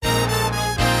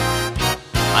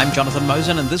I'm Jonathan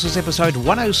Mosen, and this is episode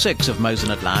 106 of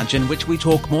Mosen at Large, in which we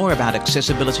talk more about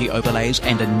accessibility overlays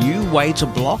and a new way to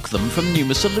block them from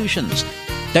Numa Solutions.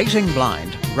 Dating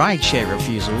blind, rideshare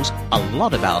refusals, a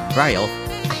lot about Braille,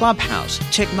 Clubhouse,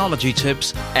 technology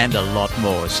tips, and a lot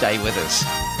more. Stay with us.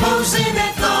 Mosen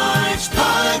at Large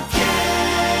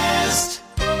Podcast.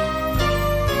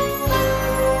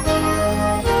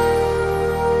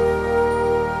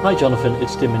 Hi Jonathan,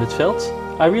 it's Tim in het Veld.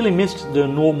 I really missed the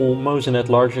normal Mosen at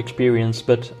Large experience,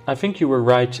 but I think you were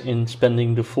right in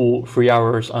spending the full 3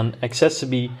 hours on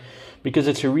Accessibility because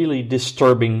it's a really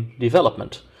disturbing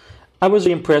development. I was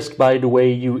impressed by the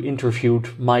way you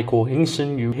interviewed Michael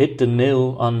Hingson. You hit the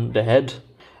nail on the head.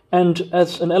 And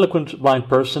as an eloquent blind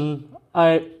person,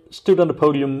 I stood on the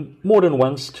podium more than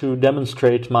once to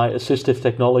demonstrate my assistive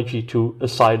technology to a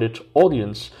sighted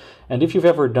audience. And if you've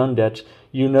ever done that,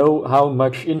 you know how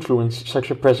much influence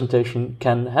such a presentation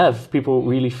can have. People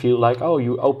really feel like, oh,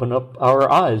 you open up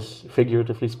our eyes,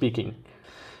 figuratively speaking.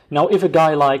 Now, if a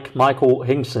guy like Michael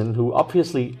Hingson, who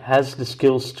obviously has the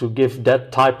skills to give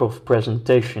that type of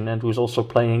presentation and who's also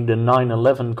playing the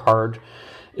 9/11 card,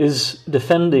 is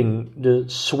defending the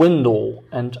swindle,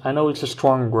 and I know it's a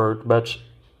strong word, but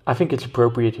I think it's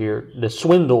appropriate here, the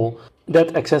swindle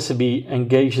that Accessibility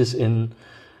engages in,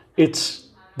 it's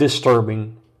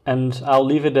disturbing. And I'll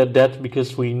leave it at that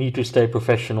because we need to stay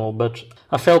professional, but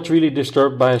I felt really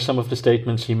disturbed by some of the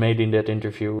statements he made in that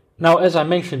interview. Now, as I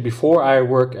mentioned before, I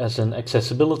work as an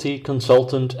accessibility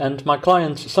consultant, and my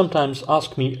clients sometimes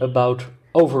ask me about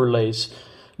overlays.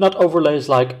 Not overlays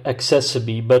like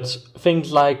Accessibility, but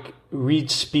things like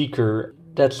Read Speaker.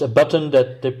 That's a button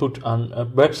that they put on a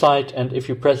website, and if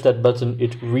you press that button,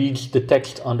 it reads the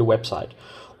text on the website.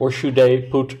 Or should they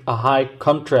put a high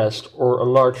contrast or a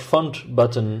large font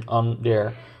button on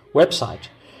their website?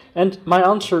 And my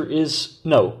answer is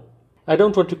no. I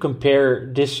don't want to compare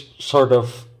this sort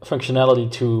of functionality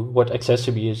to what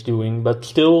Accessibility is doing, but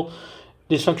still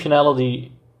this functionality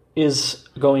is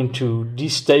going to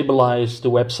destabilize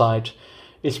the website.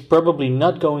 It's probably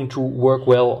not going to work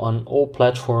well on all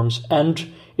platforms, and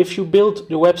if you build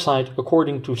the website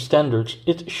according to standards,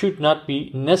 it should not be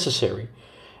necessary.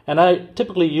 And I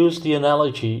typically use the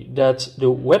analogy that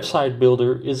the website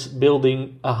builder is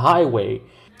building a highway,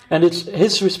 and it's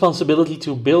his responsibility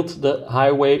to build the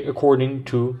highway according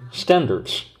to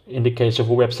standards, in the case of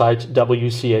a website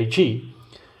WCAG.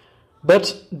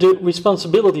 But the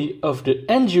responsibility of the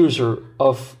end user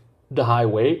of the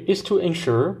highway is to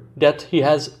ensure that he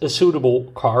has a suitable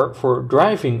car for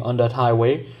driving on that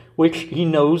highway, which he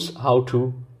knows how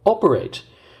to operate.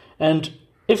 And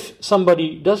if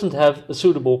somebody doesn't have a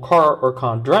suitable car or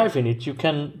can't drive in it, you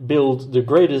can build the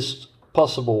greatest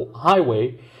possible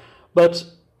highway, but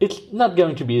it's not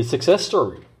going to be a success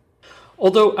story.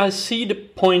 Although I see the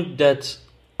point that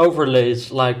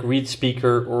overlays like Read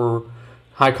Speaker or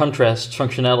high contrast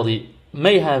functionality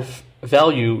may have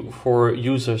value for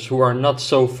users who are not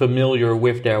so familiar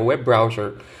with their web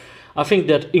browser, I think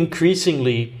that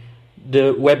increasingly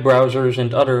the web browsers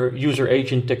and other user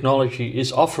agent technology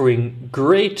is offering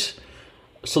great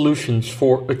solutions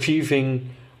for achieving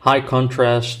high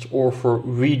contrast or for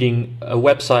reading a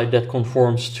website that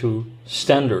conforms to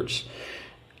standards.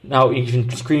 Now even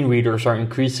screen readers are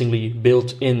increasingly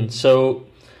built in. So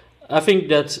I think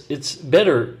that it's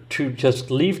better to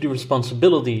just leave the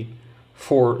responsibility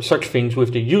for such things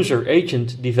with the user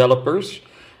agent developers,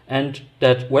 and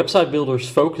that website builders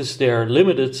focus their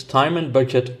limited time and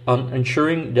budget on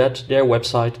ensuring that their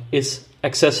website is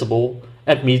accessible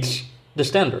and meets the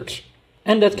standards.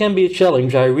 And that can be a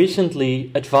challenge. I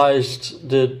recently advised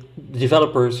the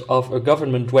developers of a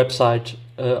government website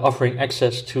offering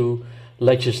access to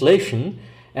legislation,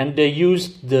 and they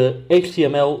used the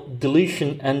HTML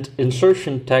deletion and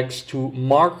insertion tags to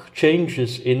mark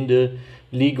changes in the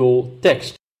legal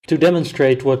text. To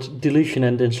demonstrate what deletion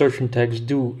and insertion tags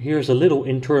do, here's a little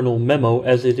internal memo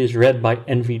as it is read by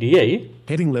NVDA.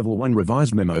 Heading Level 1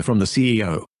 Revised Memo from the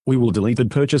CEO. We will deleted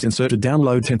purchase inserted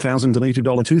download 10,000 deleted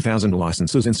 $2,000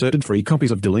 licenses inserted free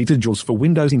copies of deleted JAWS for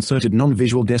Windows inserted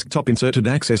non-visual desktop inserted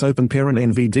access open parent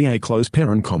NVDA close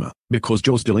parent comma. Because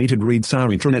JAWS deleted reads our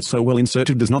intranet so well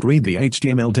inserted does not read the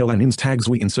HTML del and ins tags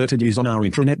we inserted use on our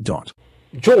intranet.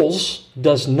 JAWS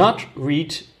does not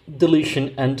read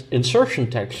deletion and insertion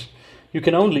tags. You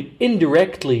can only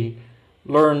indirectly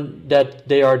learn that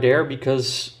they are there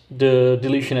because the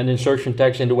deletion and insertion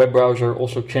tags in the web browser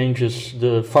also changes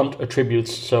the font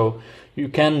attributes. So you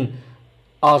can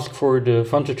ask for the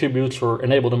font attributes or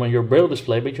enable them on your Braille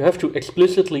display, but you have to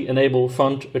explicitly enable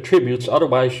font attributes,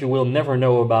 otherwise you will never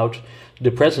know about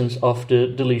the presence of the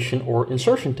deletion or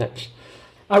insertion tags.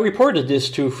 I reported this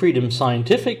to Freedom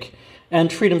Scientific,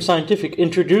 and Freedom Scientific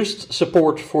introduced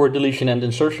support for deletion and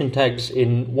insertion tags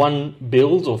in one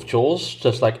build of JAWS,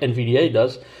 just like NVDA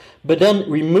does, but then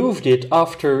removed it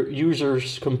after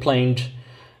users complained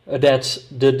that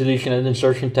the deletion and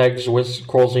insertion tags was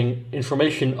causing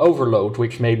information overload,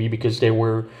 which may be because they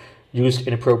were used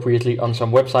inappropriately on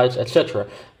some websites, etc.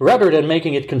 Rather than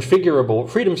making it configurable,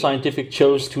 Freedom Scientific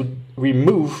chose to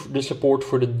remove the support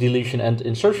for the deletion and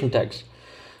insertion tags.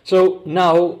 So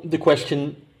now the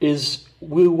question is,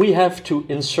 will we have to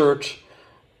insert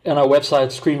on our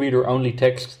website screen reader only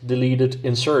text, deleted,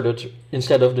 inserted,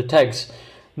 instead of the tags?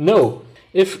 No.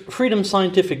 If Freedom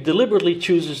Scientific deliberately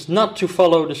chooses not to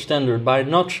follow the standard by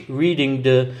not reading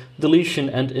the deletion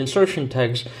and insertion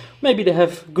tags, maybe they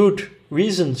have good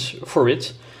reasons for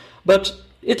it, but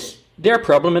it's their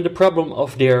problem and the problem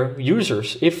of their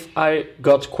users. If I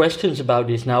got questions about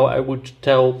this now, I would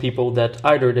tell people that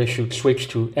either they should switch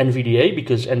to NVDA,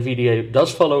 because NVDA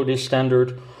does follow this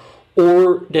standard,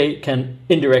 or they can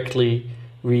indirectly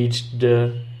read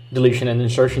the deletion and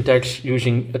insertion tags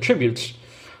using attributes.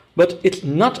 But it's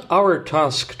not our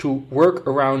task to work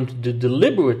around the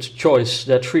deliberate choice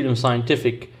that Freedom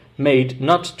Scientific made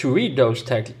not to read those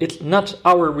tags. It's not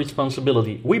our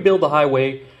responsibility. We build the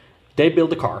highway, they build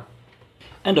the car.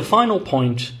 And the final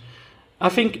point, I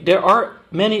think there are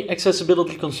many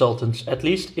accessibility consultants, at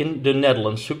least in the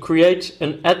Netherlands, who create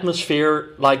an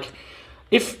atmosphere like,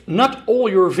 if not all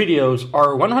your videos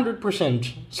are 100%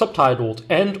 subtitled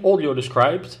and audio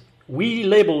described, we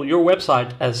label your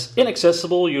website as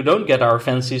inaccessible, you don't get our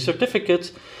fancy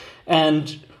certificate,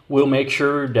 and we'll make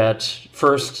sure that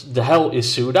first the hell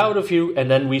is sued out of you,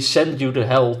 and then we send you to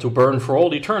hell to burn for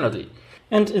all eternity.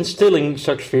 And instilling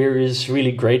such fear is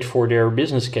really great for their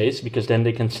business case, because then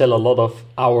they can sell a lot of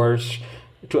hours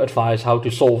to advise how to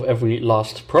solve every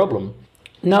last problem.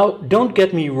 Now, don't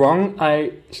get me wrong,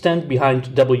 I stand behind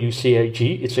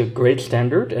WCAG. It's a great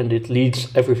standard and it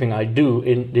leads everything I do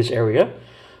in this area.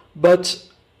 But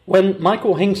when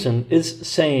Michael Hingson is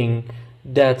saying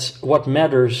that what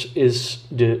matters is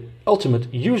the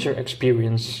ultimate user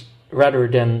experience rather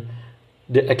than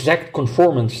the exact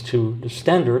conformance to the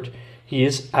standard, he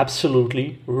is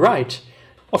absolutely right.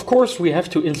 Of course, we have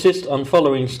to insist on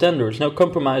following standards, no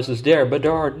compromises there, but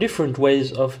there are different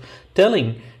ways of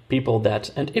telling people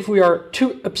that. And if we are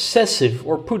too obsessive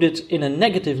or put it in a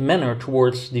negative manner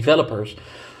towards developers,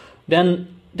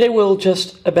 then they will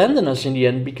just abandon us in the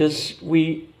end, because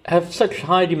we have such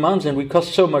high demands and we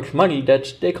cost so much money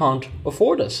that they can't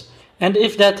afford us. And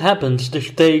if that happens, the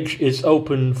stage is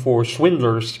open for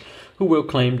swindlers who will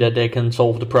claim that they can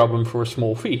solve the problem for a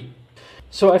small fee.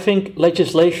 So I think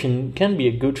legislation can be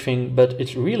a good thing, but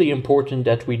it's really important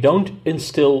that we don't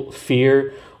instill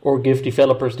fear or give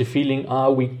developers the feeling,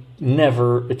 we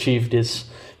never achieve this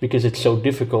because it's so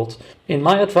difficult. In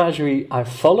my advisory, I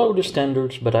follow the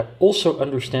standards, but I also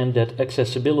understand that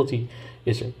accessibility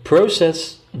is a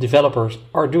process. Developers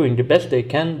are doing the best they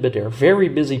can, but they're very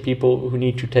busy people who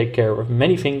need to take care of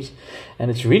many things.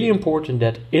 And it's really important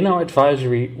that in our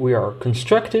advisory we are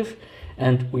constructive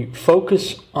and we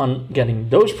focus on getting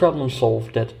those problems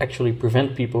solved that actually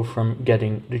prevent people from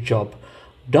getting the job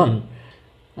done.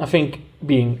 I think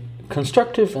being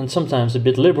constructive and sometimes a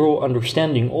bit liberal,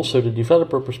 understanding also the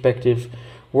developer perspective,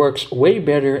 works way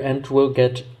better and will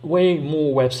get way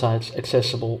more websites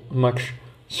accessible much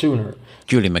sooner.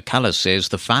 Julie McCullough says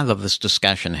the farther this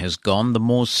discussion has gone, the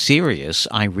more serious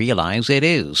I realise it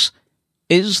is.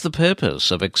 Is the purpose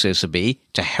of Accessibility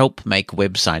to help make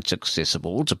websites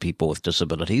accessible to people with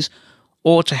disabilities,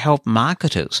 or to help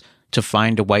marketers to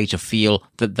find a way to feel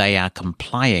that they are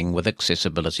complying with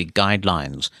accessibility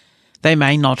guidelines? They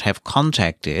may not have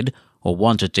contacted or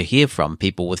wanted to hear from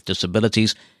people with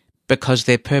disabilities because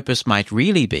their purpose might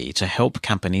really be to help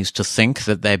companies to think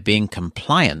that they're being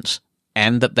compliant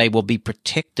and that they will be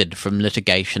protected from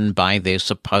litigation by their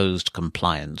supposed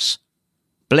compliance.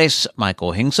 Bless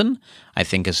Michael Hingson. I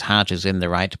think his heart is in the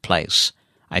right place.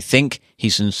 I think he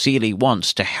sincerely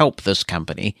wants to help this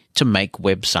company to make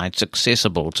websites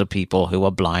accessible to people who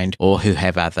are blind or who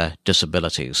have other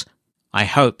disabilities. I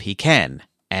hope he can,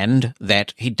 and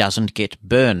that he doesn't get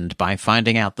burned by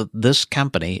finding out that this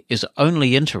company is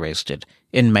only interested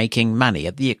in making money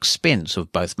at the expense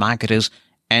of both marketers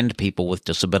and people with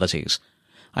disabilities.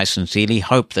 I sincerely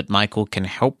hope that Michael can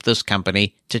help this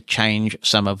company to change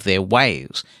some of their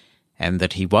ways, and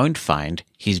that he won't find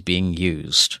he's being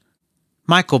used.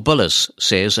 Michael Bullis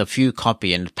says a few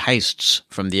copy and pastes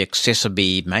from the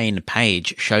Accessibility main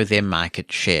page show their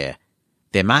market share.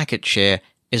 Their market share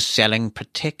is selling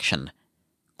protection.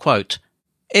 Quote,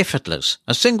 Effortless,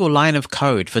 a single line of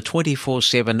code for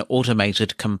 24/7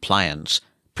 automated compliance.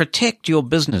 Protect your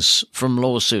business from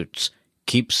lawsuits.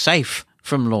 Keep safe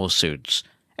from lawsuits.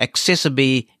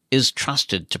 AccessiBe is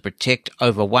trusted to protect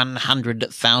over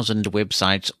 100,000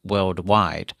 websites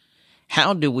worldwide.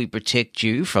 How do we protect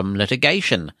you from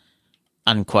litigation?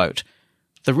 Unquote.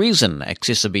 The reason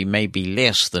AccessiBe may be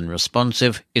less than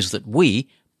responsive is that we,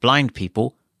 blind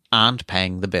people, aren't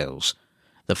paying the bills.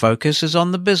 The focus is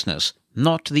on the business,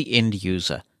 not the end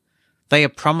user. They are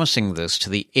promising this to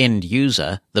the end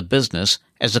user, the business,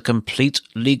 as a complete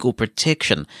legal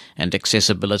protection and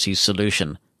accessibility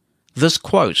solution. This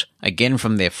quote, again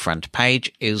from their front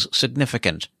page, is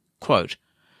significant. Quote,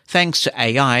 "Thanks to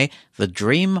AI, the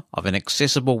dream of an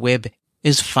accessible web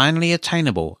is finally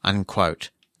attainable." Unquote.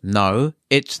 No,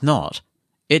 it's not.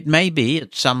 It may be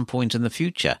at some point in the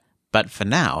future, but for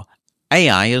now,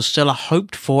 AI is still a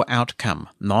hoped-for outcome,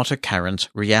 not a current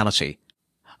reality.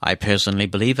 I personally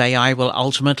believe AI will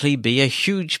ultimately be a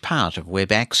huge part of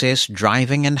web access,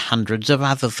 driving, and hundreds of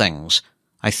other things.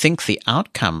 I think the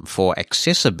outcome for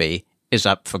AccessiBe is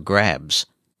up for grabs.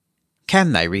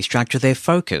 Can they restructure their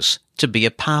focus to be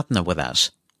a partner with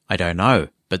us? I don't know,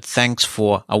 but thanks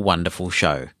for a wonderful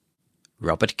show.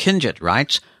 Robert Kinget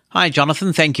writes, "Hi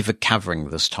Jonathan, thank you for covering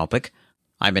this topic.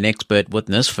 I'm an expert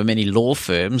witness for many law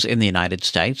firms in the United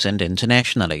States and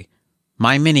internationally.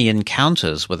 My many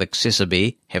encounters with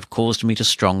AccessiBe have caused me to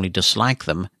strongly dislike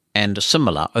them and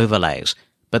similar overlays,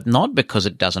 but not because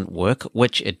it doesn't work,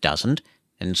 which it doesn't.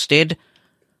 Instead,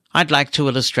 I'd like to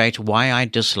illustrate why I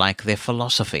dislike their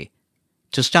philosophy.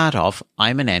 To start off,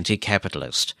 I'm an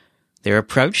anti-capitalist. Their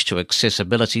approach to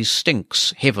accessibility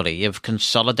stinks heavily of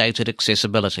consolidated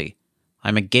accessibility.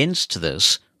 I'm against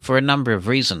this for a number of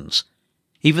reasons.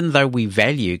 Even though we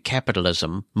value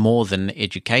capitalism more than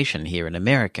education here in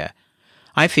America,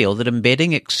 I feel that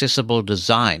embedding accessible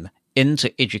design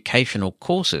into educational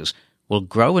courses will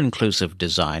grow inclusive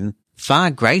design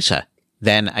far greater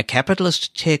than a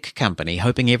capitalist tech company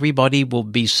hoping everybody will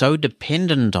be so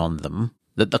dependent on them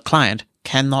that the client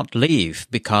cannot leave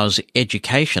because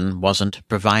education wasn't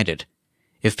provided.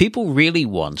 If people really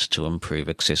want to improve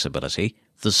accessibility,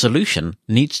 the solution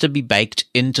needs to be baked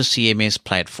into CMS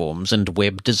platforms and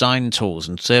web design tools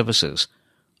and services.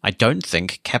 I don't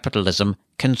think capitalism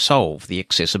can solve the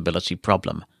accessibility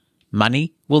problem.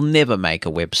 Money will never make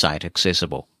a website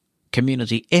accessible.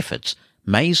 Community efforts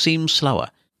may seem slower,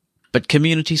 but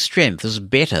community strength is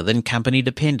better than company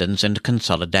dependence and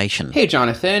consolidation. Hey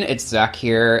Jonathan, it's Zach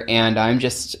here, and I'm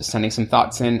just sending some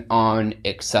thoughts in on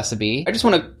AccessiBe. I just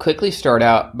want to quickly start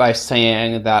out by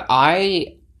saying that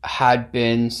I had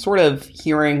been sort of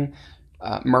hearing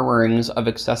murmurings of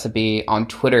AccessiBe on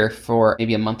Twitter for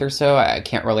maybe a month or so. I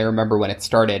can't really remember when it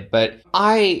started, but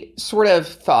I sort of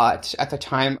thought at the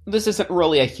time, this isn't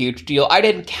really a huge deal. I'd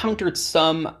encountered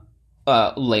some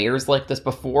layers like this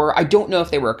before. I don't know if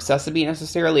they were AccessiBe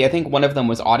necessarily. I think one of them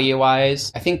was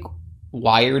AudioEyes. I think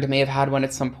Wired may have had one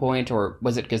at some point, or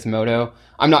was it Gizmodo?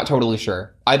 I'm not totally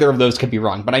sure. Either of those could be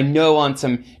wrong, but I know on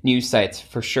some news sites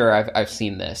for sure I've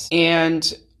seen this.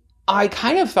 And I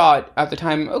kind of thought at the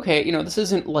time, okay, this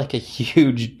isn't like a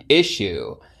huge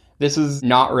issue. This is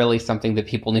not really something that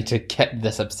people need to get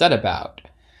this upset about.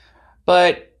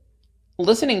 But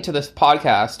listening to this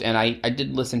podcast, and I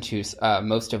did listen to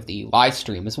most of the live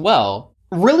stream as well,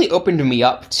 really opened me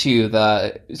up to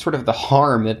the sort of the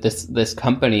harm that this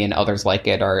company and others like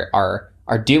it are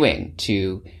doing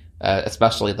to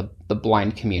especially the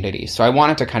blind community. So I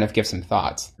wanted to kind of give some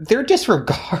thoughts. Their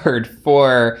disregard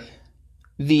for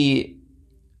the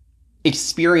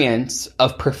experience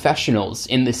of professionals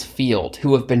in this field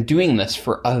who have been doing this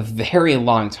for a very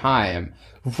long time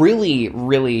really,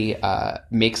 really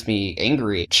makes me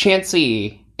angry.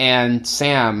 Chancey and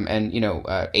Sam and,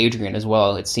 Adrian as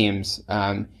well, it seems,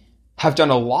 have done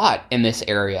a lot in this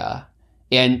area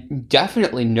and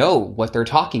definitely know what they're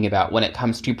talking about when it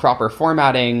comes to proper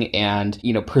formatting and,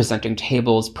 presenting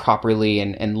tables properly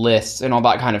and lists and all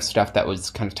that kind of stuff that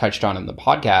was kind of touched on in the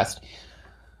podcast.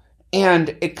 And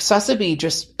AccessiBe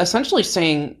just essentially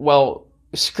saying, well,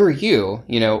 screw you,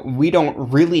 we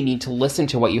don't really need to listen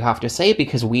to what you have to say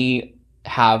because we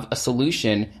have a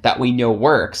solution that we know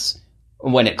works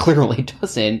when it clearly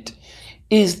doesn't,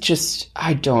 is just,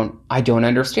 I don't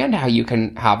understand how you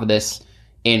can have this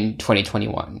in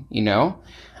 2021,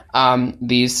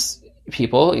 These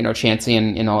people, Chancey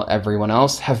and everyone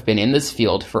else have been in this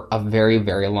field for a very,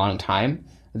 very long time.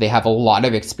 They have a lot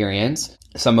of experience.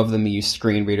 Some of them use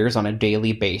screen readers on a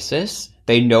daily basis.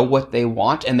 They know what they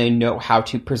want and they know how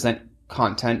to present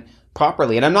content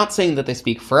properly. And I'm not saying that they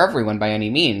speak for everyone by any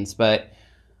means, but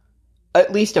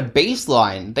at least a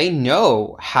baseline. They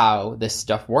know how this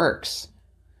stuff works.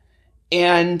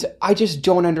 And I just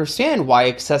don't understand why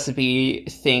Accessibility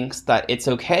thinks that it's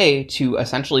okay to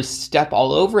essentially step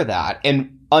all over that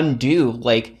and undo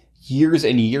like years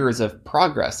and years of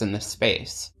progress in this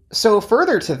space. So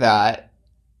further to that,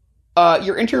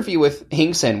 your interview with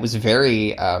Hingson was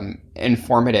very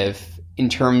informative in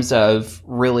terms of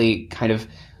really kind of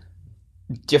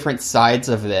different sides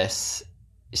of this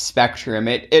spectrum.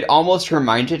 It almost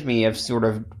reminded me of sort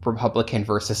of Republican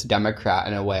versus Democrat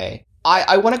in a way.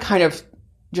 I want to kind of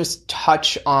just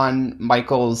touch on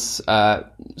Michael's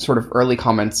sort of early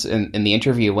comments in the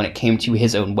interview when it came to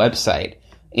his own website.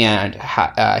 And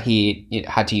he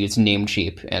had to use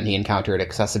Namecheap, and he encountered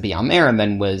Accessibility on there and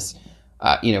then was,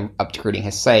 upgrading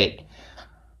his site.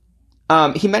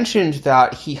 He mentioned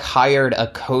that he hired a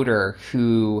coder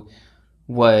who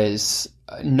was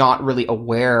not really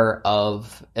aware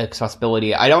of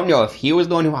accessibility. I don't know if he was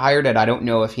the one who hired it. I don't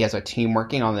know if he has a team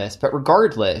working on this. But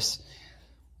regardless,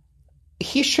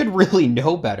 he should really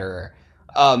know better,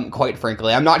 quite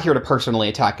frankly. I'm not here to personally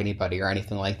attack anybody or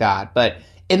anything like that. But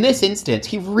in this instance,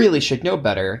 he really should know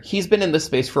better. He's been in this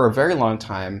space for a very long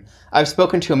time. I've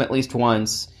spoken to him at least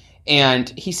once. And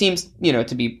he seems,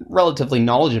 to be relatively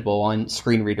knowledgeable on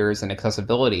screen readers and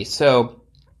accessibility. So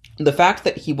the fact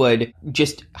that he would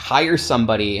just hire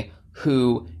somebody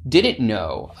who didn't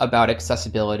know about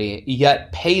accessibility,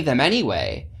 yet pay them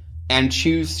anyway, and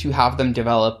choose to have them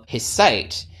develop his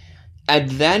site, and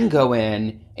then go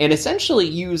in and essentially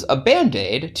use a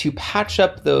Band-Aid to patch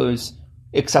up those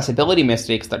accessibility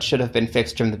mistakes that should have been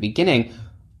fixed from the beginning,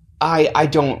 I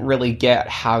don't really get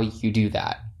how you do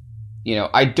that.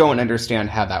 I don't understand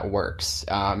how that works,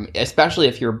 especially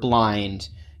if you're blind.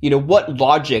 What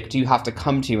logic do you have to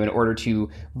come to in order to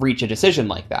reach a decision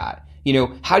like that?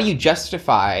 How do you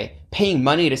justify paying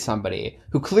money to somebody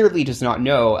who clearly does not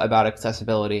know about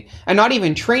accessibility and not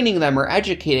even training them or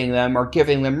educating them or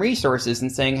giving them resources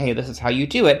and saying, hey, this is how you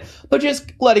do it, but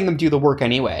just letting them do the work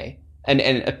anyway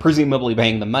and presumably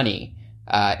paying them money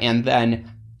and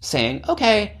then saying,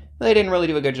 okay, they didn't really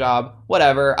do a good job,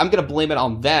 whatever. I'm going to blame it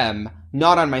on them,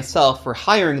 not on myself for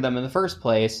hiring them in the first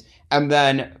place, and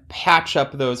then patch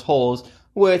up those holes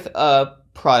with a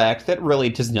product that really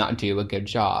does not do a good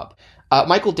job.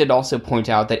 Michael did also point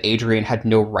out that Adrian had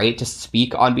no right to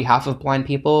speak on behalf of blind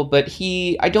people, but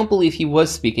I don't believe he was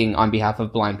speaking on behalf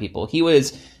of blind people. He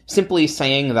was simply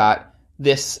saying that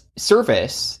this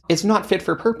service is not fit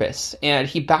for purpose, and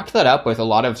he backed that up with a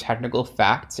lot of technical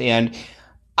facts, and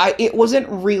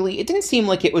it didn't seem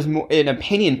like it was more an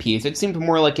opinion piece. It seemed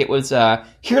more like it was,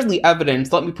 here's the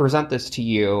evidence, let me present this to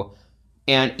you,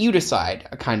 and you decide,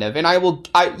 kind of. And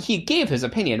he gave his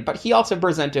opinion, but he also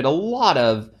presented a lot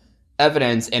of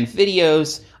evidence and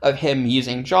videos of him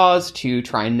using JAWS to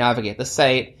try and navigate the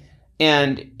site.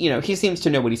 And, he seems to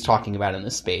know what he's talking about in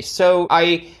this space. So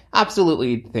I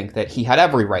absolutely think that he had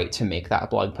every right to make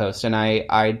that blog post, and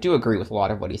I do agree with a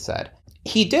lot of what he said.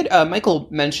 Michael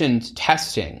mentioned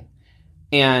testing,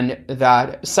 and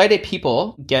that sighted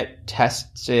people get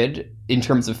tested in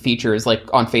terms of features, like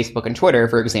on Facebook and Twitter,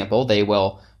 for example. They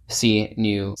will see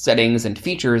new settings and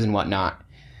features and whatnot.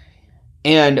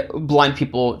 And blind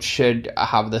people should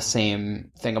have the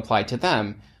same thing applied to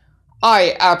them.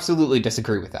 I absolutely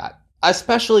disagree with that,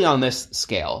 especially on this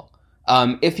scale.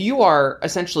 If you are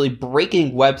essentially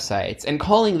breaking websites and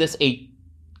calling this a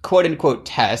quote-unquote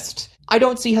test, I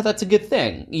don't see how that's a good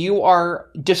thing. You are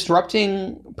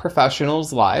disrupting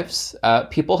professionals' lives.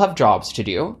 People have jobs to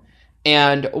do.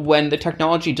 And when the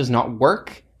technology does not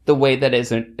work the way that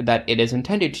it is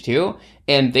intended to,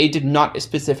 and they did not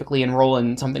specifically enroll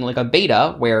in something like a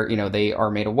beta where, they are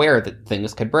made aware that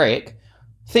things could break,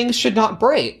 things should not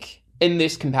break in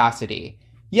this capacity.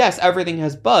 Yes, everything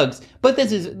has bugs, but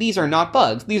these are not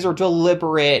bugs. These are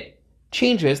deliberate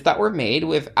changes that were made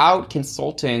without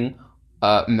consulting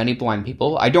many blind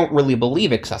people. I don't really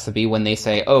believe Accessibility when they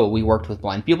say, oh, we worked with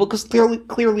blind people, because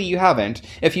clearly you haven't.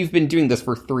 If you've been doing this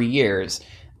for 3 years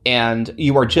and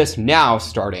you are just now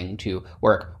starting to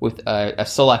work with a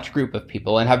select group of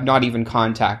people and have not even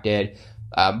contacted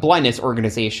blindness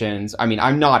organizations. I mean,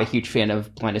 I'm not a huge fan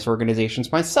of blindness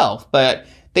organizations myself, but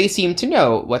they seem to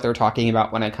know what they're talking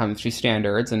about when it comes to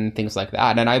standards and things like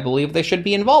that. And I believe they should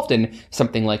be involved in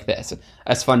something like this,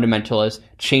 as fundamental as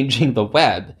changing the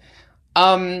web.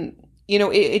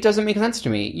 It doesn't make sense to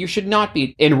me. You should not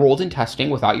be enrolled in testing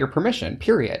without your permission,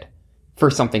 period, for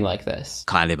something like this.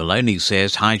 Kylie Maloney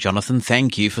says, hi, Jonathan.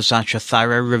 Thank you for such a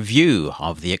thorough review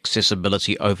of the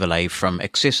accessibility overlay from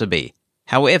Accessibility.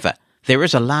 However, there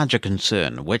is a larger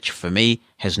concern, which for me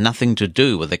has nothing to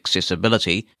do with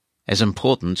accessibility, as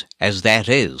important as that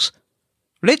is.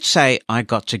 Let's say I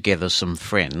got together some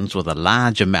friends with a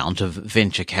large amount of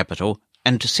venture capital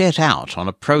and set out on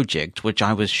a project which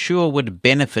I was sure would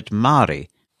benefit Māori,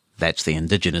 that's the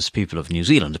indigenous people of New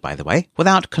Zealand, by the way,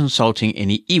 without consulting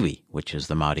any iwi, which is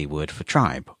the Māori word for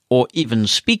tribe, or even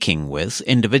speaking with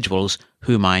individuals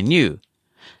whom I knew.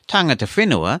 Tangata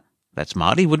whenua, that's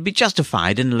Māori, would be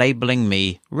justified in labelling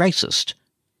me racist.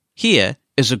 Here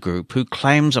is a group who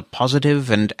claims a positive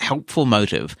and helpful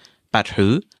motive, but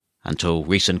who, until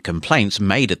recent complaints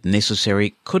made it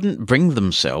necessary, couldn't bring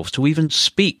themselves to even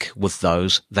speak with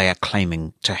those they are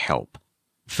claiming to help.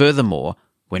 Furthermore,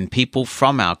 when people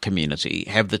from our community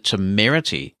have the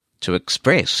temerity to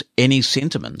express any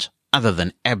sentiment other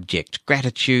than abject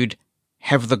gratitude,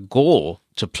 have the gall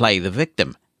to play the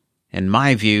victim. In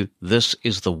my view, this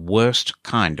is the worst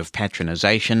kind of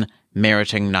patronization,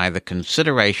 meriting neither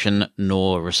consideration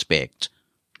nor respect.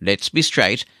 Let's be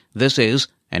straight, this is,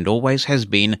 and always has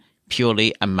been,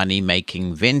 purely a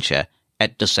money-making venture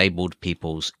at disabled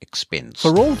people's expense.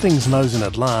 For all things Mosen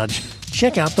at Large,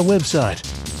 check out the website,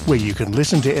 where you can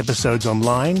listen to episodes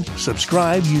online,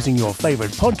 subscribe using your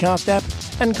favourite podcast app,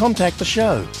 and contact the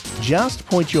show. Just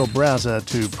point your browser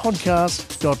to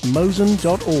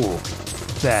podcast.mosen.org.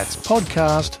 That's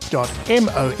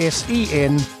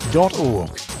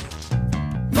podcast.mosen.org.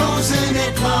 Mosen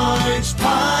at Large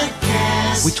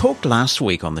Podcast. We talked last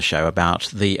week on the show about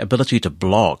the ability to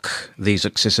block these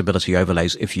accessibility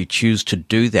overlays if you choose to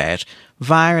do that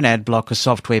via an ad blocker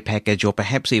software package or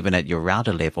perhaps even at your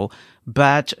router level.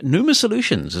 But Numa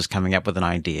Solutions is coming up with an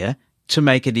idea to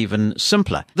make it even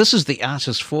simpler. This is the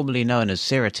artist formerly known as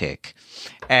Ceratec.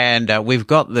 And we've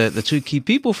got the two key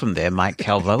people from there, Mike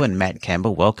Calvo and Matt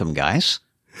Campbell. Welcome, guys.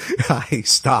 Hi,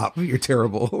 stop. You're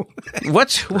terrible.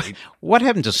 What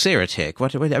happened to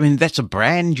Ceratec? I mean, that's a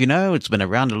brand, you know. It's been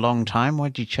around a long time.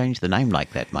 Why'd you change the name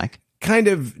like that, Mike? Kind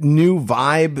of new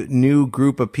vibe, new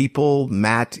group of people.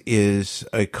 Matt is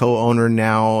a co-owner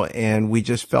now, and we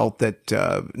just felt that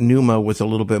Numa was a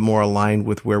little bit more aligned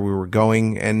with where we were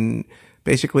going. And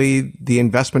basically, the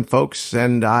investment folks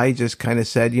and I just kind of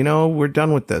said, you know, we're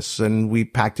done with this. And we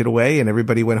packed it away, and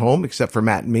everybody went home except for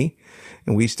Matt and me.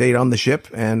 And we stayed on the ship,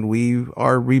 and we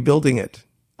are rebuilding it.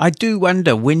 I do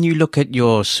wonder, when you look at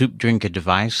your soup drinker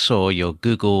device or your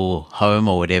Google Home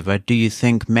or whatever, do you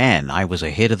think, man, I was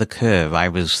ahead of the curve. I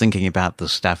was thinking about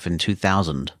this stuff in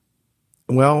 2000.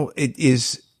 Well, it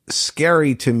is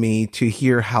scary to me to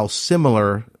hear how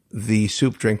similar the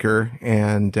soup drinker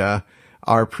and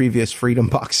our previous Freedom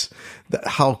Box,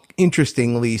 how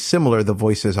interestingly similar the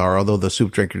voices are, although the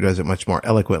soup drinker does it much more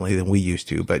eloquently than we used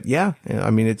to. But yeah, I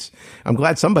mean, I'm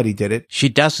glad somebody did it. She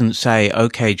doesn't say,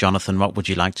 okay, Jonathan, what would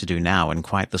you like to do now, in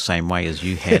quite the same way as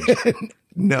you had.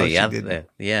 No, she didn't.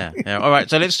 Yeah. All right.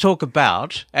 So let's talk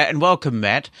about, and welcome,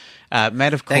 Matt.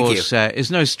 Matt, of course,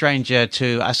 is no stranger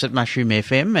to us at Mushroom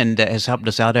FM and has helped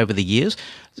us out over the years.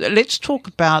 Let's talk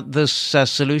about this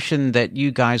solution that you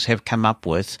guys have come up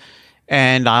with.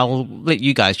 And I'll let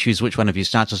you guys choose which one of you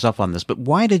starts us off on this. But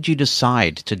why did you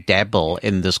decide to dabble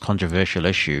in this controversial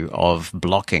issue of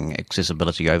blocking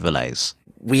accessibility overlays?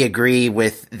 We agree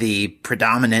with the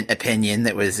predominant opinion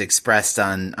that was expressed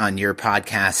on your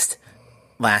podcast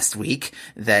last week,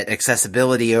 that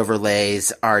accessibility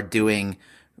overlays are doing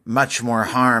much more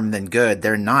harm than good.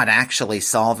 They're not actually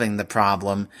solving the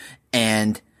problem,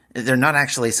 and they're not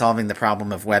actually solving the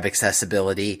problem of web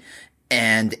accessibility.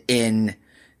 And in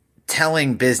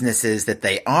telling businesses that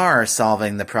they are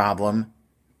solving the problem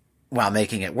while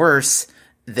making it worse,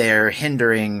 they're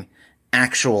hindering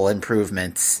actual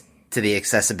improvements to the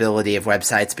accessibility of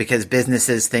websites, because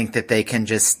businesses think that they can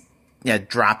just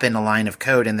drop in a line of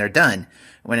code and they're done,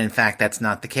 when in fact that's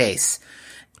not the case.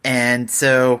 And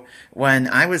so when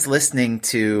I was listening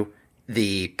to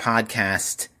the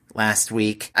podcast last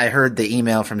week, I heard the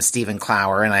email from Stephen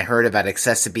Clower and I heard about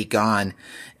Accessibe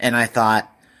and I thought,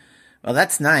 well,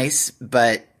 that's nice,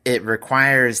 but it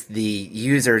requires the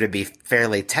user to be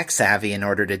fairly tech savvy in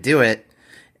order to do it.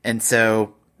 And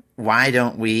so why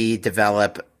don't we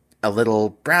develop a little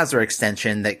browser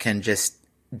extension that can just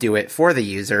do it for the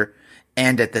user?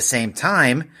 And at the same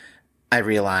time, I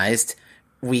realized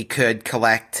we could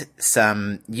collect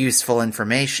some useful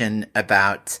information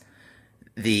about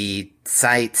the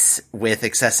sites with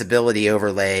accessibility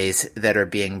overlays that are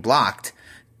being blocked,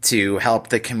 to help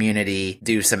the community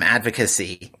do some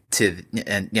advocacy to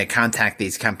contact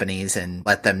these companies and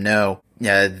let them know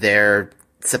their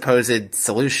supposed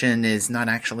solution is not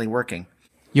actually working.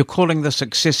 You're calling this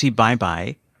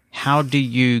Accessibe. How do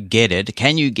you get it?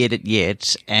 Can you get it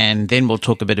yet? And then we'll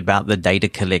talk a bit about the data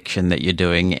collection that you're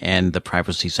doing and the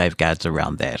privacy safeguards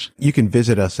around that. You can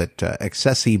visit us at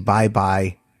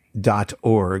accessibye.com.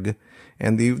 .org.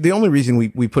 And the only reason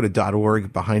we put a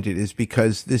 .org behind it is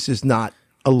because this is not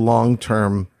a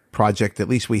long-term project. At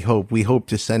least we hope. We hope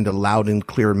to send a loud and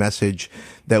clear message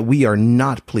that we are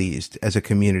not pleased as a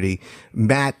community.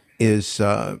 Matt is,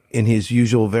 in his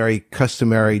usual very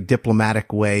customary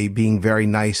diplomatic way, being very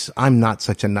nice. I'm not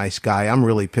such a nice guy. I'm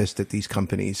really pissed at these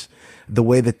companies. The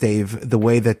way that they,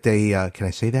 can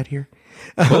I say that here?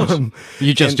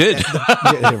 You just did.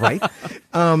 Right.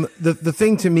 The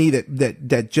thing to me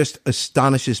that just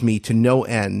astonishes me to no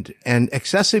end, and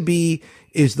Accessibee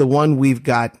is the one we've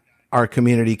got our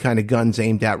community kind of guns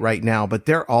aimed at right now, but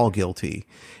they're all guilty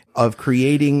of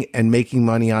creating and making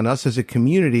money on us as a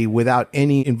community without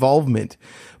any involvement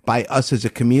by us as a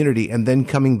community, and then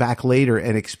coming back later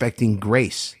and expecting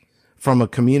grace from a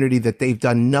community that they've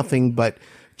done nothing but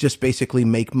just basically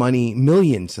make money,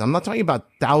 millions. I'm not talking about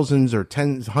thousands or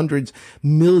tens, hundreds,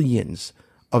 millions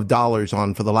of dollars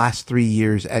on for the last 3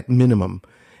 years at minimum.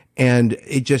 And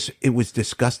it was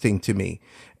disgusting to me.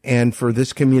 And for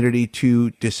this community to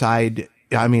decide,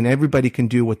 I mean, everybody can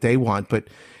do what they want, but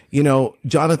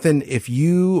Jonathan, if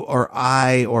you or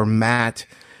I or Matt,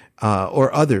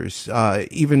 or others,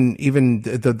 even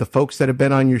the folks that have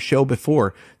been on your show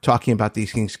before talking about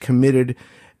these things committed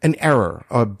an error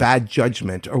or bad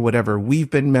judgment or whatever.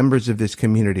 We've been members of this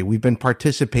community. We've been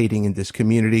participating in this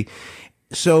community.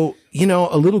 So,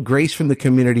 a little grace from the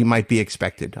community might be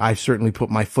expected. I've certainly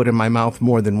put my foot in my mouth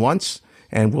more than once,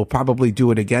 and will probably do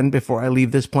it again before I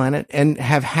leave this planet, and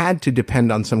have had to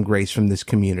depend on some grace from this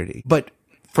community. But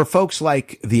for folks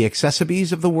like the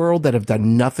Accessibees of the world that have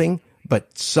done nothing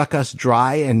but suck us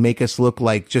dry and make us look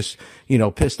like just,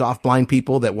 pissed off blind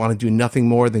people that want to do nothing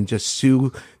more than just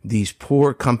sue these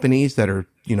poor companies that are,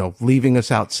 leaving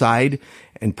us outside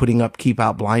and putting up keep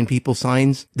out blind people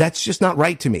signs. That's just not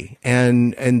right to me.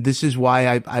 And this is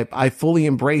why I fully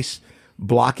embrace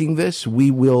blocking this.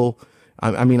 We will,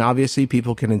 obviously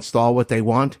people can install what they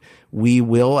want. We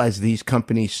will, as these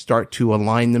companies start to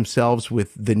align themselves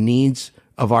with the needs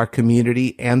of our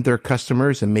community and their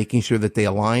customers and making sure that they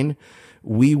align,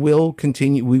 we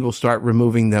will start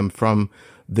removing them from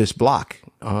this block.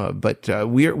 But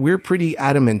we're pretty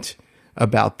adamant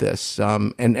about this.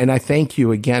 And I thank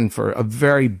you again for a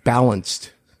very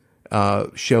balanced,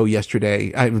 show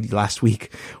last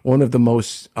week. One of the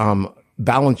most,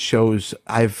 balanced shows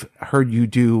I've heard you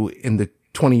do in the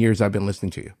 20 years I've been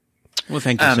listening to you. Well,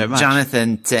 thank you so much.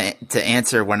 Jonathan, to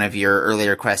answer one of your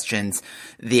earlier questions,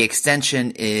 the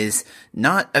extension is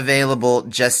not available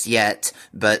just yet,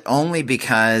 but only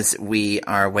because we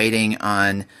are waiting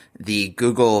on the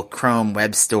Google Chrome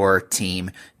Web Store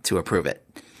team to approve it.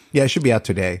 Yeah, it should be out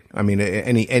today. And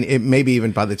it maybe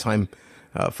even by the time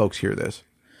folks hear this.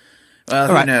 Well,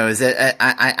 who knows?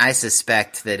 I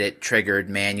suspect that it triggered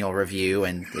manual review,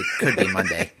 and it could be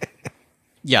Monday.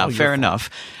 Yeah, fair enough.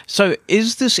 So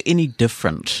is this any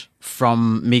different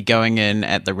from me going in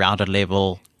at the router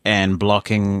level and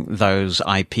blocking those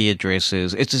IP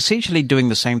addresses? It's essentially doing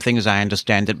the same thing as I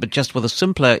understand it, but just with a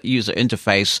simpler user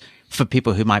interface for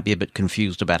people who might be a bit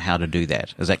confused about how to do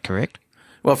that. Is that correct?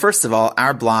 Well, first of all,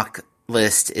 our block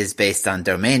list is based on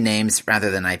domain names rather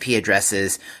than IP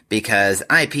addresses, because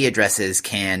IP addresses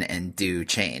can and do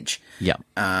change. Yeah.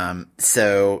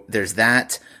 So there's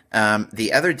that.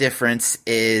 The other difference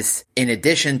is, in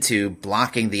addition to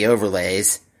blocking the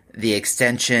overlays, the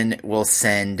extension will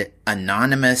send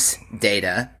anonymous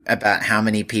data about how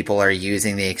many people are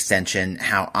using the extension,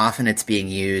 how often it's being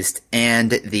used,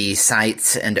 and the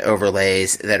sites and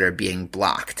overlays that are being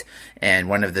blocked. And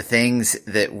one of the things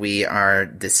that we are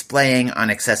displaying on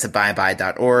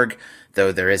accessibye.org,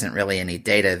 though there isn't really any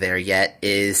data there yet,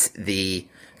 is the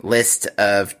list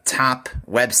of top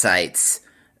websites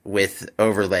with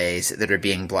overlays that are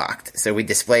being blocked. So we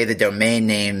display the domain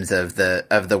names of the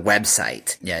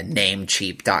website,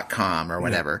 namecheap.com or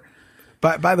whatever.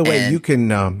 By the way, you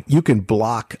can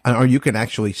block, or you can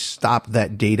actually stop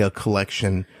that data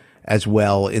collection as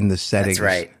well in the settings.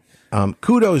 That's right.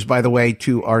 Kudos, by the way,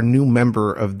 to our new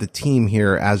member of the team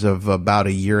here as of about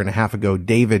a year and a half ago,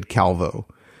 David Calvo,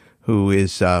 who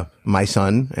is my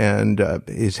son and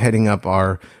is heading up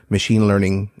our machine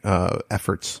learning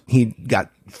efforts. He got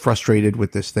frustrated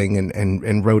with this thing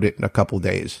and wrote it in a couple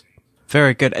days.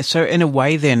 Very good. So in a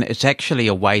way then, it's actually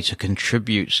a way to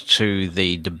contribute to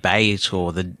the debate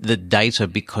or the data,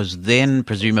 because then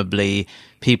presumably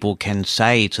people can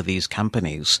say to these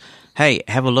companies, hey,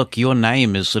 have a look, your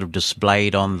name is sort of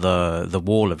displayed on the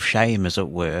wall of shame, as it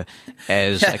were,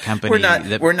 as a company.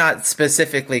 We're not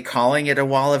specifically calling it a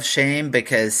wall of shame,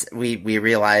 because we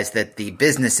realize that the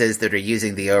businesses that are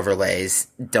using the overlays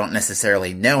don't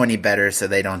necessarily know any better, so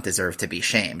they don't deserve to be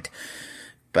shamed.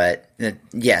 But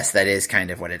yes, that is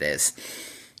kind of what it is.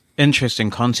 Interesting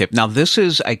concept. Now, this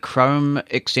is a Chrome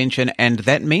extension, and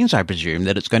that means, I presume,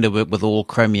 that it's going to work with all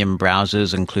Chromium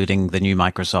browsers, including the new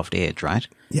Microsoft Edge, right?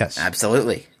 Yes.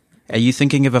 Absolutely. Are you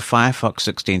thinking of a Firefox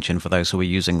extension for those who are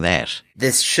using that?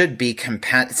 This should be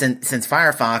since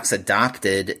Firefox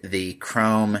adopted the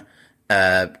Chrome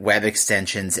web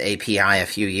extensions API a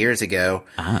few years ago.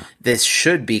 This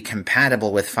should be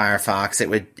compatible with Firefox.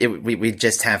 We'd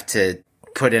just have to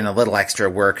put in a little extra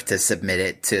work to submit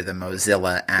it to the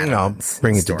Mozilla add-ons.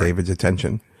 Bring it to David's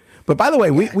attention. But by the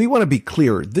way, we want to be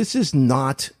clear. This is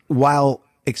not, while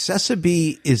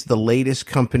Accessibee is the latest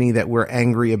company that we're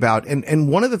angry about, and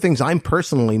one of the things I'm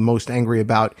personally most angry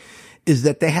about is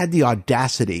that they had the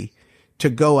audacity to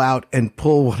go out and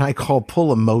pull what I call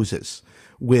pull a Moses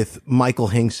with Michael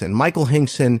Hinkson. Michael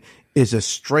Hinkson is a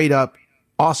straight up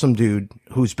awesome dude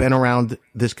who's been around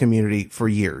this community for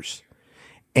years.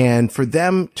 And for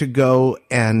them to go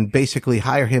and basically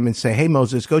hire him and say, hey,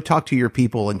 Moses, go talk to your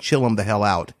people and chill them the hell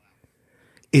out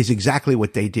is exactly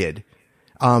what they did.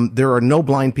 There are no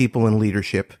blind people in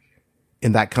leadership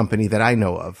in that company that I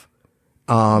know of.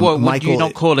 Well, would Michael, you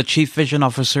not call a chief vision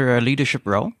officer a leadership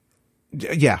role?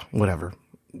 Yeah, whatever.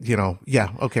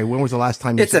 Yeah, okay. When was the last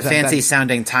time? It's a fancy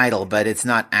sounding title, but it's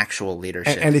not actual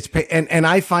leadership. And it's and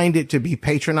I find it to be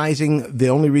patronizing. The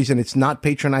only reason it's not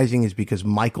patronizing is because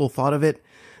Michael thought of it.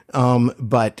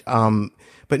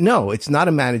 But no, it's not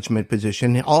a management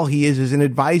position. All he is an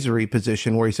advisory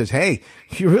position where he says, hey,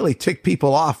 you really ticked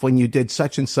people off when you did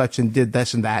such and such and did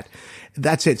this and that.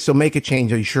 That's it. So make a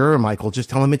change. Are you sure, Michael? Just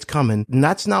tell him it's coming. And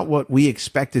that's not what we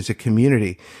expect as a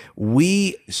community.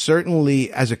 We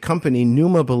certainly, as a company,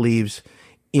 Numa believes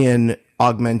in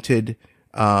augmented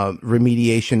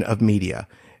remediation of media,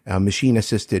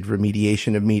 machine-assisted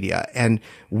remediation of media. And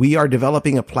we are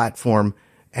developing a platform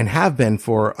and have been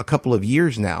for a couple of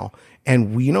years now.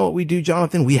 And you know what we do,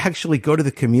 Jonathan? We actually go to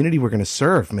the community we're going to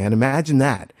serve, man. Imagine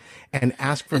that. And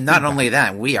ask for not feedback. only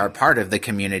that, we are part of the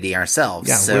community ourselves.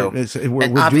 Yeah, so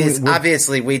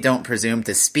obviously we don't presume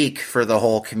to speak for the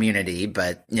whole community,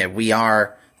 but we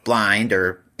are blind,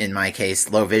 or in my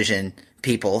case, low vision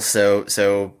people. So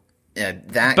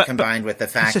combined with the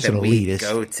fact that we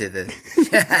go to the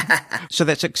So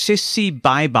that's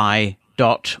accessibyeBye.org,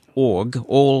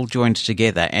 all joined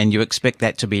together, and you expect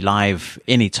that to be live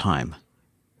anytime.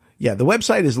 Yeah, the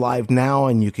website is live now,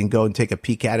 and you can go and take a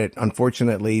peek at it.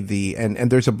 Unfortunately, and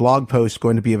there's a blog post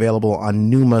going to be available on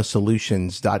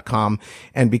numasolutions.com.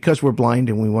 And because we're blind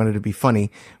and we wanted to be funny,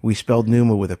 we spelled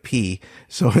Numa with a P.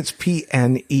 So it's PNEUMA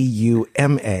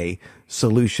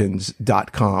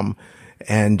solutions.com.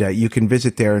 And you can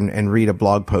visit there and read a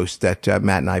blog post that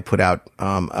Matt and I put out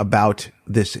about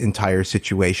this entire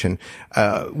situation.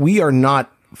 We are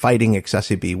not fighting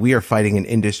Accessibee. We are fighting an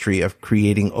industry of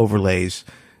creating overlays,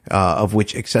 of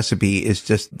which Accessibee is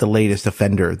just the latest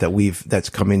offender that's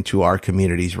come into our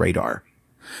community's radar.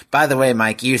 By the way,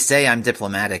 Mike, you say I'm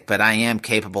diplomatic, but I am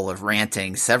capable of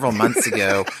ranting. Several months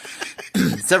ago,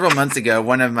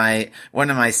 one of my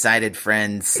sighted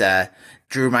friends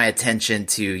drew my attention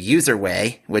to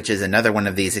Userway, which is another one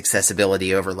of these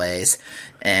accessibility overlays,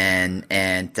 and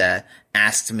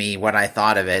asked me what I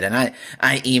thought of it, and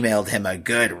I emailed him a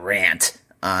good rant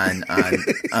on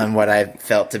what I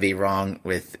felt to be wrong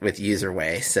with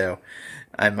Userway. So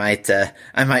I might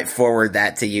forward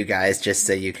that to you guys just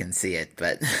so you can see it,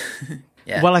 but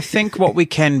yeah. Well, I think what we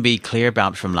can be clear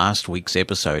about from last week's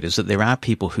episode is that there are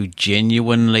people who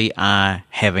genuinely are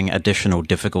having additional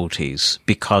difficulties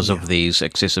because of these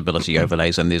accessibility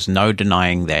overlays, and there's no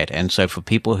denying that. And so for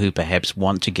people who perhaps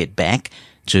want to get back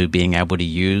to being able to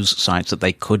use sites that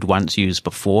they could once use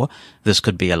before, this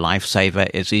could be a lifesaver.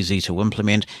 It's easy to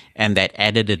implement, and that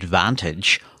added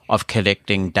advantage of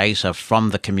collecting data from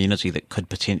the community that could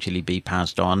potentially be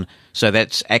passed on. So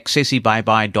that's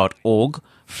accessibyeBye.org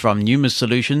from Numa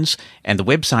Solutions, and the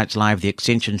website's live. The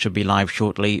extension should be live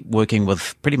shortly, working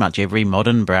with pretty much every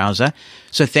modern browser.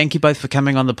 So thank you both for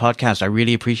coming on the podcast. I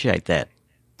really appreciate that.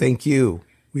 Thank you.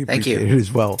 We appreciate it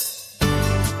as well.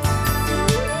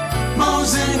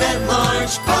 Mosen at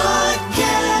Large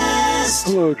Podcast.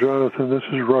 Hello, Jonathan. This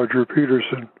is Roger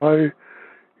Peterson. I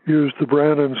used the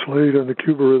Brannon slate and the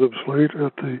Cuba Rhythm slate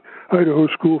at the Idaho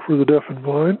School for the Deaf and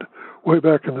Blind way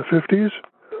back in the 50s.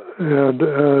 And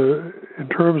in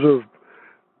terms of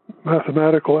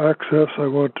mathematical access, I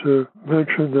want to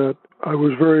mention that I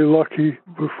was very lucky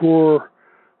before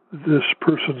this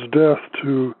person's death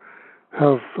to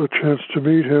have a chance to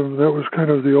meet him. That was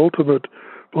kind of the ultimate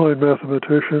blind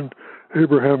mathematician,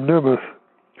 Abraham Nemeth.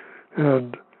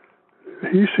 And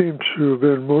he seemed to have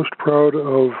been most proud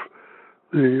of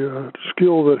the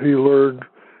skill that he learned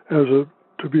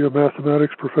to be a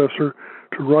mathematics professor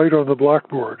to write on the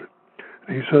blackboard.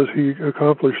 And he says he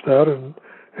accomplished that, and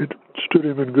it stood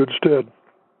him in good stead.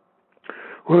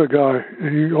 What a guy.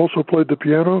 He also played the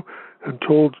piano and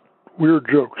told weird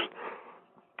jokes.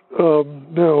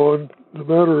 Now, on the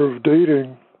matter of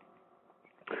dating,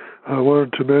 I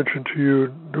wanted to mention to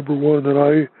you, number one, that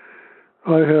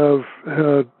I have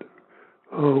had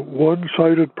one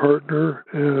sighted partner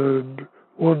and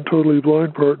one totally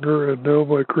blind partner, and now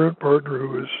my current partner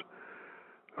who is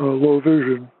low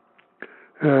vision.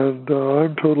 And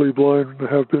I'm totally blind and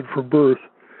have been from birth.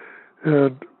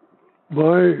 And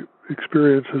my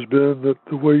experience has been that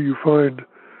the way you find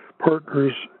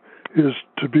partners is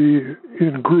to be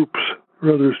in groups,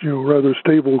 rather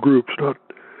stable groups, not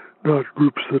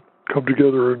groups that come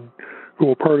together and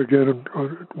go apart again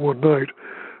on one night.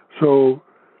 So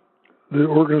the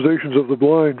organizations of the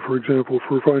blind, for example,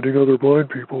 for finding other blind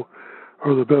people,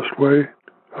 are the best way.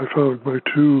 I found my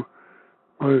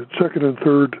second and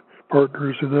third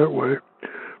partners in that way.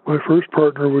 My first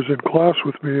partner was in class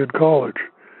with me in college,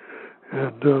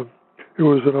 and it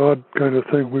was an odd kind of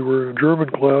thing. We were in German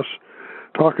class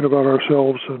talking about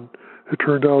ourselves, and it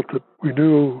turned out that we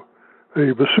knew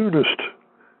a bassoonist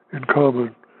in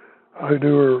common. I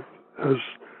knew her as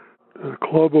a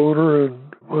club owner,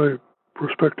 and my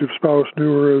prospective spouse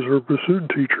knew her as her bassoon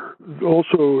teacher.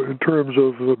 Also, in terms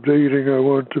of dating, I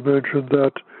want to mention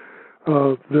that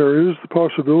there is the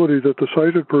possibility that the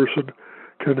sighted person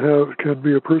can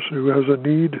be a person who has a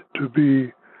need to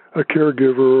be a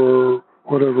caregiver or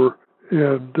whatever.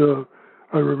 And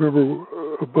I remember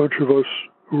a bunch of us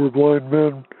who were blind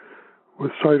men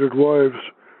with sighted wives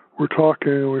were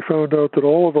talking, and we found out that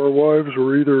all of our wives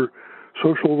were either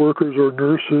social workers or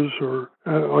nurses, or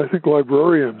I think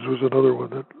librarians was another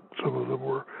one that some of them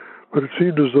were. But it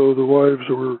seemed as though the wives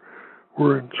were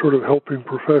in sort of helping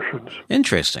professions.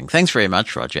 Interesting. Thanks very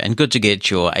much, Roger. And good to get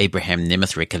your Abraham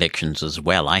Nemeth recollections as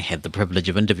well. I had the privilege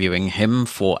of interviewing him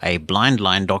for a Blind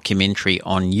Line documentary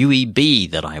on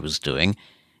UEB that I was doing,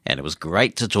 and it was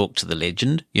great to talk to the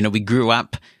legend. You know, we grew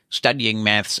up studying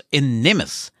maths in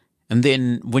Nemeth, and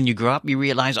then when you grow up, you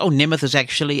realize, oh, Nemeth is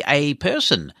actually a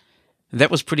person. That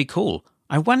was pretty cool.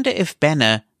 I wonder if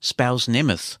Banner spells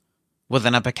Nemeth with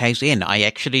an uppercase N. I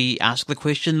actually asked the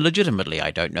question legitimately.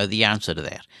 I don't know the answer to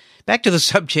that. Back to the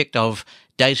subject of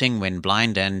dating when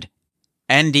blind, and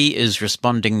Andy is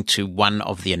responding to one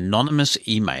of the anonymous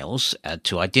emails.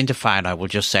 To identify it, I will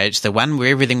just say it's the one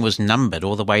where everything was numbered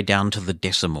all the way down to the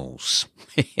decimals.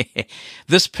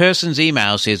 This person's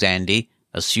email, says Andy,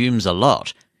 assumes a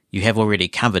lot. You have already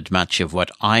covered much of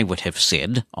what I would have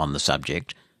said on the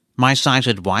subject. My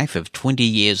sighted wife of 20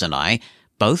 years and I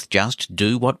both just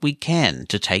do what we can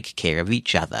to take care of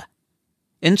each other.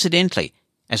 Incidentally,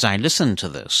 as I listen to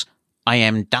this, I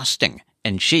am dusting,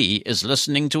 and she is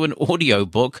listening to an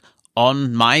audiobook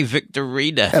on my Victor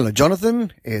Reader. Hello,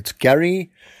 Jonathan. It's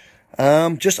Gary.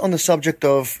 Just on the subject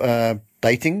of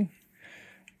dating,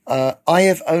 I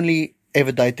have only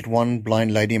ever dated one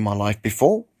blind lady in my life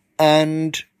before,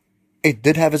 and it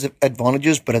did have its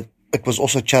advantages, but it was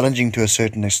also challenging to a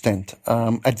certain extent.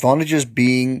 Advantages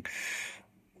being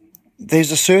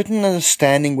there's a certain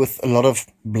understanding with a lot of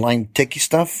blind techie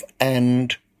stuff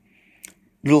and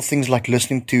little things like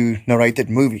listening to narrated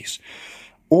movies.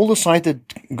 All the sighted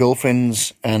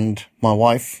girlfriends and my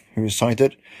wife, who is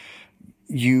sighted,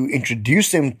 you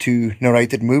introduce them to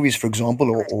narrated movies, for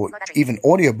example, or even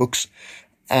audiobooks,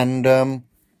 and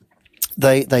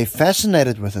they're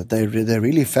fascinated with it. They're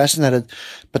really fascinated,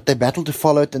 but they battle to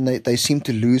follow it, and they seem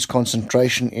to lose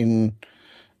concentration in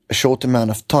a short amount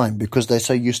of time because they're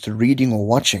so used to reading or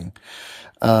watching.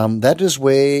 That is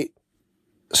where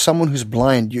someone who's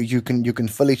blind, you can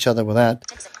fill each other with that.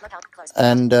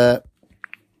 And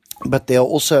but there are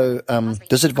also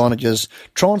disadvantages.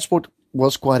 Transport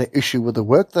was quite an issue with the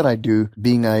work that I do,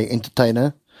 being an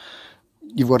entertainer.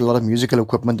 You've got a lot of musical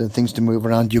equipment and things to move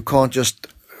around. You can't just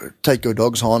take your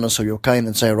dog's harness or your cane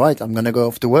and say, right, I'm going to go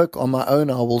off to work on my own.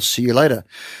 I will see you later.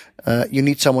 You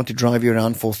need someone to drive you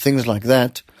around for things like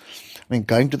that. I mean,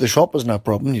 going to the shop is no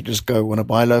problem. You just go, want to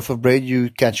buy a loaf of bread, you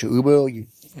catch your Uber, you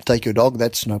take your dog,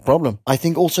 that's no problem. I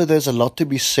think also there's a lot to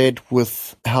be said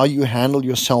with how you handle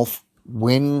yourself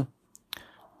when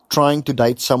trying to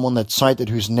date someone that's sighted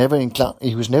who's never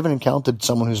encountered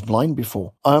someone who's blind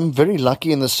before. I'm very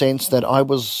lucky in the sense that I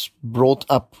was brought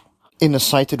up in a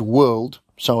sighted world,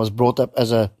 so I was brought up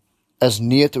as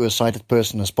near to a sighted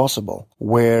person as possible,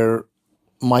 where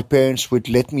my parents would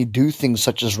let me do things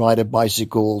such as ride a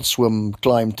bicycle, swim,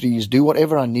 climb trees, do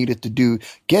whatever I needed to do.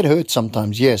 Get hurt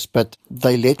sometimes, yes, but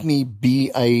they let me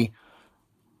be a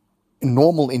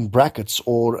normal in brackets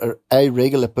or a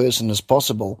regular person as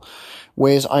possible.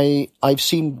 Whereas I've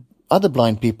seen other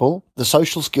blind people, the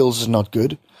social skills is not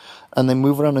good, and they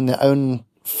move around in their own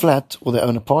flat or their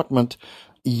own apartment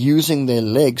using their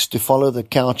legs to follow the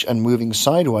couch and moving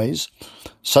sideways.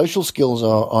 Social skills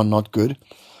are not good.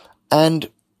 And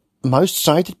most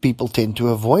sighted people tend to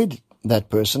avoid that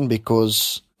person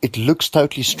because it looks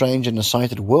totally strange in a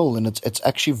sighted world, and it's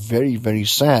actually very, very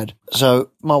sad.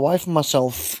 So my wife and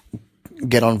myself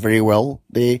get on very well.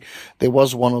 There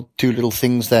was one or two little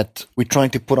things that we're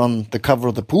trying to put on the cover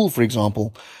of the pool, for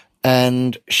example,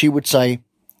 and she would say,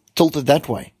 tilt it that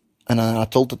way. And I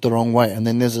tilt it the wrong way. And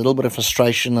then there's a little bit of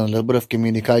frustration and a little bit of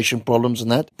communication problems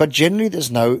and that. But generally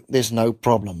there's no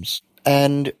problems.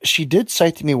 And she did say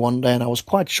to me one day, and I was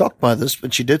quite shocked by this,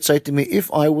 but she did say to me,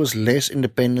 if I was less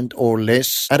independent or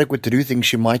less adequate to do things,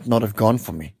 she might not have gone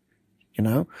for me,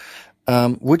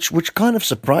 which kind of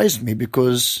surprised me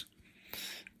because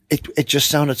it just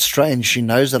sounded strange. She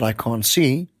knows that I can't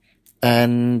see,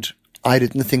 and I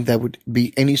didn't think there would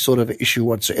be any sort of issue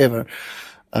whatsoever.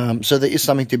 So there is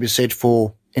something to be said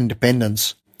for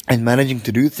independence and managing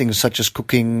to do things such as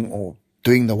cooking or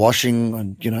doing the washing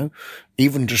and,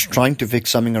 even just trying to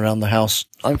fix something around the house.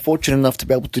 I'm fortunate enough to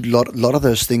be able to do a lot of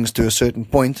those things to a certain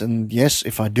point. And yes,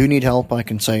 if I do need help, I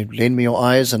can say, lend me your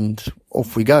eyes and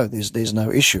off we go. There's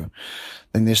no issue.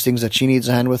 Then there's things that she needs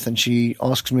a hand with and she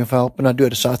asks me for help and I do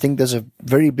it. So I think there's a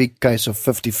very big case of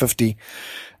 50-50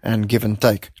 and give and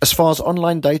take. As far as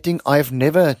online dating, I've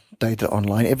never dated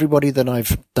online. Everybody that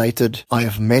I've dated, I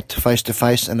have met face to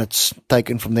face and it's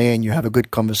taken from there and you have a good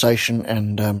conversation.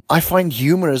 And I find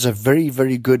humor is a very,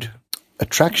 very good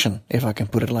attraction, if I can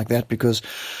put it like that, because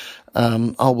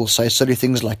I will say silly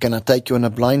things like, can I take you on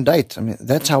a blind date? I mean,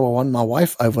 that's how I won my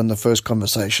wife over in the first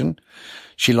conversation.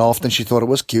 She laughed and she thought it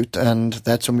was cute, and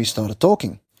that's when we started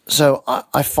talking. So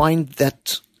I find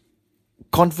that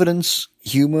confidence,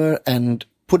 humor, and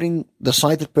putting the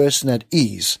sighted person at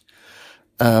ease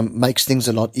makes things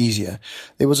a lot easier.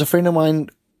 There was a friend of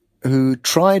mine who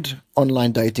tried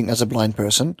online dating as a blind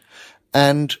person,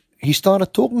 and he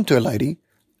started talking to a lady,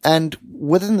 and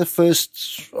within the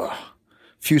first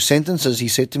few sentences, he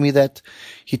said to me that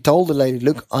he told the lady,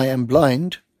 look, I am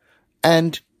blind,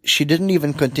 and she didn't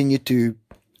even continue to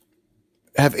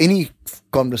have any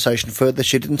conversation further.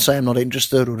 She didn't say I'm not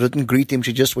interested or didn't greet him.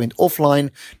 She just went offline,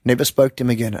 never spoke to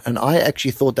him again. And I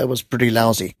actually thought that was pretty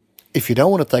lousy. If you don't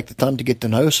want to take the time to get to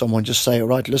know someone, just say, all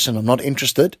right, listen, I'm not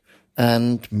interested,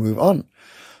 and move on.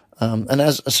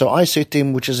 So I said to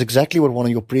him, which is exactly what one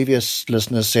of your previous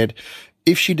listeners said,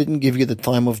 if she didn't give you the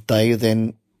time of day,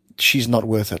 then she's not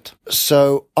worth it.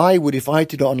 So I would, if I had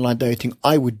to do online dating,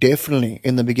 I would definitely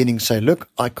in the beginning say, look,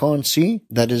 I can't see.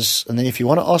 That is, and then if you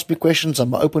want to ask me questions,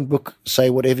 I'm an open book. Say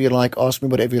whatever you like. Ask me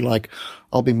whatever you like.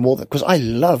 I'll be more than, because I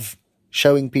love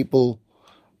showing people,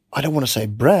 I don't want to say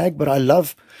brag, but I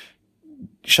love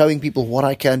showing people what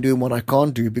I can do and what I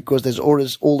can't do, because there's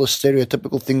always all the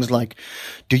stereotypical things like,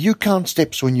 do you count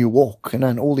steps when you walk?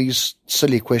 And all these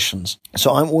silly questions.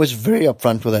 So I'm always very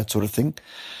upfront with that sort of thing.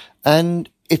 And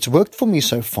it's worked for me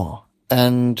so far.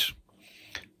 And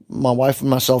my wife and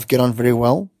myself get on very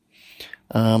well.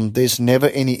 There's never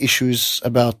any issues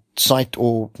about sight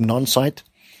or non-sight.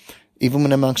 Even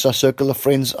when amongst our circle of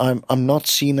friends, I'm not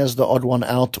seen as the odd one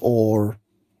out or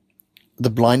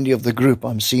the blindy of the group.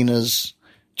 I'm seen as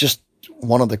just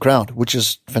one of the crowd, which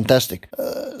is fantastic.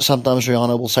 Sometimes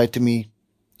Rihanna will say to me,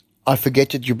 I forget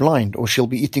that you're blind, or she'll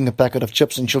be eating a packet of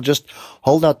chips and she'll just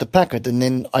hold out the packet, and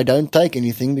then I don't take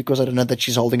anything because I don't know that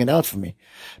she's holding it out for me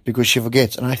because she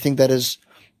forgets. And I think that is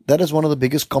one of the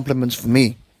biggest compliments for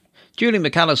me. Julie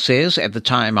McCullough says, at the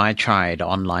time I tried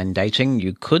online dating,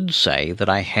 you could say that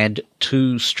I had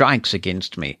 2 strikes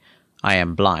against me. I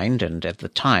am blind, and at the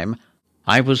time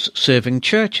I was serving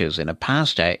churches in a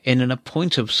pastor in an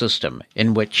appointive system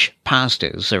in which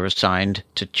pastors are assigned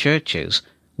to churches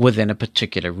within a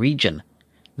particular region.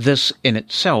 This in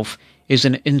itself is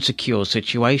an insecure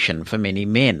situation for many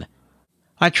men.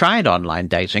 I tried online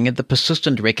dating at the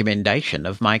persistent recommendation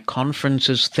of my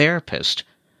conference's therapist.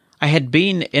 I had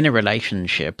been in a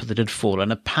relationship that had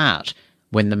fallen apart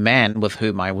when the man with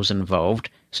whom I was involved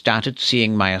started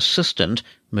seeing my assistant,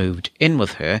 moved in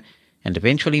with her, and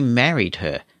eventually married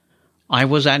her. I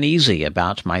was uneasy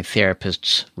about my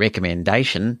therapist's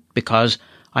recommendation because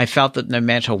I felt that no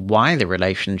matter why the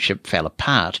relationship fell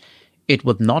apart, it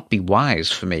would not be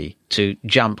wise for me to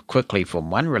jump quickly from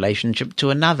one relationship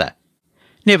to another.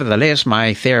 Nevertheless,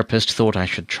 my therapist thought I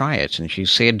should try it, and she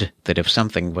said that if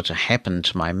something were to happen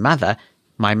to my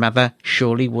mother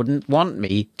surely wouldn't want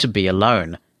me to be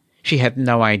alone. She had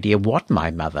no idea what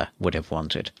my mother would have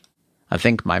wanted. I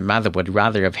think my mother would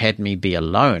rather have had me be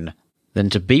alone than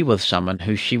to be with someone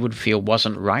who she would feel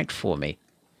wasn't right for me.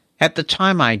 At the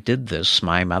time I did this,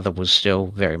 my mother was still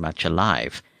very much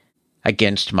alive.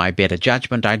 Against my better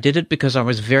judgment, I did it because I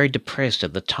was very depressed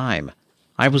at the time.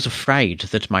 I was afraid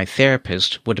that my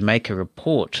therapist would make a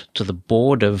report to the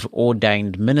Board of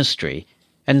Ordained Ministry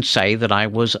and say that I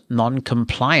was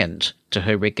non-compliant to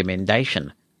her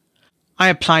recommendation. I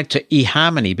applied to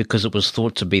eHarmony because it was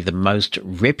thought to be the most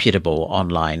reputable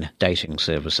online dating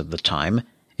service at the time.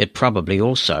 It probably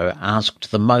also asked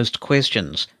the most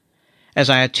questions. As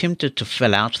I attempted to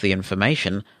fill out the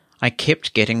information, I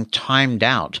kept getting timed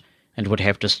out and would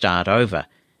have to start over.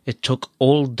 It took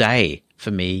all day for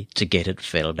me to get it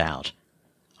filled out.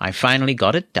 I finally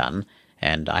got it done,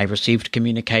 and I received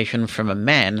communication from a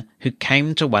man who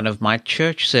came to one of my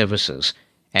church services,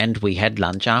 and we had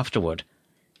lunch afterward.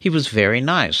 He was very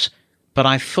nice, but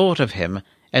I thought of him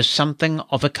as something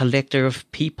of a collector of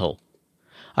people.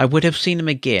 I would have seen him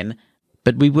again,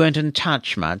 but we weren't in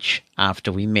touch much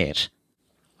after we met.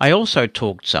 I also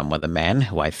talked some with a man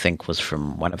who I think was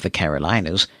from one of the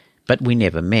Carolinas, but we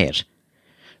never met.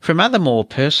 From other more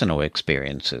personal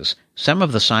experiences, some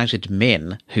of the cited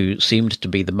men who seemed to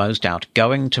be the most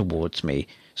outgoing towards me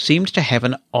seemed to have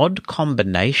an odd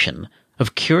combination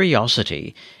of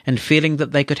curiosity and feeling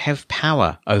that they could have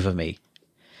power over me.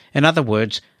 In other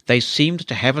words, they seemed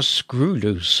to have a screw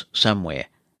loose somewhere.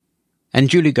 And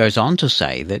Julie goes on to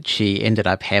say that she ended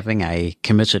up having a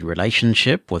committed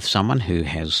relationship with someone who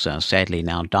has sadly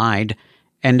now died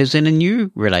and is in a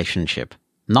new relationship.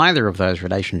 Neither of those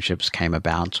relationships came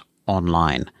about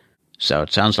online. So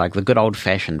it sounds like the good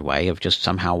old-fashioned way of just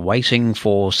somehow waiting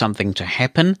for something to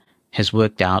happen has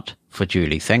worked out for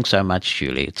Julie. Thanks so much,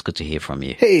 Julie. It's good to hear from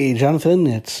you. Hey, Jonathan.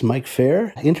 It's Mike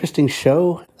Fair. Interesting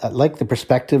show. I like the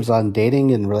perspectives on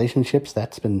dating and relationships.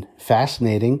 That's been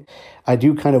fascinating. I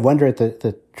do kind of wonder at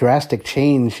the drastic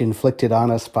change inflicted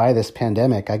on us by this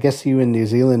pandemic. I guess you in New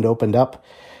Zealand opened up.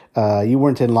 You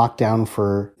weren't in lockdown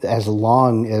for as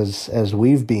long as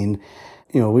we've been.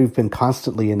 We've been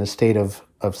constantly in a state of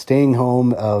staying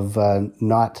home, of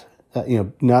not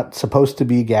supposed to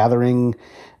be gathering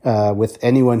with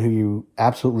anyone who you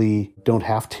absolutely don't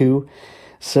have to.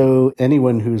 So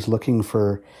anyone who's looking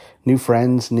for new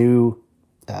friends, new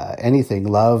anything,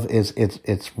 love,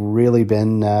 it's really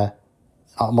been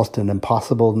almost an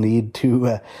impossible need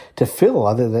to fill,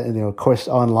 other than, of course,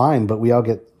 online. But we all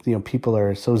get, people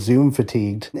are so Zoom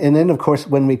fatigued. And then, of course,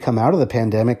 when we come out of the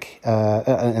pandemic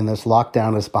and this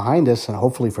lockdown is behind us, and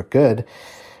hopefully for good,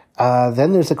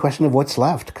 then there's a question of what's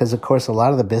left. Because, of course, a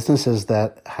lot of the businesses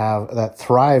that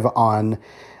thrive on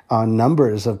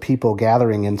numbers of people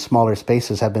gathering in smaller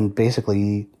spaces have been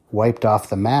basically wiped off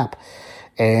the map.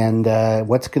 And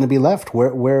what's going to be left?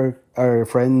 Where are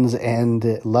friends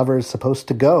and lovers supposed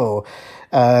to go?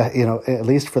 At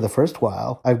least for the first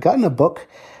while. I've gotten a book,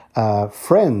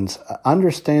 Friends,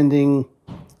 Understanding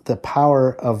the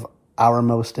Power of Our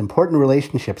Most Important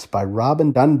Relationships by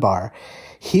Robin Dunbar.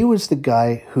 He was the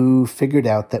guy who figured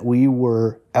out that we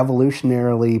were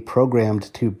evolutionarily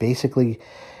programmed to basically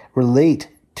relate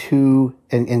to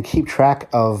and keep track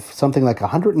of something like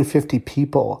 150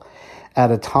 people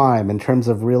at a time in terms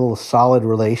of real solid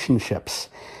relationships.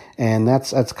 And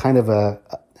that's kind of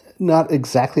not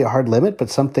exactly a hard limit, but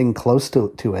something close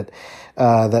to it.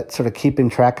 That sort of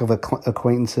keeping track of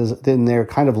acquaintances. Then there are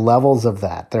kind of levels of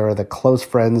that. There are the close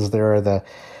friends. There are the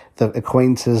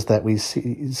acquaintances that we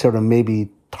see, sort of maybe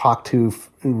talk to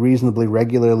reasonably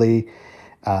regularly.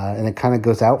 And it kind of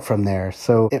goes out from there.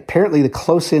 So apparently the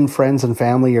close-in friends and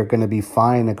family are going to be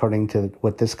fine according to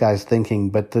what this guy's thinking.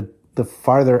 But the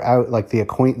farther out, like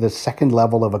the second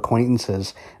level of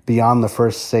acquaintances beyond the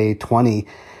first, say, 20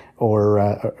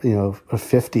 or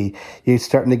 50, you're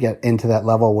starting to get into that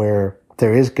level where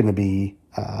there is going to be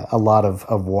a lot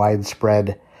of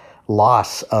widespread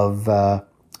loss of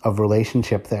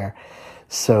relationship there.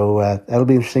 So that'll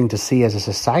be interesting to see as a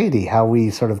society how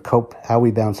we sort of cope, how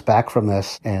we bounce back from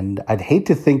this. And I'd hate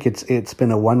to think it's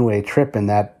been a one-way trip, and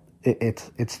that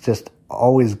it's just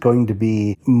always going to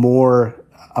be a more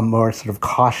sort of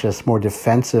cautious, more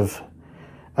defensive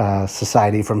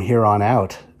society from here on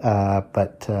out.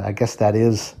 But I guess that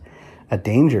is a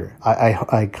danger.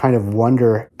 I kind of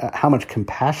wonder how much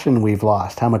compassion we've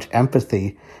lost, how much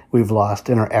empathy we've lost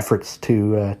in our efforts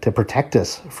to protect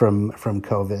us from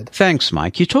COVID. Thanks,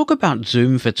 Mike. You talk about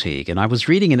Zoom fatigue, and I was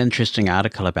reading an interesting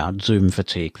article about Zoom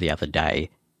fatigue the other day,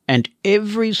 and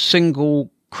every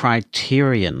single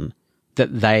criterion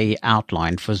that they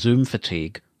outlined for Zoom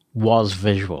fatigue was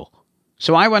visual.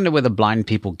 So I wonder whether blind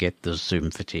people get this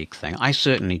Zoom fatigue thing. I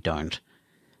certainly don't.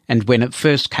 And when it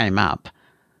first came up,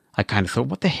 I kind of thought,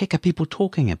 what the heck are people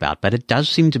talking about? But it does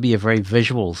seem to be a very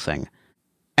visual thing.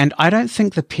 And I don't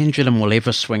think the pendulum will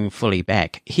ever swing fully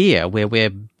back. Here, where we're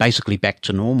basically back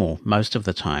to normal most of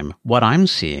the time, what I'm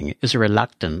seeing is a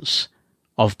reluctance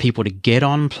of people to get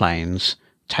on planes,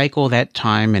 take all that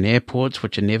time in airports,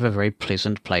 which are never very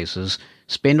pleasant places,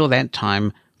 spend all that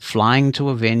time flying to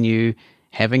a venue,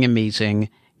 having a meeting,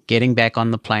 getting back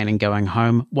on the plane and going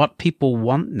home. What people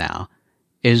want now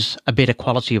is a better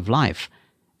quality of life.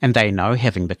 And they know,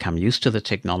 having become used to the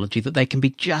technology, that they can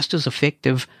be just as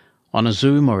effective on a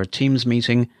Zoom or a Teams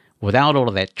meeting without all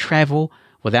of that travel,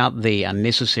 without the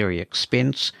unnecessary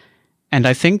expense. And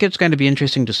I think it's going to be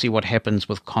interesting to see what happens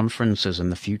with conferences in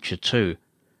the future too.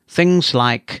 Things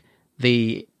like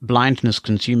the blindness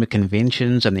consumer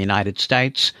conventions in the United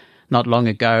States. Not long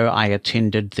ago, I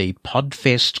attended the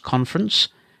PodFest conference,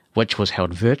 which was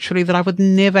held virtually, that I would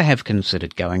never have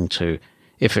considered going to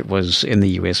if it was in the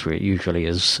US where it usually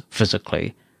is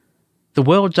physically. The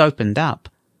world's opened up,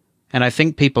 and I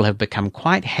think people have become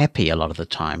quite happy a lot of the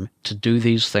time to do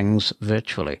these things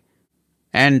virtually.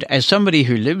 And as somebody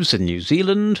who lives in New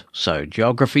Zealand, so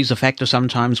geography's a factor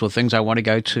sometimes with things I want to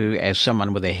go to, as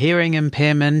someone with a hearing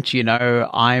impairment,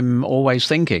 I'm always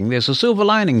thinking there's a silver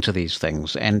lining to these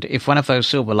things. And if one of those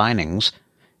silver linings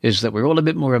is that we're all a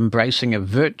bit more embracing of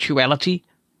virtuality,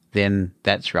 then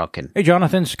that's rockin'. Hey,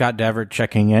 Jonathan, Scott Davert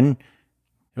checking in.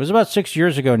 It was about 6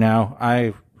 years ago now.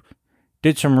 I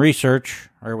did some research,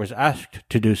 or was asked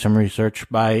to do some research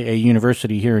by a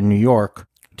university here in New York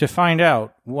to find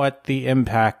out what the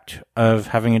impact of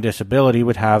having a disability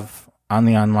would have on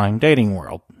the online dating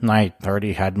world. And I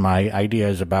already had my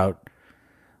ideas about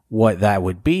what that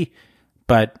would be,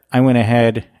 but I went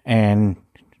ahead and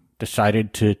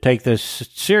decided to take this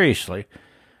seriously.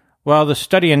 Well, the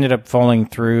study ended up falling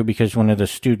through because one of the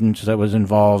students that was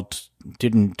involved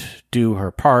didn't do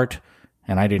her part,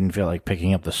 and I didn't feel like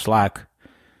picking up the slack.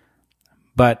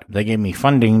 But they gave me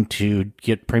funding to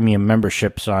get premium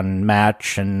memberships on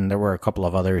Match, and there were a couple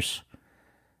of others.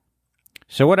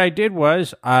 So what I did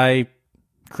was I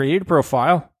created a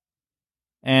profile,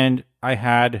 and I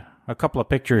had a couple of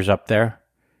pictures up there.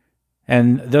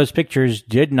 And those pictures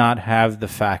did not have the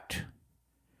fact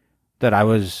that I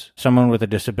was someone with a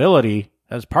disability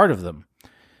as part of them.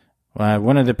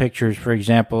 One of the pictures, for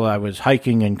example, I was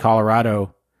hiking in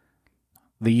Colorado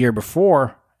the year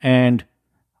before, and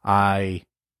I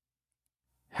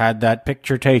had that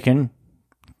picture taken,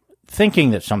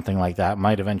 thinking that something like that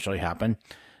might eventually happen.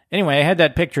 Anyway, I had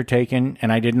that picture taken,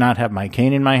 and I did not have my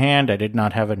cane in my hand. I did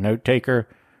not have a note taker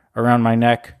around my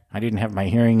neck. I didn't have my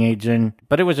hearing aids in.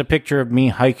 But it was a picture of me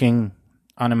hiking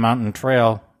on a mountain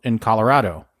trail in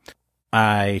Colorado.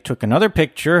 I took another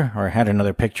picture, or had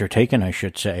another picture taken, I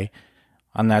should say,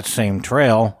 on that same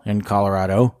trail in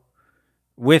Colorado,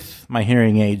 with my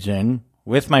hearing aids in,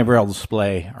 with my braille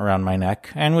display around my neck,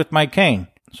 and with my cane.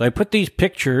 So I put these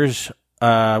pictures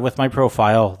with my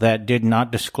profile that did not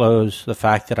disclose the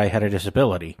fact that I had a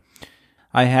disability.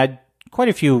 I had quite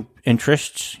a few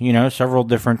interests, several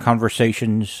different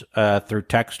conversations through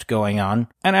text going on.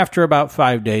 And after about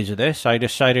 5 days of this, I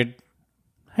decided,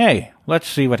 hey, let's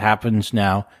see what happens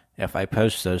now if I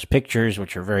post those pictures,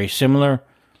 which are very similar,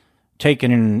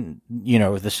 taken in,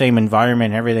 the same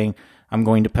environment and everything. I'm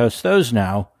going to post those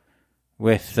now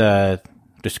with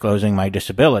disclosing my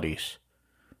disabilities.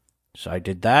 So I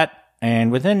did that,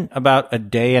 and within about a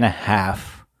day and a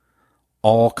half,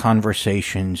 all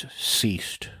conversations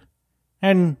ceased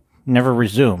and never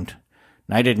resumed.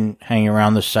 And I didn't hang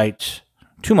around the sites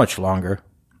too much longer.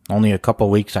 Only a couple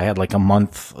weeks. I had like a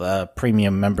month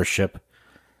premium membership.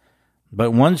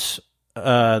 But once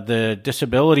the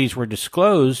disabilities were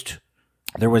disclosed,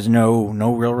 there was no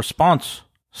real response.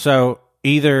 So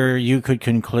either you could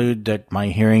conclude that my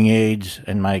hearing aids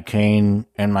and my cane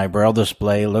and my braille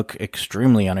display look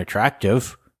extremely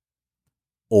unattractive,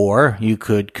 or you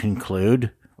could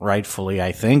conclude, rightfully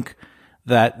I think,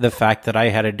 that the fact that I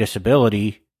had a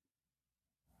disability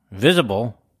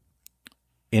visible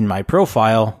in my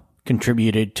profile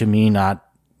contributed to me not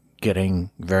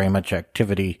getting very much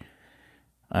activity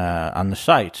on the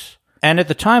sites. And at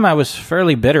the time I was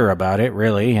fairly bitter about it,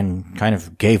 really, and kind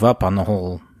of gave up on the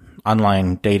whole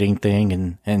online dating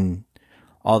thing and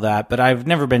all that. But I've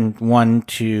never been one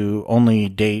to only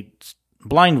date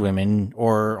blind women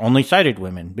or only sighted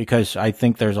women, because I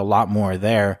think there's a lot more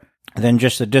there than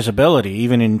just the disability,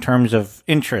 even in terms of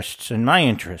interests and my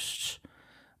interests.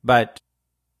 But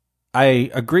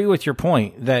I agree with your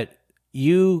point that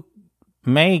you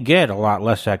may get a lot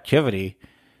less activity,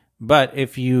 but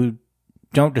if you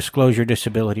don't disclose your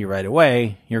disability right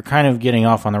away, you're kind of getting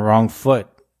off on the wrong foot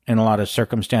in a lot of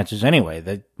circumstances anyway.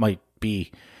 That might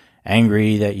be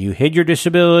angry that you hid your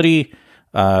disability.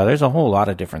 There's a whole lot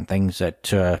of different things that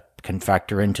can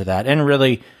factor into that. And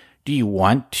really, do you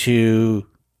want to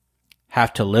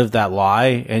have to live that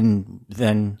lie and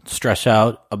then stress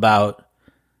out about,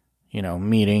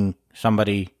 meeting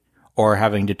somebody or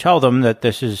having to tell them that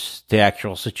this is the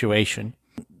actual situation?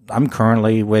 I'm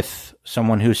currently with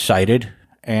someone who's sighted,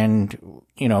 and,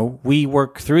 we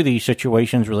work through these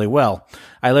situations really well.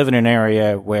 I live in an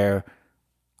area where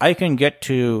I can get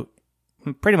to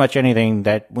pretty much anything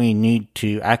that we need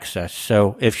to access.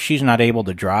 So if she's not able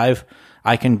to drive,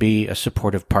 I can be a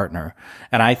supportive partner.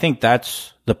 And I think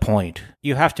that's the point.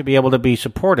 You have to be able to be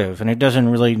supportive, and it doesn't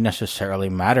really necessarily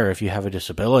matter if you have a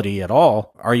disability at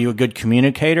all. Are you a good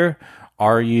communicator?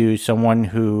 Are you someone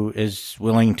who is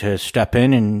willing to step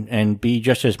in and be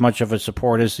just as much of a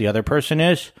support as the other person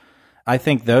is? I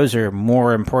think those are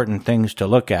more important things to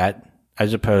look at,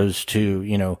 as opposed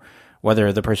to,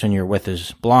 whether the person you're with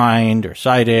is blind or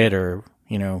sighted or,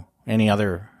 any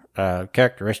other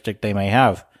characteristic they may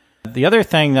have. The other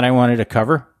thing that I wanted to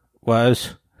cover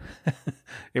was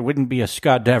it wouldn't be a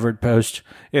Scott Devard post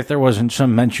if there wasn't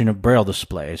some mention of Braille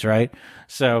displays, right?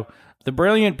 So the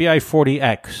Brilliant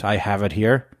BI40X, I have it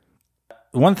here.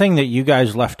 One thing that you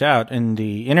guys left out in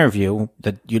the interview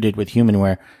that you did with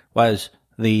HumanWare was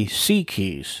the C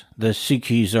keys. The C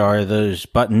keys are those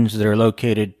buttons that are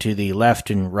located to the left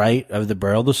and right of the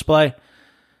Braille display.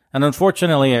 And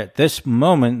unfortunately, at this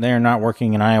moment, they're not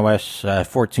working in iOS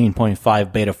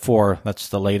 14.5 Beta 4. That's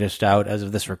the latest out as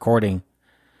of this recording.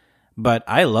 But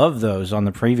I love those on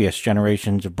the previous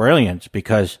generations of Brilliance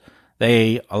because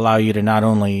they allow you to not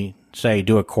only, say,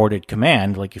 do a chorded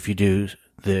command, like if you do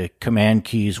the command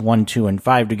keys 1, 2, and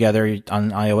 5 together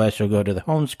on iOS, you'll go to the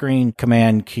home screen.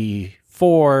 Command key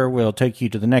 4 will take you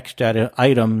to the next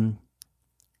item.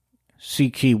 C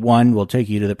key 1 will take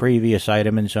you to the previous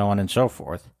item, and so on and so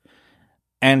forth.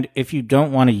 And if you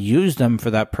don't want to use them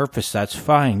for that purpose, that's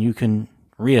fine. You can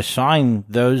reassign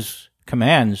those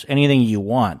commands anything you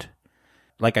want.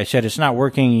 Like I said, it's not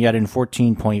working yet in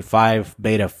 14.5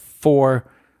 Beta 4,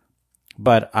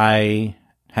 but I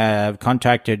have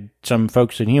contacted some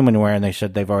folks in HumanWare, and they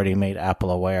said they've already made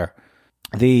Apple aware.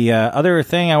 The other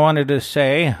thing I wanted to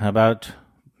say about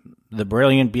the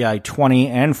Brilliant BI20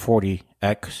 and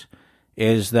 40X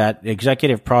is that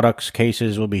Executive Products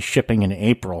cases will be shipping in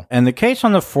April. And the case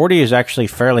on the 40 is actually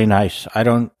fairly nice. I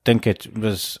don't think it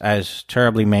was as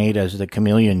terribly made as the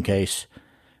Chameleon case.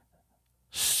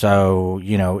 So,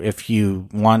 if you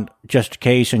want just a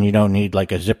case and you don't need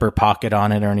like a zipper pocket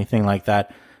on it or anything like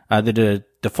that, the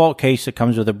default case that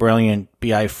comes with a Brilliant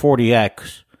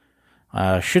BI40X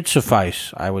should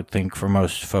suffice, I would think, for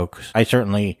most folks. I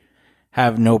certainly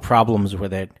have no problems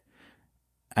with it.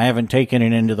 I haven't taken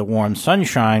it into the warm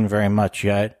sunshine very much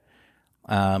yet,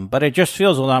 but it just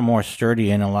feels a lot more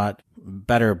sturdy and a lot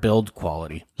better build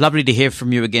quality. Lovely to hear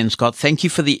from you again, Scott. Thank you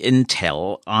for the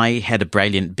intel. I had a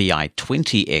Brilliant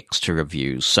BI20X to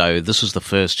review, so this is the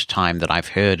first time that I've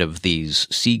heard of these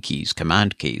C keys,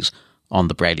 command keys, on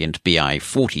the Brilliant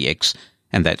BI40X,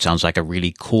 and that sounds like a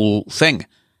really cool thing.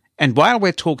 And while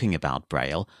we're talking about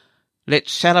Braille,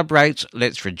 let's celebrate,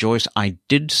 let's rejoice. I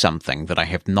did something that I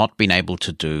have not been able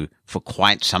to do for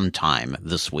quite some time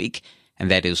this week,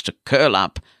 and that is to curl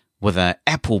up with an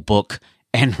Apple book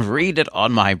and read it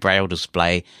on my Braille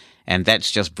display, and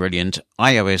that's just brilliant.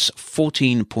 iOS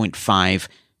 14.5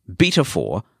 Beta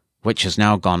 4, which has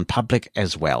now gone public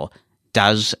as well,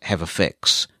 does have a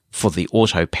fix for the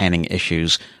auto-panning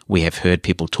issues. We have heard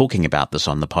people talking about this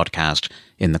on the podcast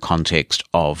in the context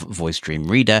of VoiceStream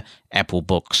Reader, Apple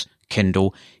Books,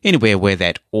 Kindle, anywhere where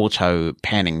that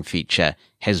auto-panning feature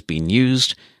has been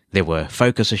used. There were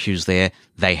focus issues there.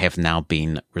 They have now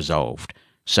been resolved.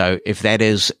 So if that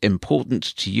is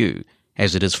important to you,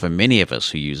 as it is for many of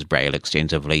us who use Braille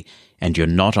extensively, and you're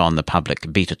not on the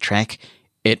public beta track,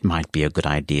 it might be a good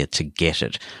idea to get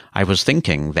it. I was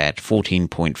thinking that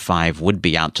 14.5 would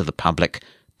be out to the public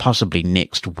possibly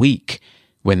next week,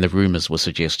 when the rumors were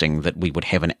suggesting that we would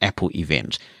have an Apple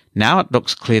event. Now it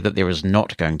looks clear that there is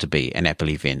not going to be an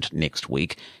Apple event next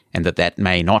week, and that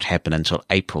may not happen until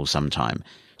April sometime.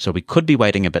 So we could be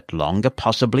waiting a bit longer,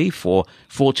 possibly, for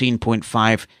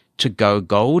 14.5 to go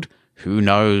gold. Who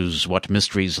knows what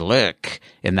mysteries lurk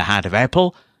in the heart of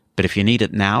Apple? But if you need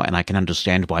it now, and I can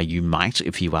understand why you might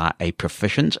if you are a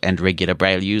proficient and regular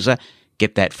Braille user,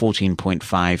 get that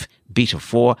 14.5 Beta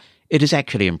 4. It is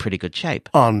actually in pretty good shape.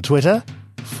 On Twitter,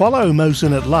 follow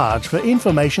Mosen at Large for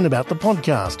information about the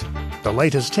podcast, the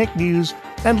latest tech news,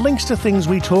 and links to things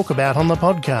we talk about on the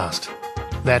podcast.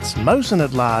 That's Mosen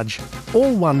at Large,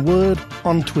 all one word,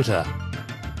 on Twitter.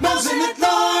 Mosen at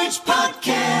Large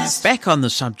Podcast. Podcast. Back on the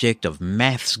subject of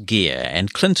maths gear,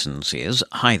 and Clinton says,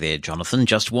 "Hi there, Jonathan.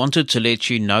 Just wanted to let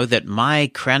you know that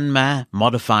my Cranmer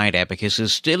modified abacus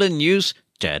is still in use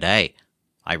today.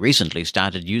 I recently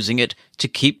started using it to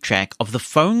keep track of the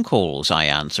phone calls I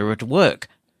answer at work,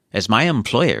 as my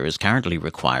employer is currently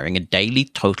requiring a daily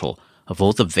total of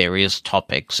all the various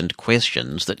topics and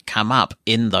questions that come up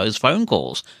in those phone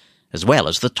calls, as well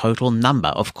as the total number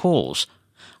of calls.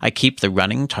 I keep the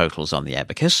running totals on the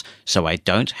abacus, so I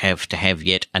don't have to have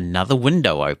yet another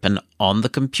window open on the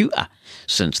computer,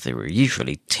 since there are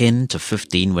usually 10 to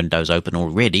 15 windows open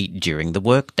already during the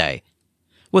workday.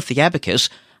 With the abacus,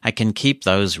 I can keep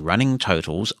those running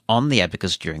totals on the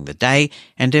abacus during the day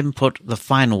and input the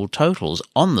final totals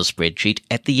on the spreadsheet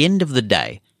at the end of the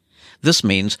day. This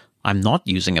means I'm not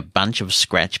using a bunch of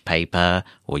scratch paper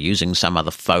or using some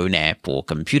other phone app or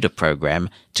computer program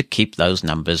to keep those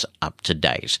numbers up to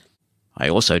date. I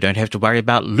also don't have to worry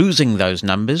about losing those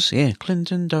numbers. Yeah,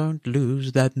 Clinton, don't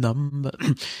lose that number.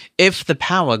 If the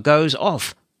power goes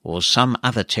off or some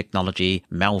other technology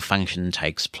malfunction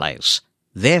takes place.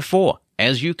 Therefore,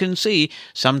 as you can see,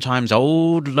 sometimes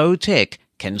old low-tech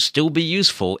can still be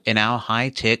useful in our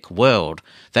high-tech world.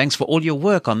 Thanks for all your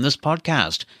work on this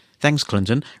podcast. Thanks,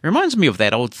 Clinton. Reminds me of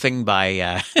that old thing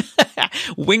by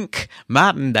Wink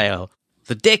Martindale.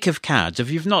 The Deck of Cards. If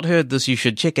you've not heard this, you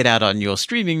should check it out on your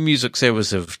streaming music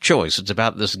service of choice. It's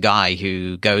about this guy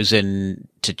who goes in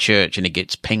to church and he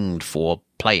gets pinged for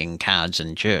playing cards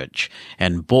in church.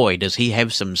 And boy, does he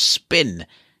have some spin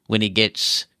when he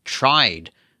gets tried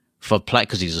for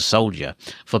because he's a soldier,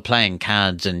 for playing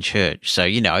cards in church. So,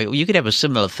 you know, you could have a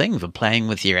similar thing for playing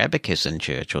with your abacus in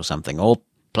church or something, or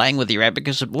playing with your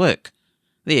abacus at work.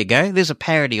 There you go. There's a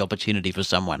parody opportunity for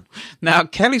someone. Now,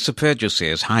 Kelly Supergia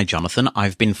says, "Hi, Jonathan.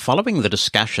 I've been following the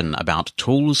discussion about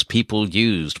tools people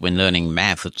used when learning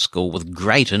math at school with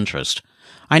great interest.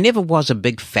 I never was a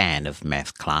big fan of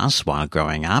math class while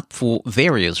growing up for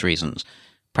various reasons.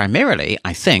 Primarily,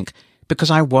 I think, because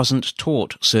I wasn't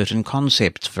taught certain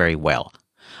concepts very well.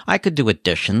 I could do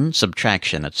addition,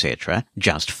 subtraction, etc.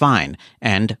 just fine,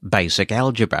 and basic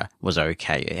algebra was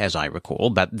okay, as I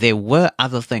recall, but there were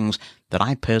other things that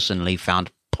I personally found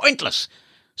pointless,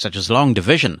 such as long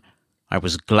division. I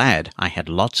was glad I had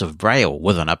lots of Braille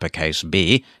with an uppercase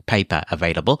B paper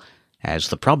available, as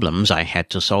the problems I had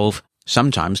to solve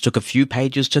sometimes took a few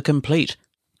pages to complete.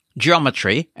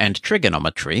 Geometry and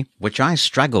trigonometry, which I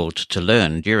struggled to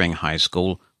learn during high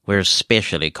school, were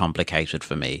especially complicated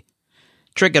for me.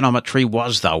 Trigonometry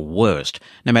was the worst.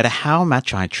 No matter how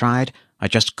much I tried, I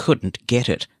just couldn't get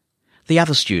it. The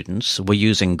other students were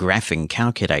using graphing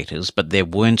calculators, but there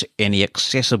weren't any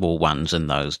accessible ones in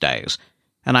those days,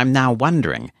 and I'm now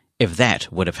wondering if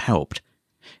that would have helped.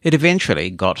 It eventually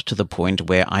got to the point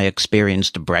where I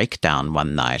experienced a breakdown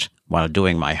one night while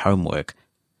doing my homework.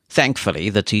 Thankfully,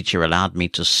 the teacher allowed me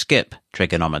to skip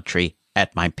trigonometry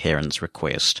at my parents'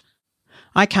 request.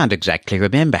 I can't exactly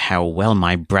remember how well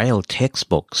my Braille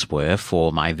textbooks were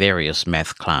for my various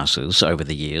math classes over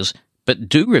the years, but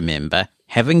do remember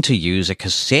having to use a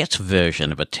cassette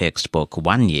version of a textbook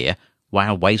one year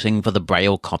while waiting for the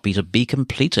Braille copy to be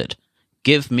completed.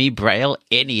 Give me Braille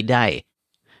any day.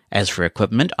 As for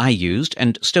equipment, I used,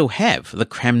 and still have, the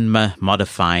Cranmer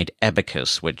modified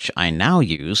abacus, which I now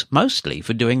use mostly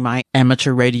for doing my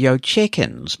amateur radio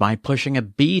check-ins by pushing a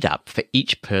bead up for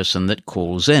each person that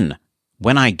calls in.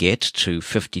 When I get to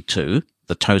 52,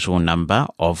 the total number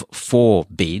of 4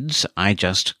 beads, I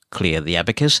just clear the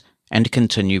abacus and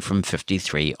continue from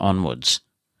 53 onwards.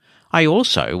 I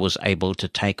also was able to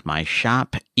take my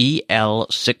Sharp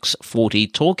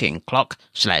EL640 talking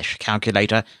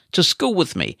clock/calculator to school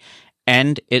with me,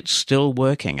 and it's still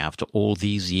working after all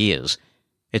these years.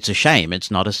 It's a shame it's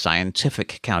not a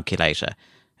scientific calculator,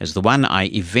 as the one I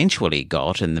eventually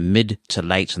got in the mid to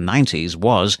late 90s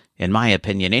was, in my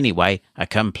opinion anyway, a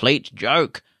complete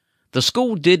joke. The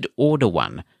school did order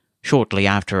one. Shortly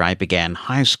after I began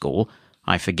high school,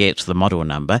 I forget the model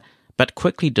number, but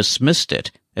quickly dismissed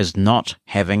it as not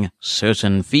having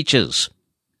certain features.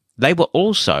 They were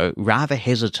also rather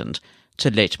hesitant to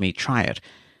let me try it,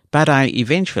 but I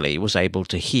eventually was able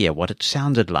to hear what it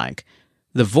sounded like.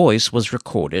 The voice was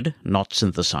recorded, not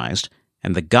synthesized,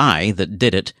 and the guy that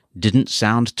did it didn't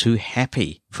sound too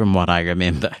happy from what I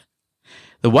remember.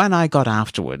 The one I got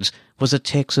afterwards was a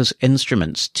Texas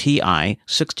Instruments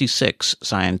TI-66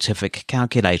 scientific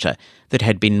calculator that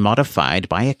had been modified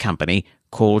by a company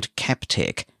called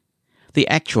Captech. The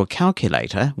actual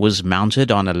calculator was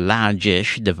mounted on a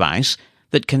large-ish device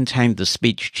that contained the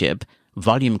speech chip,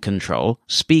 volume control,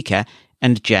 speaker,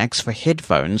 and jacks for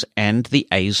headphones and the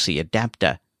AC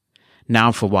adapter.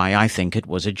 Now for why I think it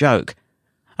was a joke.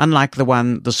 Unlike the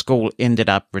one the school ended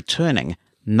up returning,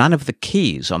 none of the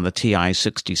keys on the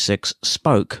TI-66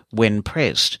 spoke when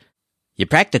pressed. You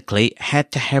practically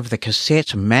had to have the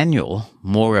cassette manual,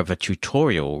 more of a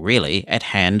tutorial really, at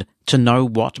hand to know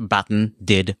what button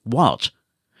did what.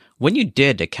 When you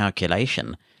did a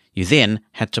calculation, you then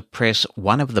had to press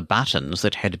one of the buttons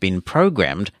that had been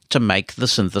programmed to make the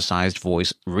synthesized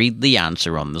voice read the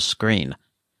answer on the screen.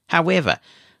 However,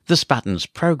 this button's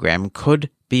program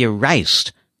could be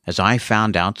erased, as I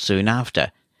found out soon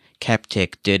after.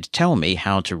 Captech did tell me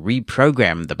how to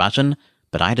reprogram the button,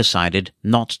 but I decided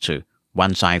not to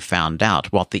once I found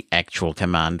out what the actual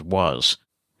command was.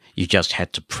 You just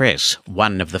had to press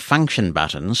one of the function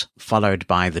buttons, followed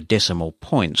by the decimal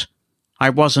point. I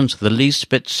wasn't the least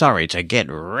bit sorry to get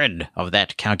rid of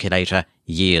that calculator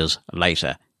years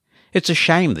later. It's a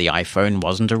shame the iPhone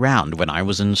wasn't around when I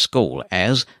was in school,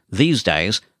 as, these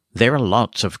days, there are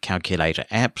lots of calculator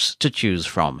apps to choose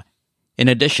from. In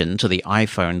addition to the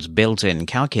iPhone's built-in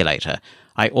calculator,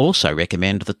 I also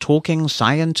recommend the Talking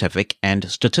Scientific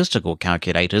and Statistical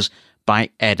Calculators by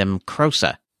Adam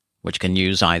Croser, which can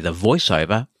use either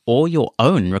VoiceOver or your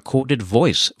own recorded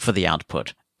voice for the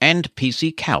output, and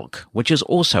PC Calc, which is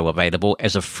also available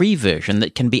as a free version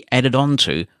that can be added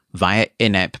onto via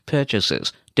in-app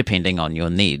purchases, depending on your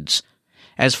needs.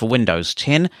 As for Windows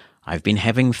 10, I've been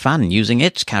having fun using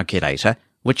its calculator,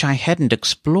 which I hadn't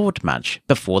explored much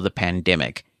before the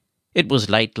pandemic. It was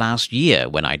late last year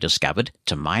when I discovered,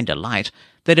 to my delight,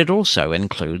 that it also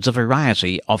includes a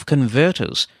variety of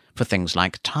converters for things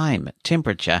like time,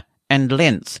 temperature, and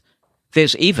length.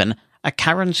 There's even a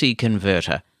currency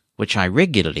converter, which I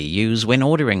regularly use when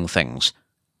ordering things.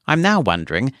 I'm now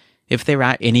wondering if there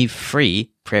are any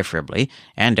free, preferably,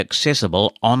 and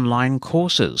accessible online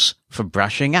courses for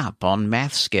brushing up on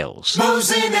math skills.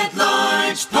 Mosen at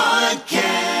Large Podcast.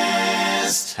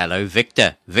 Hello,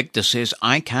 Victor. Victor says,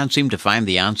 I can't seem to find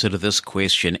the answer to this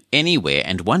question anywhere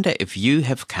and wonder if you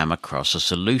have come across a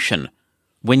solution.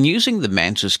 When using the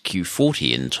Mantis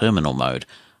Q40 in terminal mode,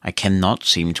 I cannot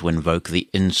seem to invoke the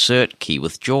insert key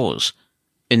with JAWS.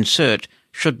 Insert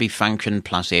should be function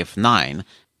plus F9,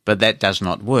 but that does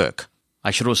not work. I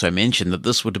should also mention that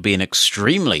this would be an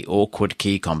extremely awkward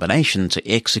key combination to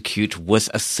execute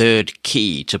with a third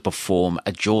key to perform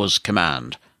a JAWS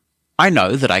command. I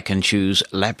know that I can choose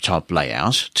laptop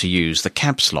layout to use the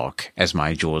caps lock as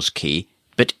my JAWS key,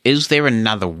 but is there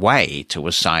another way to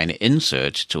assign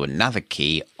insert to another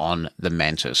key on the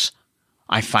Mantis?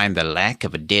 I find the lack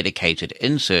of a dedicated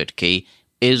insert key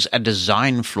is a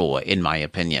design flaw in my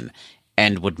opinion,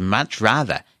 and would much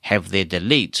rather have their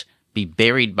delete be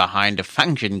buried behind a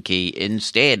function key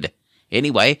instead.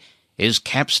 Anyway, is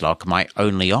caps lock my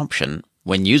only option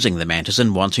when using the Mantis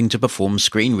and wanting to perform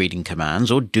screen reading commands,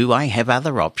 or do I have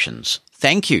other options?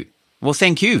 Thank you. Well,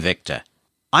 thank you, Victor.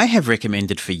 I have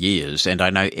recommended for years, and I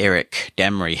know Eric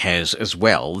Damry has as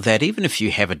well, that even if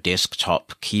you have a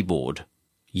desktop keyboard,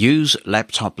 use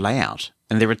laptop layout.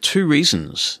 And there are two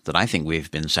reasons that I think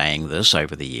we've been saying this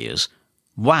over the years.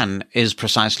 One is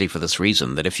precisely for this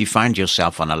reason, that if you find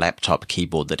yourself on a laptop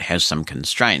keyboard that has some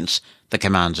constraints, the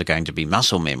commands are going to be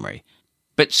muscle memory.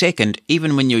 But second,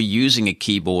 even when you're using a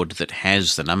keyboard that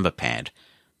has the number pad,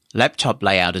 laptop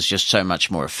layout is just so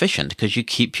much more efficient because you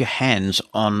keep your hands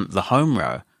on the home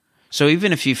row. So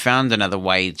even if you found another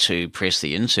way to press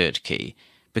the insert key,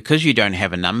 because you don't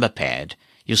have a number pad,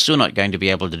 you're still not going to be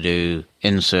able to do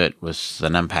insert with the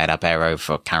numpad up arrow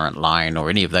for current line or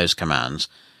any of those commands.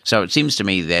 So it seems to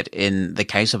me that in the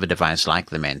case of a device like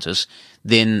the Mantis,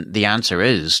 then the answer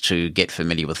is to get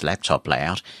familiar with laptop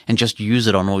layout and just use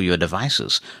it on all your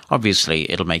devices. Obviously,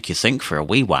 it'll make you think for a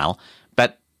wee while,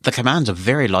 but the commands are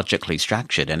very logically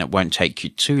structured and it won't take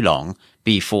you too long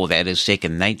before that is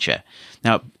second nature.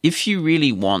 Now, if you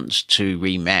really want to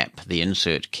remap the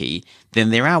insert key, then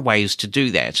there are ways to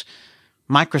do that.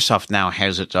 Microsoft now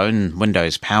has its own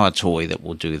Windows Power Toy that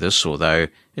will do this, although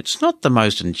it's not the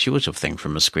most intuitive thing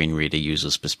from a screen reader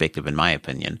user's perspective, in my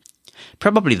opinion.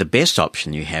 Probably the best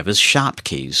option you have is Sharp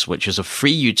Keys, which is a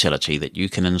free utility that you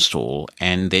can install,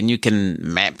 and then you can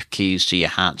map keys to your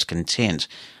heart's content.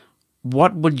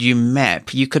 What would you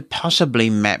map? You could possibly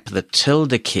map the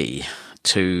tilde key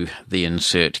to the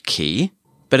insert key,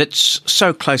 but it's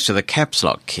so close to the caps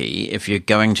lock key, if you're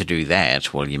going to do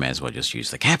that, well, you may as well just use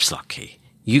the caps lock key.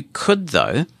 You could,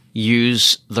 though,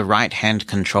 use the right-hand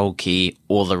control key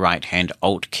or the right-hand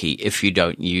alt key if you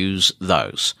don't use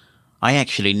those. I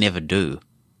actually never do.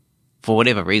 For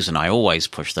whatever reason, I always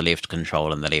push the left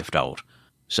control and the left alt.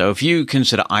 So if you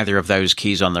consider either of those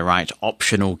keys on the right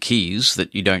optional keys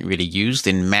that you don't really use,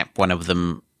 then map one of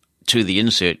them to the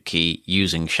insert key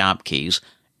using Sharp Keys,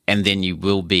 and then you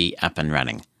will be up and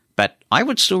running. But I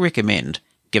would still recommend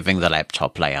giving the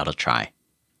laptop layout a try.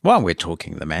 While we're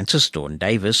talking the Mantis, Dawn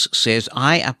Davis says,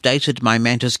 I updated my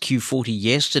Mantis Q40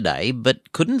 yesterday,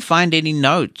 but couldn't find any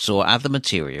notes or other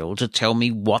material to tell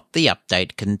me what the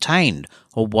update contained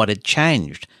or what had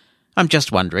changed. I'm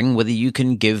just wondering whether you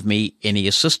can give me any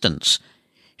assistance.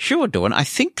 Sure, Dawn. I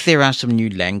think there are some new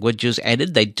languages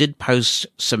added. They did post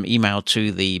some email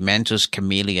to the Mantis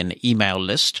Chameleon email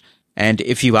list. And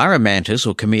if you are a Mantis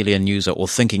or Chameleon user or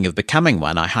thinking of becoming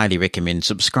one, I highly recommend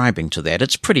subscribing to that.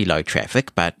 It's pretty low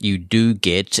traffic, but you do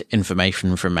get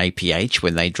information from APH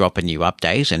when they drop a new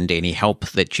update and any help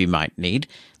that you might need.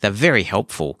 They're very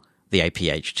helpful, the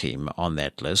APH team on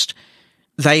that list.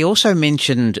 They also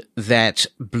mentioned that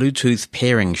Bluetooth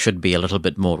pairing should be a little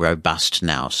bit more robust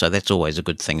now, so that's always a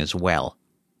good thing as well.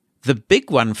 The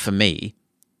big one for me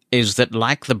is that,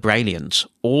 like the Brailliant,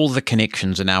 all the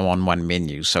connections are now on one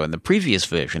menu. So in the previous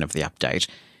version of the update,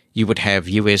 you would have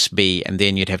USB and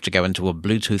then you'd have to go into a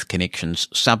Bluetooth connections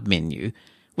submenu,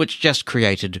 which just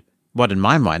created what in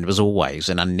my mind was always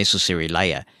an unnecessary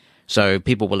layer. So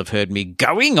people will have heard me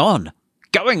going on,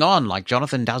 like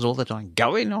Jonathan does all the time,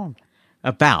 going on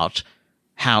about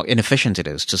how inefficient it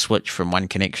is to switch from one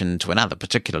connection to another,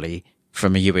 particularly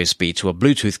from a USB to a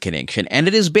Bluetooth connection. And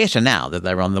it is better now that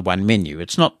they're on the one menu.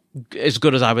 It's not as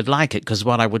good as I would like it, because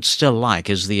what I would still like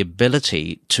is the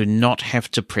ability to not have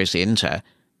to press enter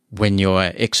when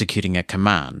you're executing a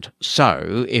command.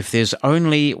 So if there's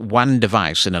only one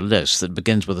device in a list that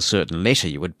begins with a certain letter,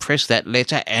 you would press that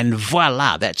letter and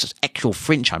voila, that's actual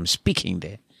French I'm speaking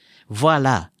there.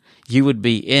 Voila, you would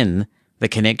be in the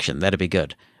connection. That'd be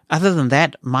good. Other than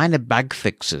that, minor bug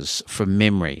fixes from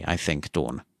memory, I think,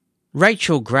 Dawn.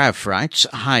 Rachel Graff writes,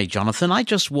 Hi, Jonathan. I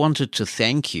just wanted to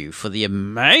thank you for the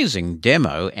amazing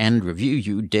demo and review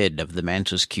you did of the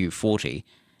Mantis Q40.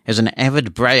 As an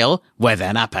avid Braille, with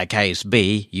an uppercase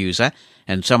B, user,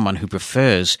 and someone who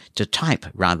prefers to type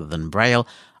rather than Braille,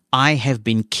 I have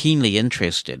been keenly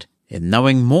interested in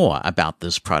knowing more about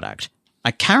this product.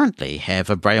 I currently have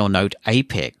a Braille Note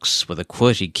Apex with a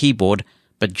QWERTY keyboard,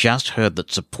 but just heard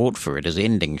that support for it is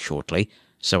ending shortly,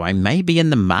 so I may be in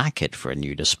the market for a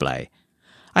new display.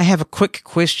 I have a quick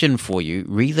question for you,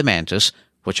 re the Mantis,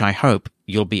 which I hope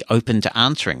you'll be open to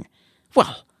answering.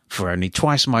 Well, for only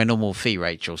twice my normal fee,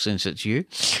 Rachel, since it's you.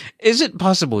 Is it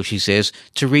possible, she says,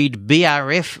 to read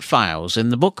BRF files in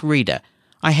the book reader?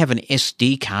 I have an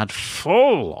SD card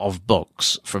full of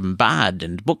books from Bard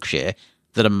and Bookshare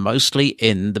that are mostly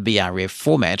in the BRF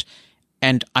format,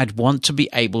 and I'd want to be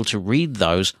able to read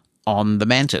those on the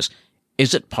Mantis.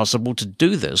 Is it possible to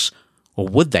do this, or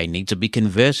would they need to be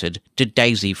converted to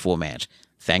DAISY format?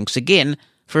 Thanks again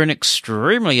for an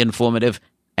extremely informative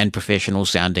and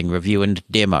professional-sounding review and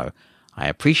demo. I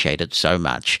appreciate it so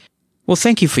much. Well,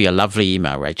 thank you for your lovely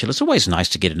email, Rachel. It's always nice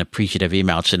to get an appreciative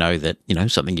email to know that,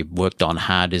 something you've worked on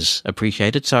hard is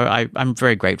appreciated, so I'm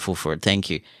very grateful for it. Thank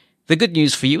you. The good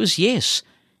news for you is yes,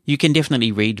 you can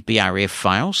definitely read BRF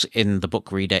files in the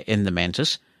book reader in the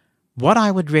Mantis. What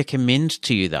I would recommend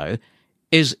to you, though,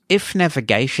 is if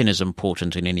navigation is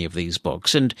important in any of these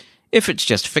books, and if it's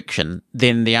just fiction,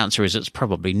 then the answer is it's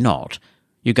probably not.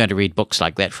 You're going to read books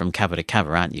like that from cover to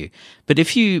cover, aren't you? But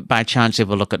if you, by chance,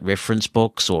 ever look at reference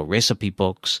books or recipe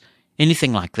books,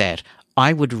 anything like that,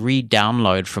 I would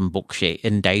re-download from Bookshare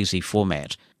in DAISY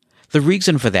format. The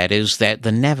reason for that is that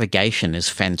the navigation is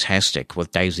fantastic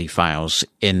with DAISY files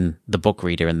in the book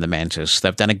reader in the Mantis.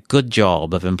 They've done a good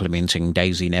job of implementing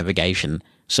DAISY navigation,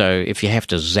 so if you have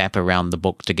to zap around the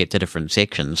book to get to different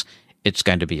sections, it's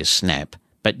going to be a snap.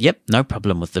 But yep, no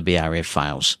problem with the BRF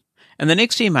files. And the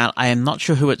next email, I am not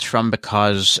sure who it's from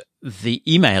because the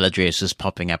email address is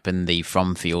popping up in the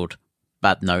from field,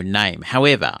 but no name.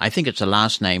 However, I think it's a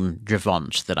last name,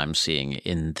 Dravont, that I'm seeing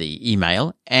in the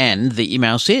email. And the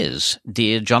email says,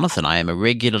 Dear Jonathan, I am a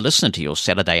regular listener to your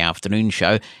Saturday afternoon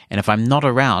show, and if I'm not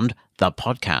around, the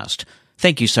podcast.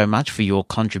 Thank you so much for your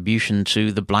contribution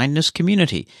to the blindness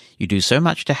community. You do so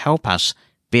much to help us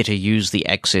better use the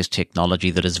access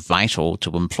technology that is vital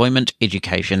to employment,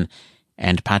 education,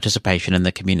 and participation in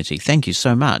the community. Thank you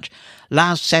so much.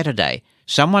 Last Saturday,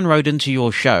 someone wrote into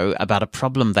your show about a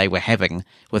problem they were having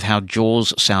with how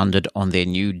JAWS sounded on their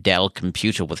new Dell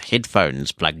computer with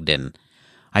headphones plugged in.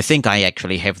 I think I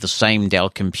actually have the same Dell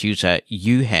computer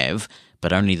you have,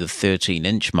 but only the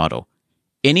 13-inch model.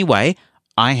 Anyway,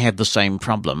 I had the same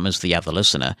problem as the other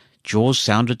listener. JAWS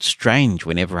sounded strange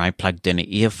whenever I plugged in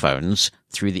earphones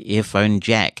through the earphone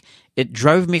jack. It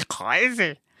drove me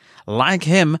crazy. Like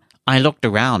him, I looked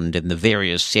around in the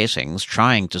various settings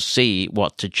trying to see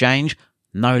what to change.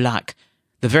 No luck.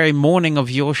 The very morning of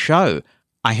your show,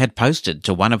 I had posted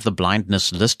to one of the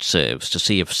blindness listservs to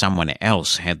see if someone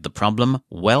else had the problem.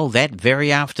 Well, that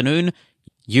very afternoon,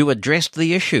 you addressed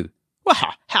the issue.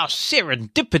 Wow, how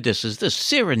serendipitous is this?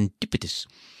 Serendipitous.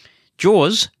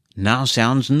 JAWS now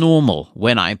sounds normal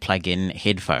when I plug in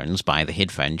headphones by the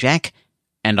headphone jack,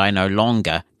 and I no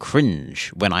longer cringe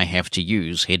when I have to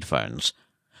use headphones.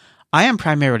 I am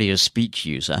primarily a speech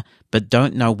user, but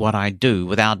don't know what I do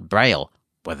without Braille,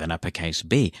 with an uppercase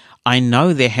B. I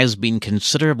know there has been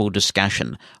considerable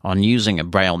discussion on using a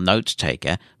Braille note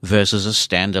taker versus a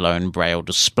standalone Braille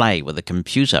display with a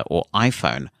computer or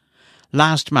iPhone.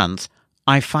 Last month,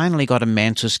 I finally got a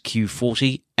Mantis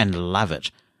Q40 and love it.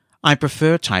 I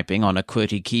prefer typing on a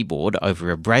QWERTY keyboard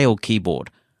over a Braille keyboard.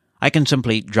 I can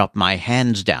simply drop my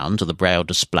hands down to the Braille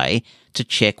display to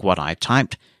check what I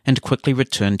typed and quickly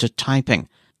return to typing.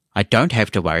 I don't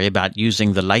have to worry about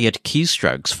using the layered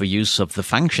keystrokes for use of the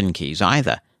function keys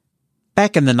either.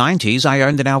 Back in the 90s, I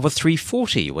owned an Alva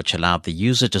 340, which allowed the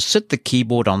user to sit the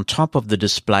keyboard on top of the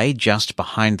display just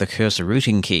behind the cursor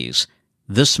routing keys.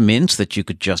 This meant that you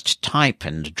could just type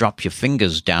and drop your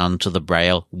fingers down to the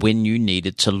Braille when you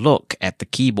needed to look at the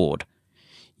keyboard.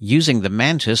 Using the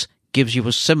Mantis gives you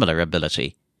a similar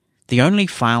ability. The only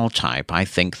file type I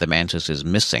think the Mantis is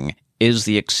missing is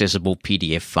the accessible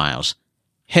PDF files.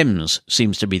 HIMS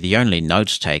seems to be the only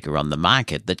note taker on the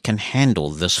market that can handle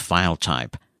this file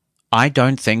type. I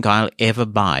don't think I'll ever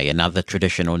buy another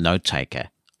traditional note taker.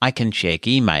 I can check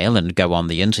email and go on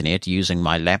the internet using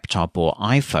my laptop or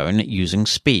iPhone using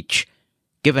speech.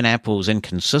 Given Apple's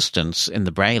inconsistence in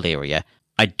the Braille area,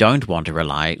 I don't want to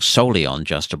rely solely on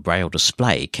just a Braille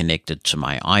display connected to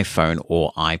my iPhone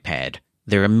or iPad.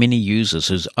 There are many users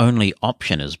whose only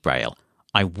option is Braille.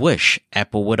 I wish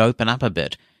Apple would open up a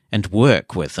bit and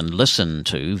work with and listen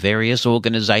to various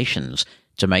organizations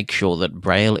to make sure that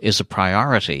Braille is a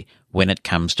priority when it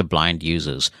comes to blind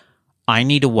users. I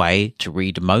need a way to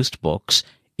read most books,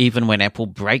 even when Apple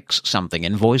breaks something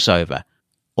in VoiceOver.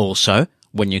 Also,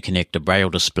 when you connect a Braille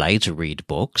display to read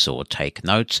books or take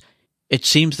notes, it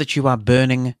seems that you are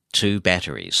burning 2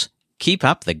 batteries. Keep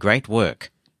up the great work.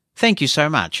 Thank you so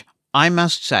much. I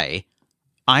must say,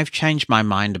 I've changed my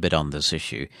mind a bit on this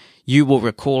issue. You will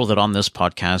recall that on this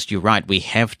podcast, you're right, we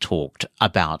have talked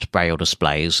about Braille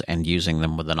displays and using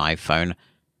them with an iPhone,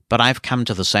 but I've come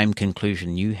to the same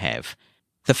conclusion you have.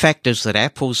 The fact is that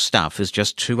Apple's stuff is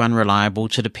just too unreliable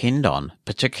to depend on,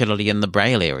 particularly in the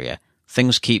Braille area.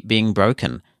 Things keep being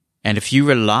broken. And if you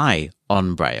rely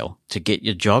on Braille to get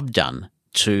your job done,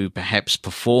 to perhaps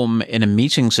perform in a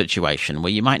meeting situation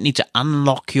where you might need to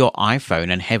unlock your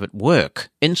iPhone and have it work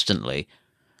instantly,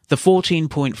 the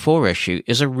 14.4 issue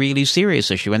is a really serious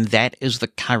issue, and that is the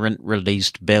current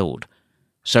released build.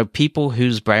 So people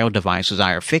whose Braille devices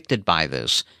are affected by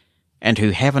this, and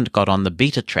who haven't got on the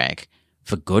beta track,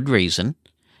 for good reason,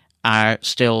 are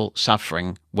still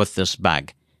suffering with this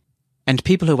bug. And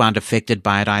people who aren't affected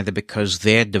by it either because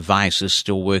their device is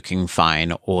still working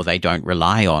fine or they don't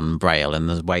rely on Braille in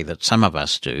the way that some of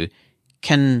us do,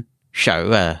 can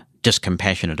show a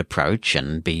discompassionate approach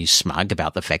and be smug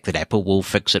about the fact that Apple will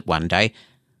fix it one day.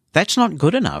 That's not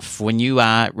good enough when you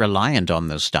are reliant on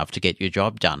this stuff to get your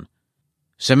job done.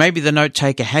 So maybe the note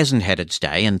taker hasn't had its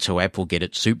day until Apple get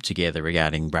its soup together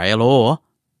regarding Braille, or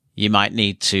you might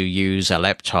need to use a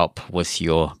laptop with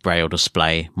your Braille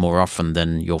display more often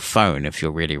than your phone if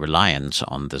you're really reliant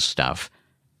on this stuff.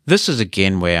 This is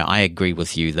again where I agree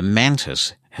with you. The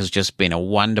Mantis has just been a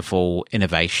wonderful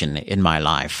innovation in my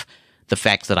life. The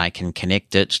fact that I can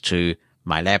connect it to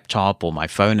my laptop or my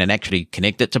phone and actually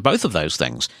connect it to both of those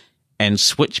things and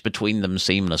switch between them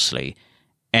seamlessly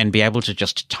and be able to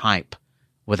just type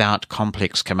without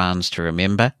complex commands to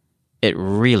remember, it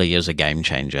really is a game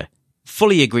changer.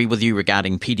 Fully agree with you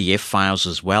regarding PDF files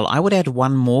as well. I would add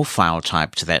one more file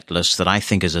type to that list that I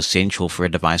think is essential for a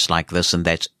device like this, and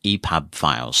that's EPUB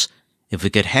files. If we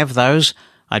could have those,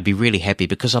 I'd be really happy,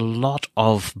 because a lot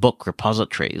of book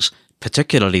repositories,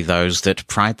 particularly those that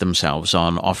pride themselves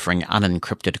on offering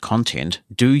unencrypted content,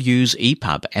 do use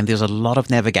EPUB, and there's a lot of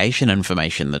navigation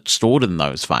information that's stored in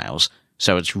those files.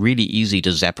 So it's really easy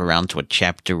to zap around to a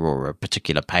chapter or a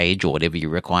particular page or whatever your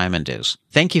requirement is.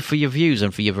 Thank you for your views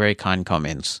and for your very kind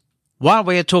comments. While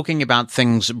we're talking about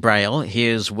things Braille,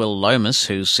 here's Will Lomas,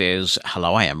 who says,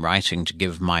 "Hello, I am writing to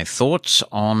give my thoughts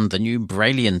on the new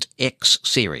Brailliant X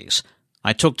series.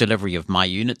 I took delivery of my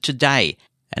unit today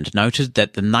and noted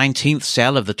that the 19th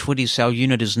cell of the 20-cell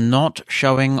unit is not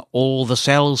showing all the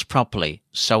cells properly,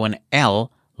 so an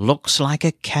L looks like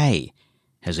a K.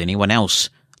 Has anyone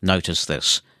else notice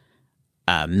this?"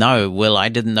 No, Will, I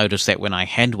didn't notice that when I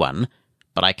had one,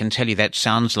 but I can tell you that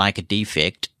sounds like a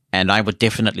defect and I would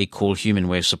definitely call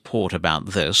Humanware support about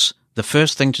this. The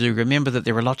first thing to do, remember that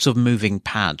there are lots of moving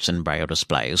parts in Braille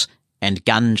displays, and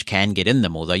gunge can get in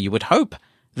them, although you would hope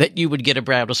that you would get a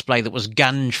Braille display that was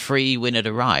gunge-free when it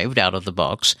arrived out of the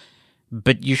box,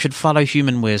 but you should follow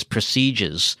Humanware's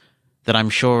procedures that I'm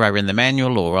sure are in the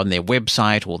manual or on their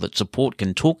website or that support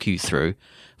can talk you through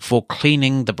for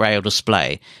cleaning the Braille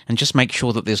display, and just make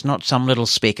sure that there's not some little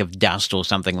speck of dust or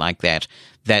something like that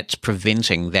that's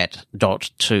preventing that dot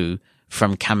 2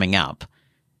 from coming up.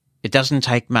 It doesn't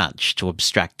take much to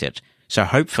abstract it, so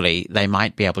hopefully they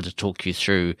might be able to talk you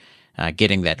through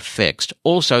getting that fixed.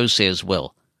 Also, says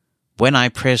Will, when I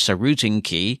press a routing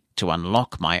key to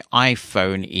unlock my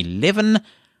iPhone 11,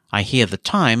 I hear the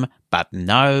time, but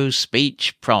no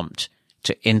speech prompt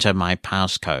to enter my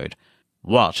passcode.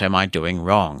 What am I doing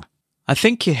wrong? I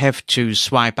think you have to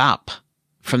swipe up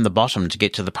from the bottom to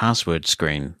get to the password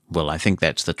screen. Well, I think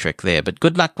that's the trick there, but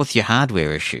good luck with your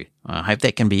hardware issue. I hope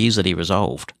that can be easily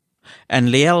resolved. And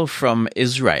Liel from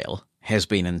Israel has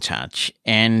been in touch,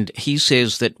 and he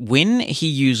says that when he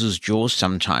uses JAWS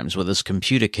sometimes with his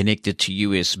computer connected to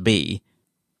USB,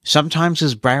 sometimes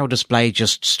his Braille display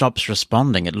just stops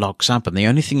responding. It locks up, and the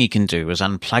only thing he can do is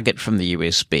unplug it from the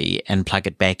USB and plug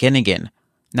it back in again.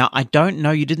 Now, I don't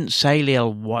know, you didn't say,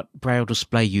 Liel, what Braille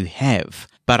display you have,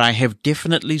 but I have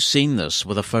definitely seen this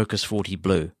with a Focus 40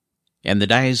 Blue. In the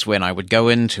days when I would go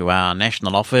into our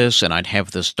national office and I'd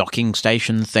have this docking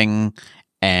station thing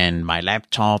and my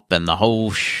laptop and the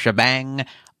whole shebang,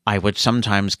 I would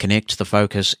sometimes connect the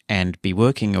Focus and be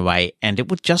working away, and it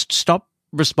would just stop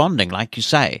responding, like you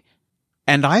say.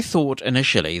 And I thought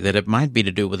initially that it might be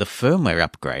to do with a firmware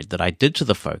upgrade that I did to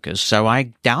the Focus, so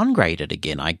I downgraded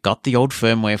again. I got the old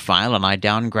firmware file and I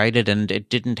downgraded, and it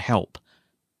didn't help.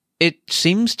 It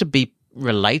seems to be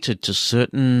related to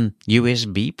certain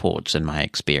USB ports in my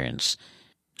experience.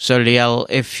 So, Liel,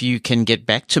 if you can get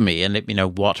back to me and let me know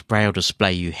what Braille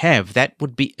display you have, that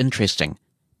would be interesting,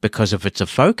 because if it's a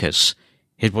Focus,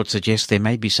 it would suggest there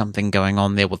may be something going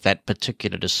on there with that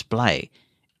particular display.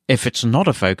 If it's not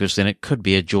a Focus, then it could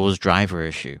be a JAWS driver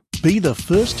issue. Be the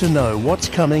first to know what's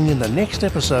coming in the next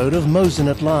episode of Mosen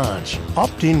at Large.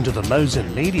 Opt into the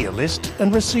Mosen media list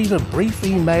and receive a brief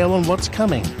email on what's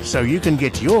coming, so you can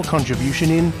get your contribution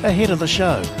in ahead of the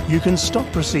show. You can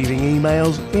stop receiving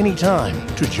emails anytime.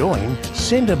 To join,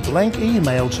 send a blank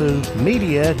email to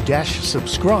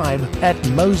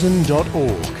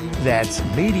media-subscribe@mosen.org. That's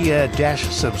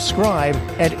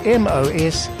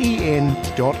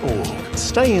media-subscribe@mosen.org.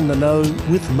 Stay in the know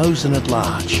with Mosen at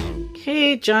Large.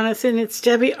 Hey, Jonathan, it's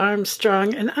Debbie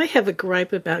Armstrong, and I have a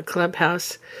gripe about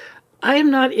Clubhouse. I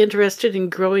am not interested in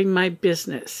growing my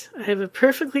business. I have a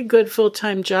perfectly good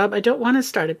full-time job. I don't want to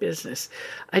start a business.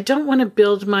 I don't want to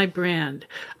build my brand.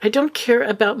 I don't care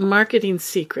about marketing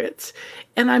secrets.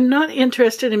 And I'm not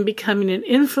interested in becoming an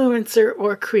influencer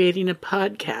or creating a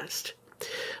podcast.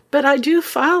 But I do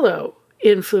follow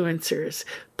influencers,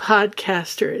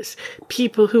 podcasters,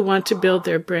 people who want to build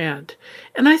their brand.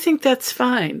 And I think that's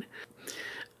fine.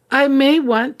 I may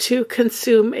want to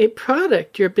consume a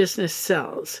product your business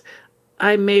sells.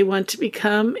 I may want to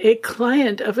become a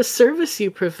client of a service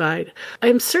you provide. I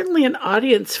am certainly an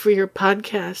audience for your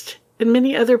podcast and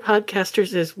many other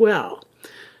podcasters as well.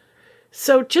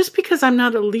 So just because I'm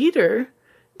not a leader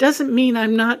doesn't mean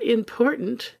I'm not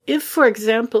important. If, for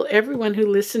example, everyone who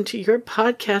listened to your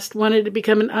podcast wanted to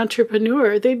become an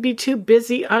entrepreneur, they'd be too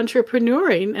busy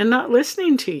entrepreneuring and not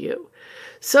listening to you.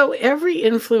 So every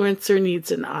influencer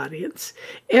needs an audience.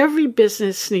 Every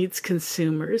business needs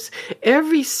consumers.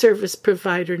 Every service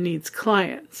provider needs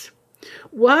clients.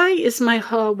 Why is my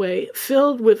hallway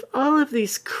filled with all of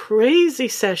these crazy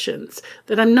sessions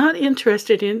that I'm not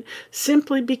interested in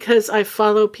simply because I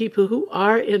follow people who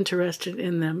are interested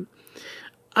in them?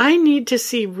 I need to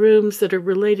see rooms that are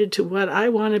related to what I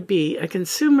want to be, a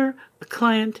consumer, a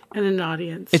client, and an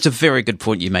audience. It's a very good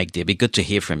point you make, Debbie. Good to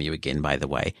hear from you again, by the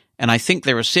way. And I think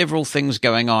there are several things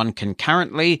going on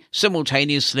concurrently,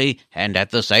 simultaneously, and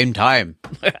at the same time.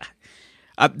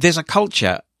 There's a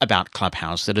culture about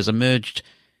Clubhouse that has emerged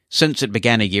since it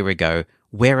began a year ago,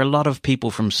 where a lot of people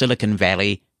from Silicon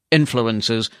Valley,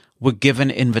 influencers, were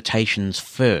given invitations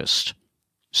first.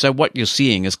 So what you're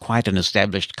seeing is quite an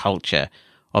established culture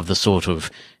of the sort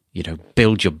of,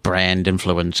 build your brand,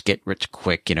 influence, get rich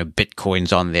quick,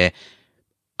 Bitcoin's on there.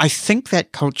 I think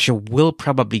that culture will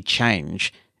probably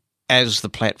change as the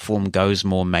platform goes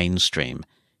more mainstream.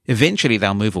 Eventually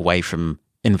they'll move away from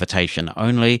invitation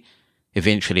only.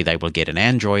 Eventually they will get an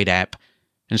Android app.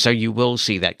 And so you will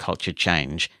see that culture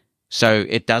change. So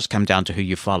it does come down to who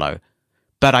you follow.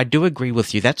 But I do agree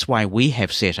with you. That's why we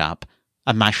have set up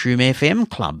a Mushroom FM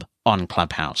club on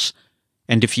Clubhouse.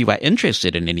 And if you are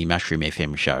interested in any Mushroom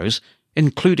FM shows,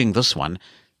 including this one,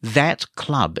 that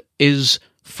club is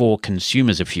for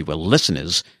consumers, if you will,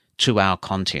 listeners to our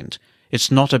content.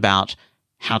 It's not about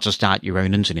how to start your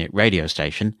own internet radio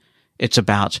station. It's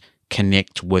about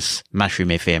connect with Mushroom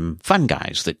FM fun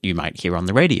guys that you might hear on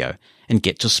the radio and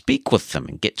get to speak with them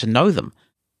and get to know them.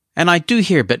 And I do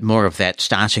hear a bit more of that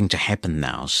starting to happen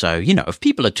now. So, if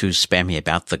people are too spammy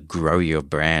about the grow your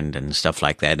brand and stuff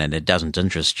like that and it doesn't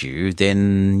interest you,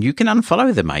 then you can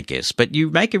unfollow them, I guess. But you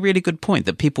make a really good point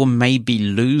that people may be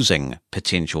losing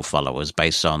potential followers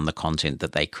based on the content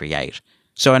that they create.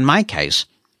 So in my case,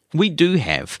 we do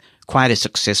have quite a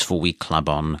successful wee club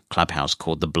on Clubhouse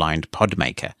called the Blind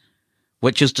Podmaker,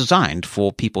 which is designed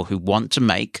for people who want to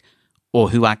make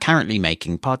or who are currently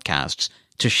making podcasts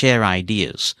to share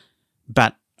ideas.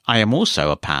 But I am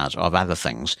also a part of other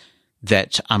things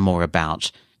that are more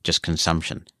about just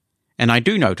consumption. And I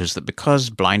do notice that because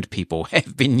blind people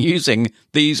have been using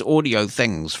these audio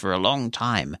things for a long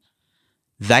time,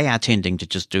 they are tending to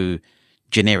just do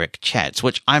generic chats,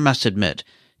 which I must admit,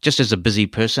 just as a busy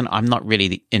person, I'm not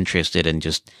really interested in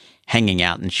just hanging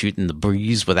out and shooting the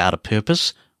breeze without a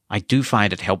purpose. I do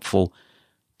find it helpful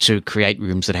to create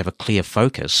rooms that have a clear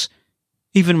focus,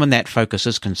 even when that focus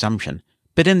is consumption.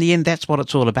 But in the end, that's what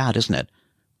it's all about, isn't it?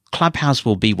 Clubhouse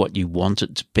will be what you want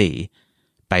it to be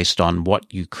based on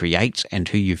what you create and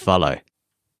who you follow.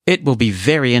 It will be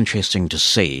very interesting to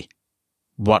see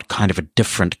what kind of a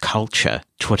different culture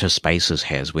Twitter Spaces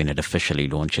has when it officially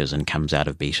launches and comes out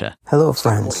of beta. Hello,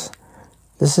 friends.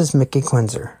 This is Mickey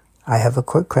Quinzer. I have a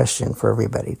quick question for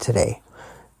everybody today.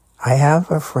 I have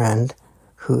a friend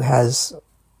who has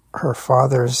her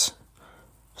father's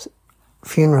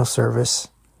funeral service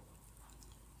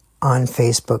on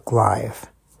Facebook Live.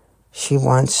 She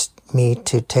wants me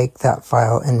to take that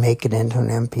file and make it into an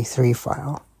MP3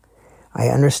 file. I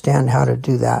understand how to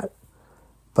do that,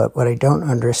 but what I don't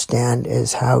understand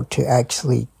is how to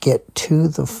actually get to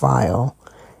the file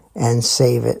and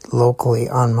save it locally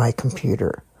on my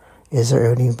computer. Is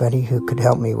there anybody who could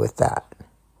help me with that?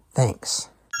 Thanks.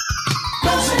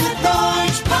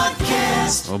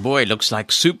 Oh boy, looks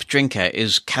like Soup Drinker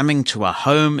is coming to a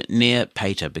home near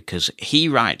Peter because he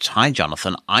writes, "Hi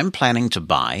Jonathan, I'm planning to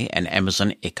buy an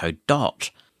Amazon Echo Dot.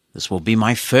 This will be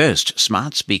my first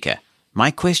smart speaker.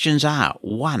 My questions are,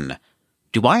 1.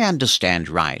 Do I understand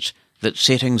right that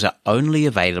settings are only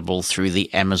available through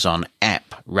the Amazon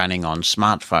app running on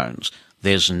smartphones?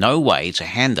 There's no way to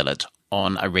handle it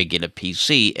on a regular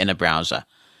PC in a browser?"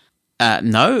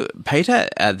 No, Peter,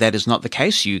 that is not the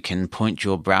case. You can point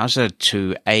your browser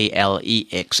to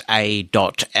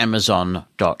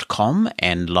alexa.amazon.com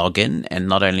and log in and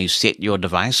not only set your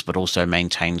device but also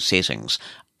maintain settings.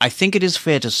 I think it is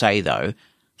fair to say, though,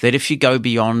 that if you go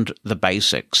beyond the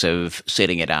basics of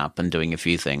setting it up and doing a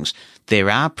few things, there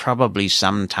are probably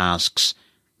some tasks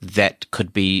that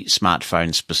could be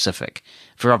smartphone specific.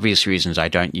 For obvious reasons, I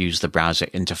don't use the browser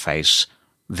interface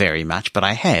very much, but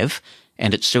I have,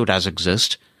 and it still does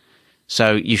exist.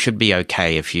 So you should be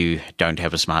okay if you don't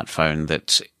have a smartphone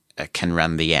that can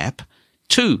run the app.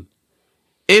 2,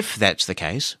 if that's the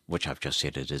case, which I've just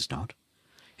said it is not,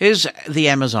 is the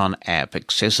Amazon app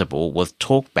accessible with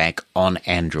TalkBack on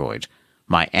Android?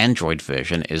 My Android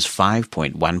version is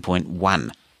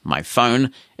 5.1.1. My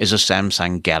phone is a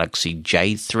Samsung Galaxy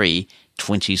J3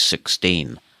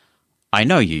 2016. I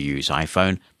know you use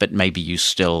iPhone, but maybe you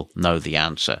still know the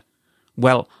answer.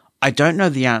 Well, I don't know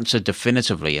the answer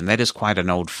definitively, and that is quite an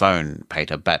old phone,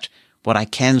 Peter, but what I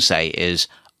can say is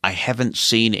I haven't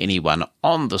seen anyone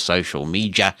on the social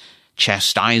media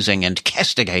chastising and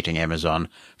castigating Amazon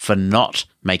for not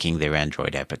making their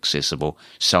Android app accessible,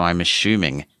 so I'm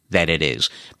assuming that it is.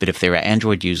 But if there are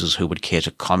Android users who would care to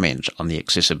comment on the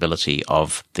accessibility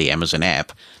of the Amazon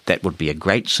app, that would be a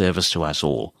great service to us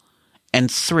all. And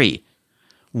 3,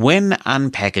 when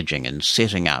unpackaging and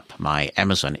setting up my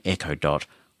Amazon Echo Dot,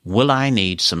 will I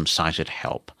need some sighted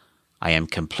help? I am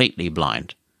completely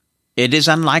blind. It is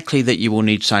unlikely that you will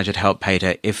need sighted help,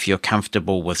 Peter, if you're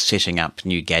comfortable with setting up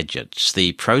new gadgets.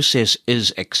 The process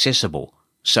is accessible,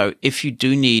 so if you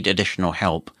do need additional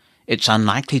help, it's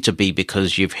unlikely to be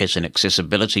because you've hit an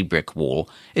accessibility brick wall.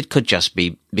 It could just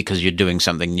be because you're doing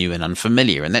something new and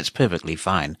unfamiliar, and that's perfectly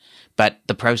fine. But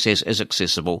the process is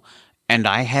accessible, and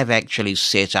I have actually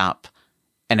set up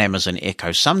an Amazon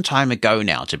Echo some time ago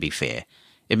now, to be fair.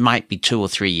 It might be 2 or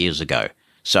 3 years ago,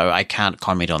 so I can't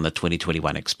comment on the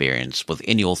 2021 experience with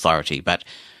any authority. But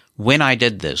when I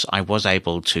did this, I was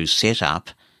able to set up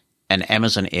an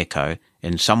Amazon Echo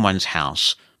in someone's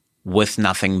house with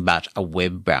nothing but a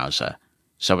web browser.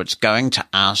 So it's going to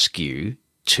ask you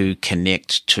to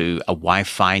connect to a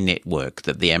Wi-Fi network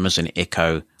that the Amazon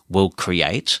Echo will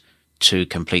create to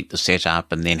complete the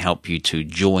setup and then help you to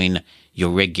join your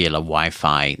regular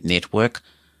Wi-Fi network.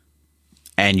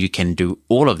 And you can do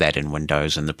all of that in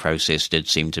Windows, and the process did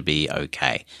seem to be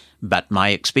okay. But my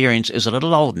experience is a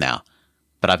little old now,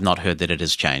 but I've not heard that it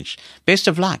has changed. Best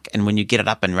of luck, and when you get it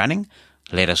up and running,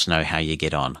 let us know how you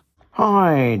get on.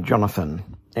 Hi, Jonathan.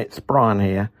 It's Brian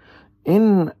here.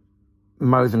 In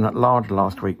Mosen at Large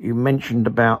last week, you mentioned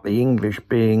about the English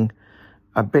being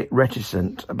a bit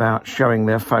reticent about showing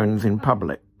their phones in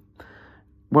public.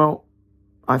 Well,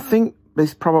 I think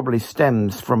this probably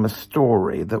stems from a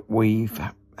story that we've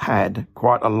had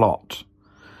quite a lot.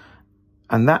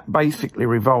 And that basically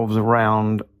revolves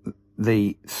around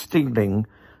the stealing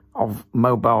of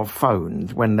mobile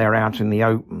phones when they're out in the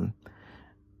open.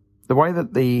 The way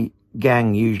that the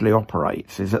gang usually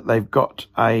operates is that they've got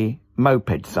a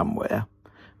moped somewhere.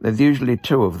 There's usually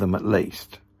two of them at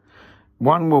least.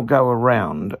 One will go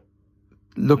around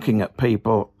looking at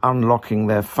people unlocking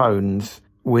their phones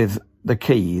with the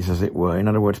keys, as it were, in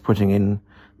other words, putting in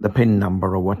the PIN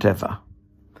number or whatever.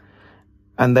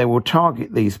 And they will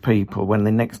target these people when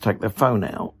they next take their phone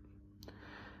out.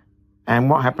 And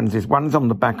what happens is one's on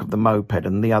the back of the moped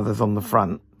and the other's on the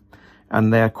front.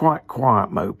 And they're quite quiet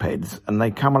mopeds, and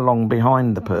they come along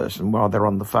behind the person while they're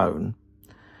on the phone,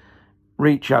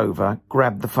 reach over,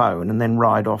 grab the phone, and then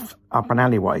ride off up an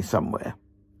alleyway somewhere.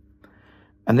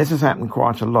 And this has happened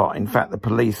quite a lot. In fact, the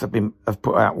police have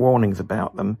put out warnings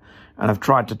about them and have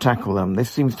tried to tackle them.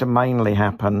 This seems to mainly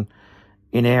happen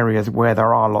in areas where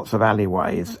there are lots of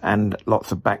alleyways and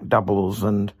lots of back doubles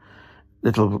and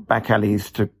little back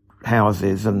alleys to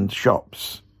houses and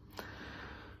shops.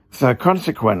 So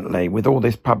consequently, with all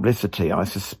this publicity, I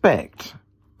suspect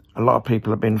a lot of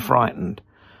people have been frightened.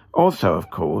 Also, of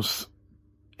course,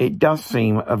 it does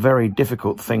seem a very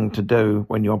difficult thing to do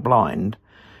when you're blind,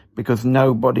 because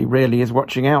nobody really is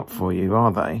watching out for you,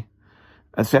 are they?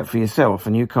 Except for yourself,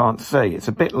 and you can't see. It's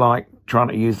a bit like trying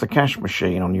to use the cash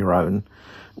machine on your own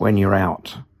when you're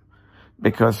out,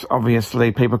 because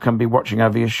obviously people can be watching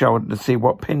over your shoulder to see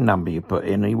what PIN number you put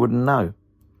in, and you wouldn't know.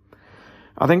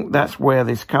 I think that's where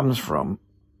this comes from.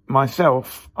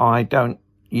 Myself, I don't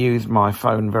use my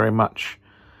phone very much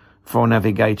for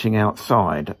navigating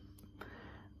outside.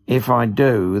 If I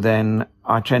do, then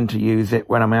I tend to use it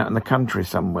when I'm out in the country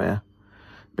somewhere,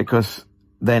 because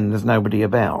then there's nobody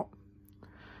about.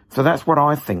 So that's what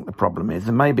I think the problem is.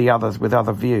 There may be others with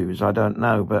other views, I don't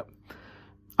know, but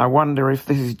I wonder if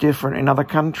this is different in other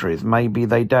countries. Maybe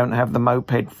they don't have the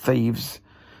moped thieves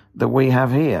that we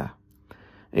have here.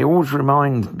 It always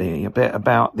reminds me a bit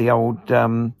about the old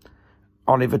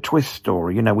Oliver Twist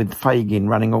story, you know, with Fagin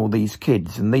running all these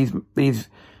kids. And these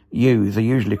youths are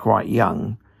usually quite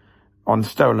young on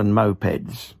stolen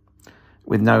mopeds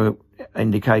with no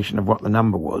indication of what the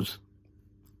number was.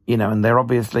 You know, and they're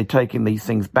obviously taking these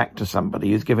things back to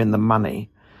somebody who's giving them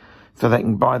money so they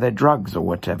can buy their drugs or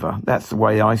whatever. That's the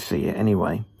way I see it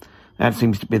anyway. That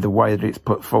seems to be the way that it's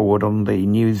put forward on the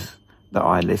news that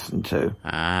I listen to.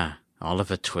 Ah,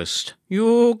 Oliver Twist.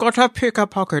 You gotta pick a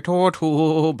pocket or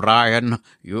two, Brian.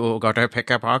 You gotta pick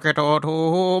a pocket or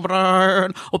two,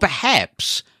 Brian. Or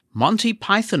perhaps Monty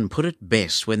Python put it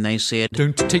best when they said,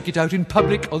 "Don't take it out in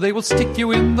public or they will stick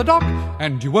you in the dock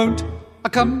and you won't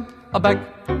come back."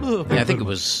 Yeah, I think it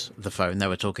was the phone they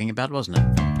were talking about, wasn't it?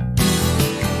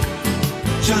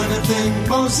 Jonathan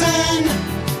Mosen,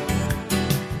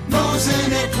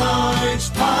 Mosen at Large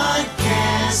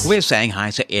Podcast. We're saying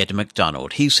hi to Ed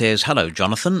McDonald. He says, "Hello,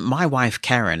 Jonathan. My wife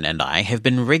Karen and I have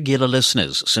been regular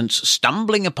listeners since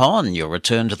stumbling upon your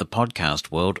return to the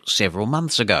podcast world several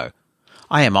months ago.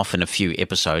 I am often a few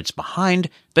episodes behind,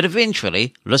 but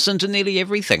eventually listen to nearly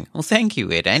everything." Well, thank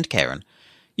you, Ed and Karen.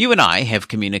 You and I have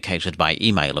communicated by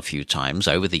email a few times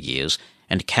over the years,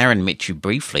 and Karen met you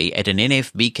briefly at an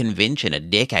NFB convention a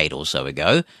decade or so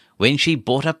ago when she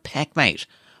bought a Packmate.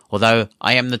 Although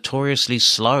I am notoriously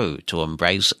slow to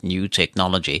embrace new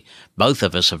technology, both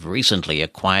of us have recently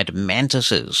acquired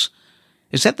mantises.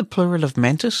 Is that the plural of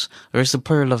mantis, or is the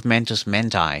plural of mantis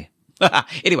manti?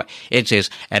 Anyway, it says,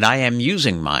 "And I am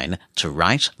using mine to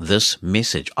write this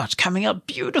message." Oh, it's coming up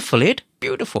beautiful, Ed.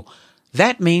 Beautiful.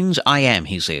 That means I am,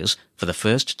 he says, for the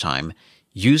first time,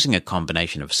 using a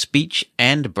combination of speech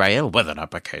and braille with an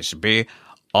uppercase B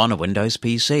on a Windows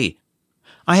PC.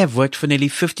 I have worked for nearly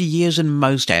 50 years in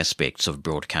most aspects of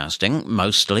broadcasting,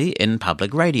 mostly in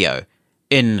public radio.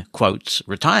 In, quotes,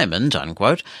 retirement,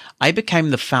 unquote, I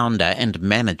became the founder and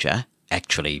manager,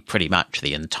 actually pretty much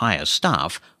the entire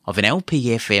staff, of an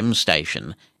LPFM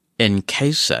station in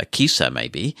Kesa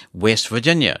maybe, West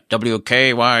Virginia, WKYWLP.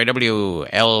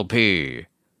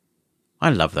 I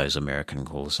love those American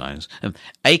call signs.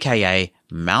 AKA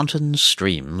Mountain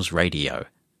Streams Radio.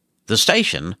 The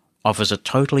station offers a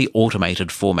totally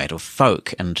automated format of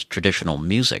folk and traditional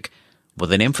music,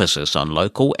 with an emphasis on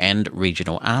local and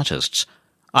regional artists.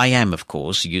 I am, of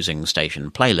course, using Station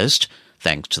Playlist,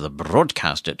 thanks to the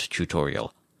Broadcast It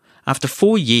tutorial. After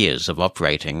 4 years of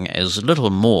operating as little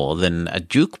more than a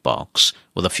jukebox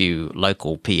with a few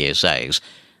local PSAs,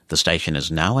 the station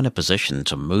is now in a position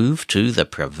to move to the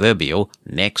proverbial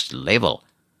next level.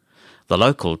 The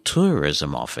local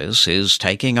tourism office is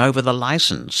taking over the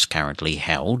license currently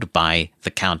held by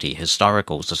the County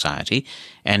Historical Society,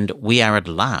 and we are at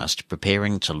last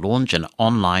preparing to launch an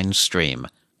online stream.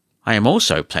 I am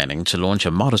also planning to launch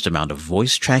a modest amount of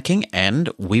voice tracking, and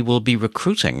we will be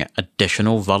recruiting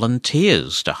additional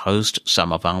volunteers to host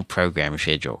some of our program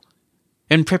schedule.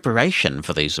 In preparation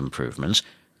for these improvements,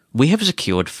 we have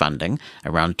secured funding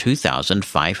around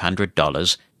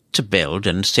 $2,500 to build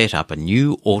and set up a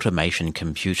new automation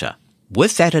computer.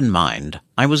 With that in mind,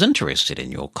 I was interested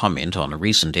in your comment on a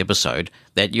recent episode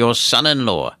that your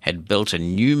son-in-law had built a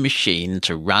new machine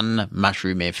to run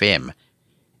Mushroom FM.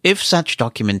 If such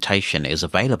documentation is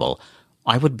available,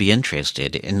 I would be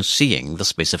interested in seeing the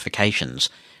specifications.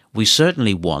 We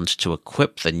certainly want to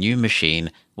equip the new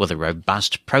machine with a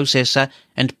robust processor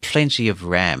and plenty of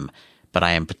RAM, but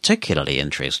I am particularly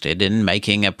interested in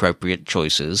making appropriate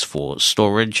choices for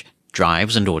storage,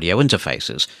 drives, and audio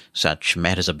interfaces. Such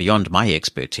matters are beyond my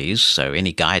expertise, so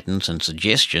any guidance and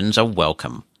suggestions are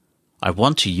welcome. I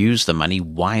want to use the money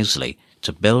wisely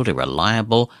to build a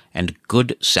reliable and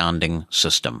good-sounding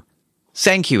system.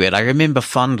 Thank you, Ed. I remember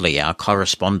fondly our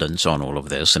correspondence on all of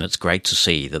this, and it's great to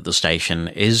see that the station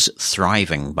is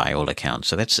thriving by all accounts.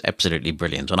 So that's absolutely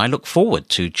brilliant, and I look forward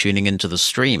to tuning into the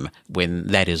stream when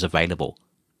that is available.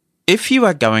 If you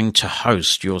are going to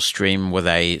host your stream with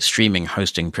a streaming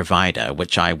hosting provider,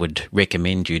 which I would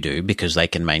recommend you do because they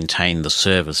can maintain the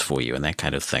servers for you and that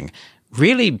kind of thing,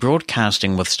 really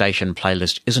broadcasting with Station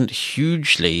Playlist isn't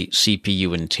hugely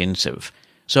CPU intensive.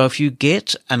 So if you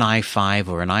get an i5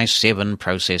 or an i7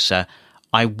 processor,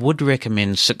 I would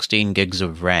recommend 16 gigs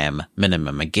of RAM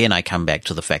minimum. Again, I come back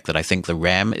to the fact that I think the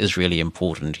RAM is really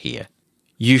important here.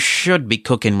 You should be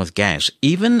cooking with gas.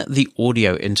 Even the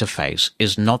audio interface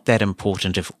is not that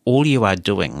important if all you are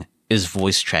doing is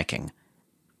voice tracking.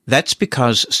 That's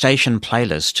because Station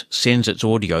Playlist sends its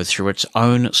audio through its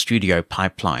own studio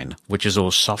pipeline, which is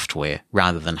all software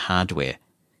rather than hardware.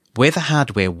 Where the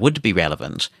hardware would be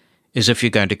relevant is if you're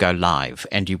going to go live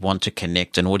and you want to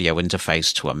connect an audio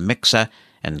interface to a mixer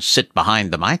and sit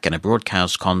behind the mic in a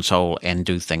broadcast console and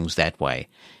do things that way.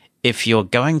 If you're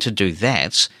going to do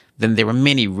that, then there are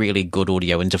many really good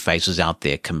audio interfaces out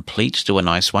there. Complete do a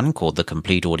nice one called the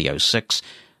Complete Audio 6.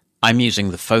 I'm using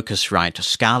the Focusrite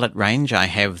Scarlett range. I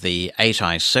have the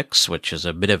 8i6, which is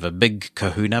a bit of a big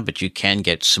kahuna, but you can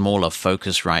get smaller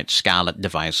Focusrite Scarlett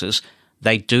devices.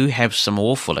 They do have some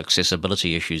awful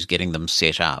accessibility issues getting them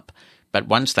set up, but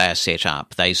once they are set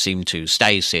up, they seem to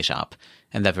stay set up,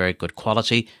 and they're very good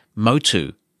quality.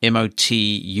 Motu,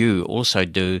 M-O-T-U, also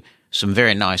do some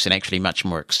very nice and actually much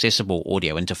more accessible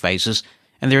audio interfaces,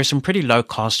 and there are some pretty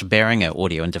low-cost Behringer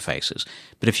audio interfaces.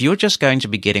 But if you're just going to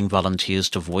be getting volunteers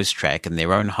to voice track in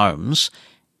their own homes,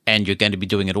 and you're going to be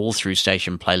doing it all through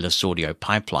Station Playlist audio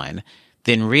pipeline,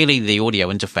 then really the audio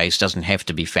interface doesn't have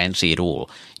to be fancy at all.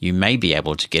 You may be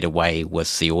able to get away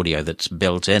with the audio that's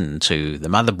built into the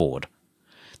motherboard.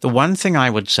 The one thing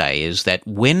I would say is that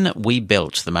when we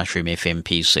built the Mushroom FM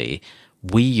PC,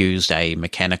 we used a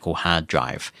mechanical hard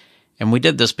drive. And we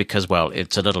did this because, well,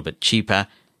 it's a little bit cheaper,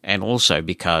 and also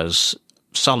because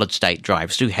solid-state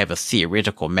drives do have a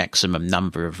theoretical maximum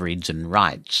number of reads and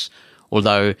writes,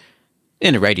 although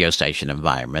in a radio station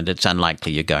environment, it's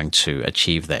unlikely you're going to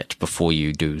achieve that before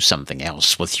you do something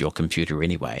else with your computer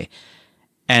anyway.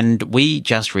 And we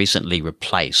just recently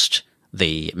replaced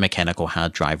the mechanical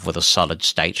hard drive with a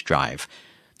solid-state drive.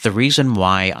 The reason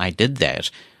why I did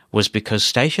that was because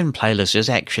Station Playlist is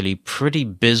actually pretty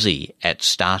busy at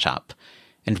startup.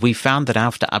 And we found that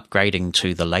after upgrading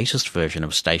to the latest version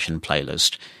of Station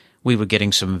Playlist, we were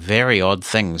getting some very odd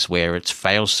things where its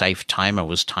fail-safe timer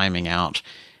was timing out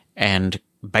and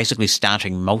basically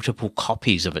starting multiple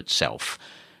copies of itself.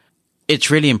 It's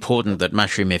really important that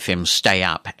Mushroom FM stay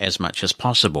up as much as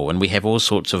possible, and we have all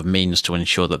sorts of means to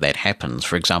ensure that that happens.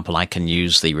 For example, I can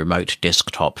use the remote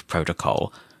desktop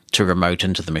protocol to remote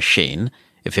into the machine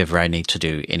if ever I need to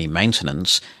do any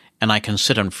maintenance, and I can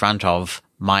sit in front of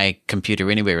my computer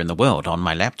anywhere in the world on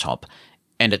my laptop,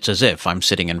 and it's as if I'm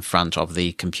sitting in front of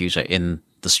the computer in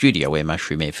the studio where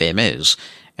Mushroom FM is,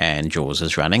 and JAWS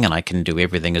is running, and I can do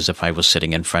everything as if I was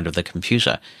sitting in front of the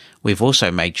computer. We've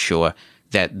also made sure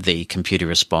that the computer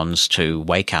responds to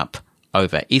wake up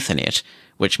over Ethernet,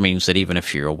 which means that even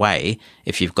if you're away,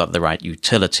 if you've got the right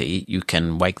utility, you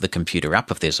can wake the computer up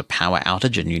if there's a power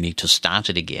outage and you need to start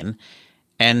it again.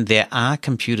 And there are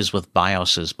computers with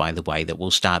BIOSes, by the way, that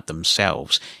will start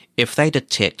themselves. If they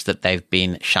detect that they've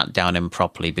been shut down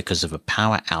improperly because of a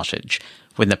power outage,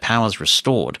 when the power's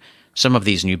restored, some of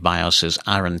these new BIOSes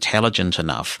are intelligent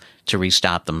enough to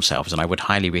restart themselves, and I would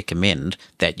highly recommend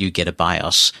that you get a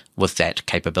BIOS with that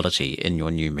capability in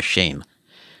your new machine.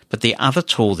 But the other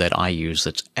tool that I use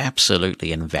that's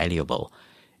absolutely invaluable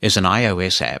is an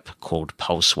iOS app called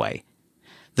Pulseway.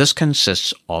 This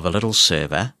consists of a little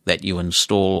server that you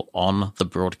install on the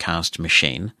broadcast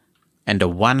machine and a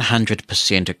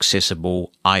 100%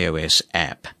 accessible iOS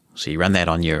app. So you run that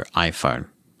on your iPhone,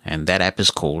 and that app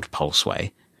is called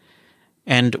Pulseway.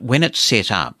 And when it's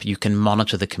set up, you can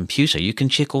monitor the computer. You can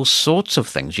check all sorts of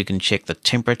things. You can check the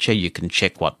temperature. You can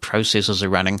check what processors are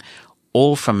running,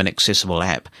 all from an accessible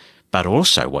app. But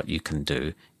also what you can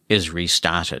do is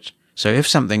restart it. So if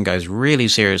something goes really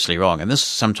seriously wrong, and this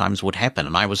sometimes would happen,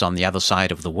 and I was on the other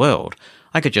side of the world,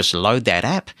 I could just load that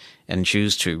app and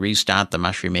choose to restart the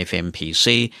Mushroom FM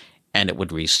PC, and it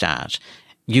would restart.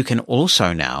 You can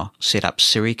also now set up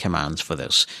Siri commands for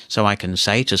this. So I can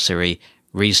say to Siri,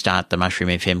 restart the Mushroom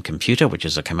FM computer, which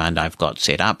is a command I've got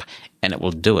set up, and it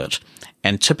will do it.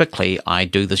 And typically I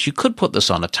do this. You could put this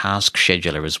on a task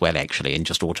scheduler as well, actually, and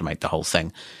just automate the whole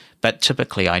thing. But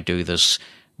typically I do this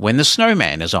when the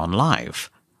Snowman is on live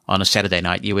on a Saturday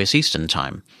night US Eastern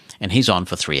time. And he's on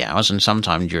for 3 hours, and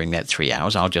sometime during that 3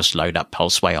 hours I'll just load up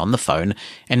Pulseway on the phone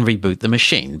and reboot the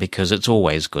machine, because it's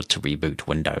always good to reboot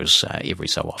Windows every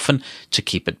so often to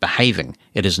keep it behaving.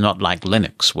 It is not like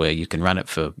Linux, where you can run it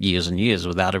for years and years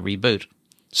without a reboot.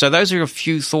 So those are a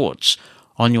few thoughts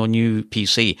on your new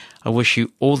PC. I wish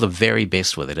you all the very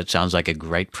best with it. It sounds like a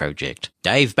great project.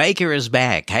 Dave Baker is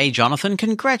back. Hey, Jonathan,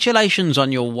 congratulations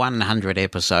on your 100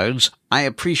 episodes. I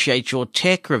appreciate your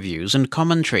tech reviews and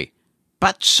commentary.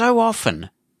 But so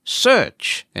often,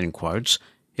 search, in quotes,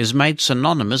 is made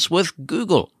synonymous with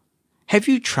Google. Have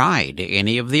you tried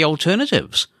any of the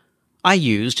alternatives? I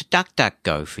used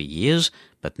DuckDuckGo for years,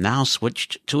 but now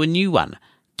switched to a new one.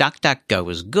 DuckDuckGo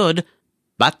is good,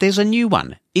 but there's a new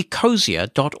one,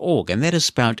 ecosia.org, and that is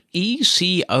spelled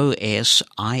Ecosia,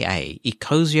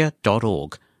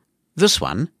 ecosia.org. This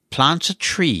one plants a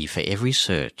tree for every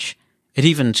search. It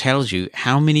even tells you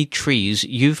how many trees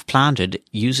you've planted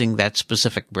using that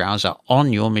specific browser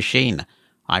on your machine.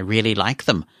 I really like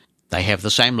them. They have the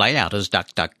same layout as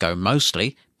DuckDuckGo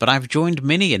mostly, but I've joined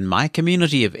many in my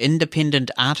community of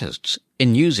independent artists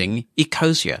in using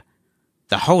Ecosia.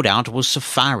 The holdout was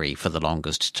Safari for the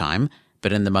longest time,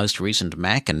 but in the most recent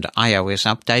Mac and iOS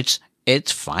updates,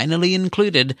 it's finally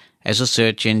included as a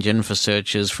search engine for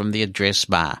searches from the address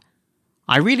bar.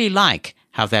 I really like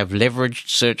how they've leveraged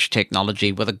search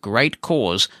technology with a great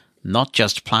cause, not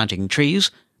just planting trees,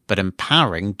 but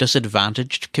empowering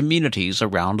disadvantaged communities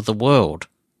around the world.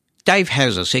 Dave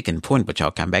has a second point, which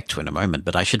I'll come back to in a moment,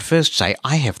 but I should first say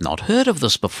I have not heard of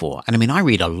this before. And I mean, I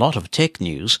read a lot of tech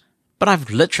news, but I've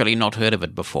literally not heard of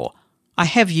it before. I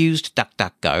have used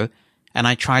DuckDuckGo, and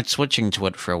I tried switching to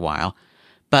it for a while,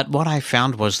 but what I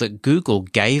found was that Google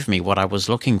gave me what I was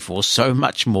looking for so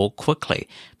much more quickly,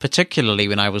 particularly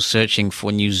when I was searching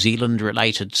for New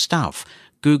Zealand-related stuff.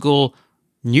 Google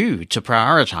knew to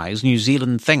prioritize New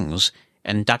Zealand things,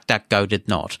 and DuckDuckGo did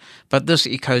not. But this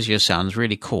Ecosia sounds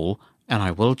really cool, and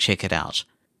I will check it out.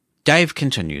 Dave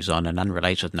continues on an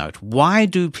unrelated note. Why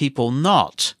do people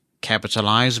not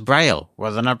capitalize Braille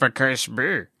with an uppercase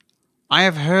B? I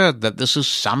have heard that this is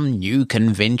some new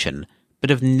convention, but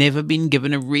have never been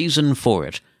given a reason for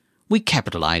it. We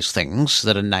capitalize things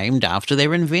that are named after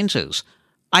their inventors.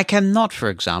 I cannot, for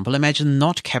example, imagine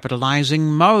not capitalizing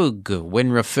Moog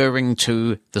when referring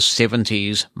to the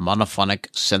 70s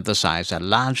monophonic synthesizer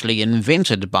largely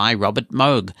invented by Robert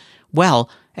Moog. Well,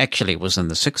 actually it was in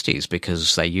the 60s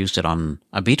because they used it on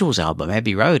a Beatles album,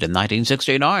 Abbey Road, in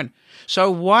 1969.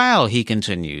 So while, he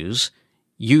continues,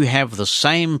 you have the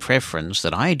same preference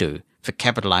that I do for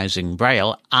capitalizing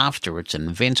Braille after its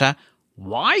inventor,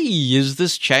 why is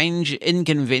this change in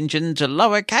convention to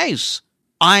lowercase?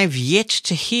 I've yet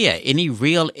to hear any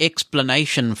real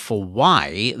explanation for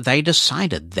why they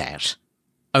decided that.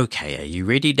 Okay, are you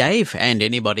ready, Dave? And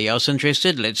anybody else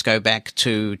interested? Let's go back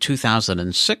to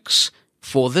 2006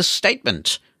 for this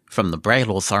statement from the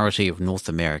Braille Authority of North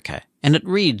America. And it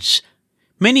reads,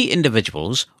 many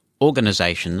individuals,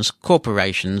 organizations,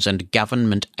 corporations, and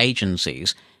government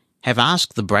agencies have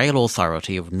asked the Braille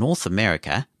Authority of North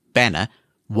America, BANA,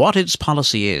 what its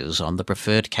policy is on the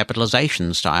preferred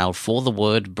capitalization style for the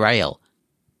word Braille.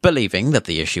 Believing that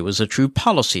the issue is a true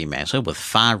policy matter with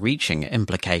far-reaching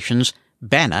implications,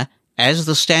 BANA, as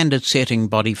the standard-setting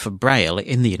body for Braille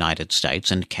in the United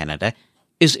States and Canada,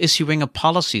 is issuing a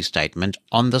policy statement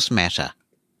on this matter.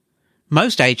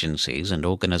 Most agencies and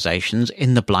organizations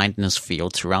in the blindness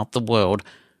field throughout the world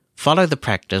follow the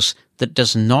practice that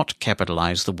does not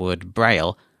capitalize the word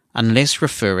Braille unless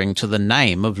referring to the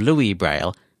name of Louis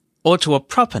Braille or to a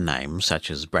proper name such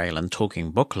as Braille and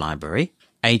Talking Book Library,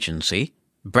 Agency,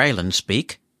 Braille and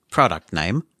Speak, Product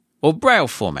Name, or Braille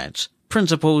Formats,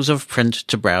 Principles of Print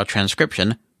to Braille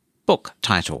Transcription, Book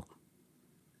Title.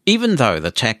 Even though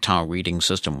the tactile reading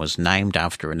system was named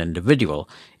after an individual,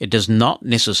 it does not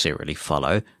necessarily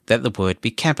follow that the word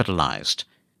be capitalized.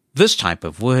 This type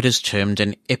of word is termed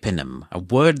an eponym, a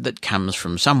word that comes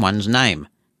from someone's name.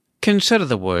 Consider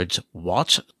the words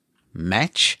what,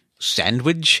 match,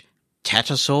 sandwich,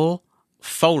 Tattersaw,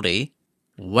 Foldy,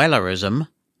 Wellerism,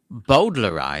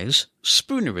 Bowdlerize,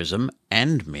 Spoonerism,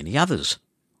 and many others.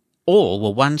 All were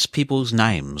once people's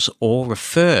names or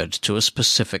referred to a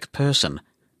specific person.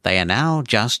 They are now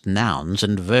just nouns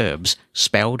and verbs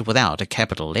spelled without a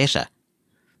capital letter.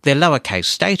 Their lowercase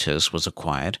status was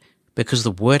acquired because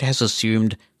the word has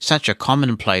assumed such a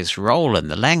commonplace role in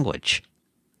the language.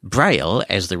 Braille,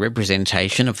 as the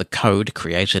representation of the code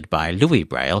created by Louis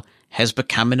Braille, has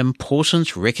become an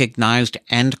important, recognized,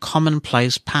 and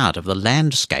commonplace part of the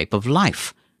landscape of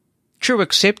life. True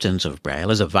acceptance of Braille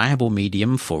as a viable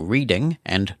medium for reading,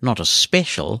 and not a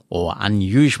special or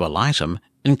unusual item,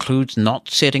 includes not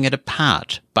setting it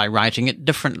apart by writing it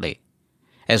differently.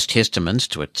 As testament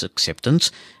to its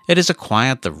acceptance, it has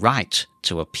acquired the right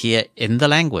to appear in the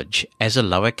language as a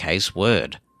lowercase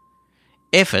word.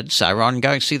 Efforts are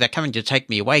ongoing. See, they're coming to take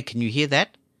me away. Can you hear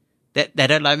that? They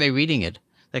don't like me reading it.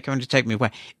 They're coming to take me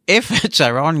away. Efforts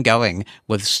are ongoing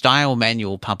with Style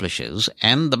Manual publishers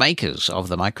and the makers of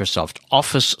the Microsoft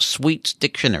Office Suite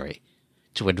Dictionary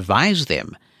to advise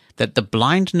them that the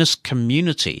blindness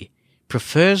community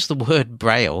prefers the word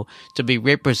Braille to be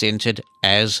represented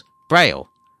as Braille,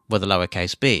 with a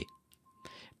lowercase b.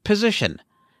 Position.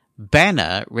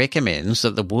 BANA recommends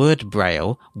that the word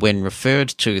Braille, when referred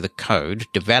to the code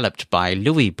developed by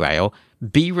Louis Braille,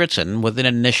 be written with an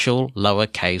initial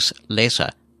lowercase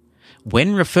letter.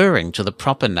 When referring to the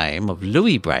proper name of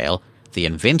Louis Braille, the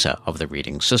inventor of the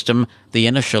reading system, the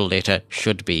initial letter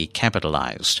should be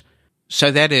capitalized.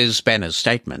 So that is BANA's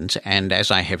statement, and as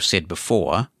I have said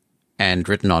before, and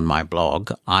written on my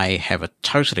blog, I have a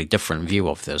totally different view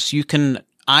of this. You can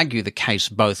argue the case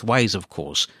both ways, of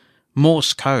course.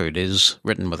 Morse code is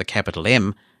written with a capital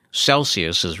M.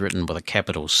 Celsius is written with a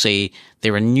capital C.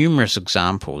 There are numerous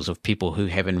examples of people who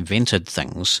have invented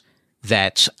things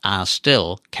that are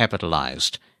still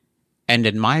capitalized. And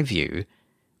in my view,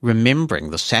 remembering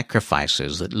the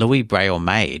sacrifices that Louis Braille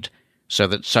made so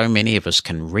that so many of us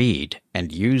can read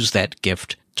and use that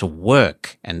gift to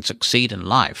work and succeed in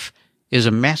life is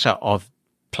a matter of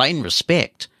plain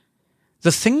respect.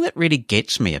 The thing that really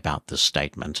gets me about this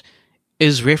statement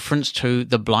is reference to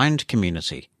the blind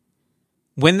community.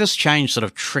 When this change sort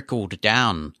of trickled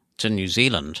down to New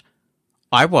Zealand,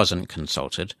 I wasn't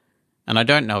consulted, and I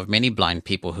don't know of many blind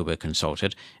people who were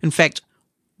consulted. In fact,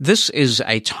 this is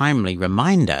a timely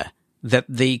reminder that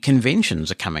the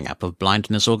conventions are coming up of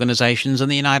blindness organizations in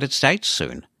the United States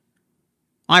soon.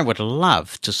 I would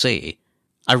love to see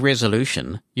a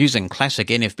resolution using classic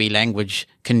NFB language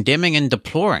condemning and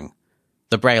deploring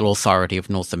the Braille Authority of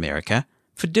North America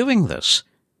for doing this.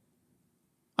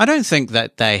 I don't think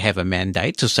that they have a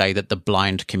mandate to say that the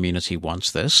blind community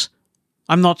wants this.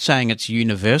 I'm not saying it's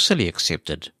universally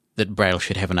accepted that Braille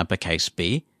should have an uppercase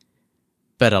B,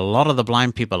 but a lot of the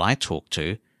blind people I talk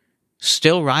to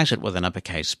still write it with an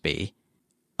uppercase B,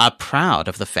 are proud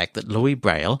of the fact that Louis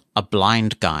Braille, a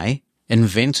blind guy,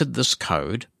 invented this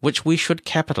code, which we should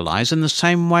capitalize in the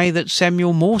same way that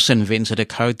Samuel Morse invented a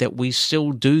code that we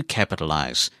still do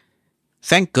capitalize.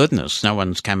 Thank goodness no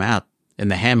one's come out in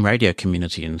the ham radio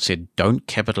community and said, don't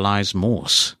capitalize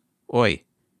Morse. Oi.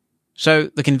 So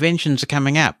the conventions are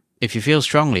coming up. If you feel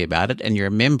strongly about it and you're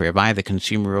a member of either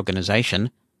consumer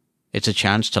organization, it's a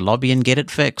chance to lobby and get it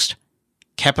fixed.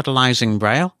 Capitalizing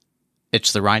Braille?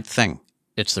 It's the right thing.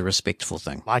 It's the respectful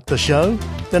thing. Like the show?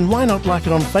 Then why not like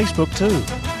it on Facebook too?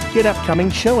 Get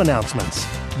upcoming show announcements,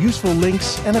 useful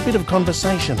links, and a bit of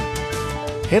conversation.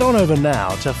 Head on over now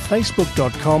to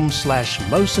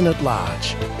facebook.com/Mosen at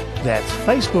Large. That's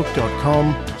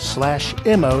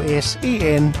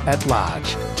facebook.com/MOSEN at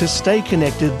Large to stay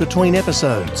connected between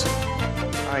episodes.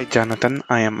 Hi, Hi Jonathan,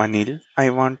 I am Anil. I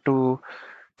want to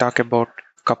talk about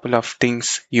a couple of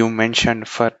things you mentioned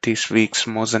for this week's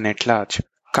Mosen at Large.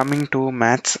 Coming to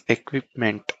maths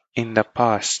equipment in the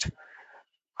past,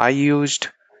 I used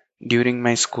during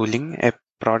my schooling a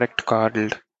product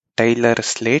called Taylor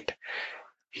Slate.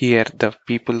 Here the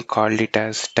people called it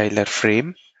as Taylor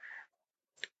Frame,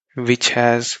 which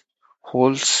has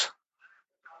holes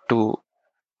to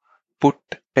put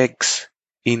pegs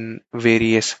in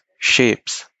various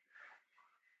shapes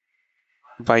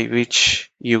by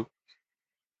which you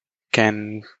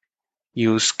can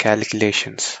use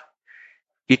calculations.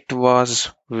 It was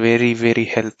very, very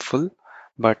helpful,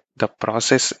 but the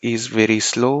process is very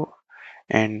slow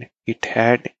and it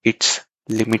had its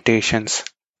limitations,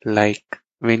 like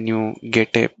when you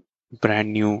get a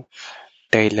brand new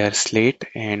Taylor Slate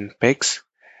and pegs,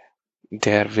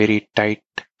 they are very tight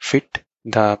fit.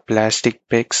 The plastic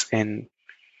pegs and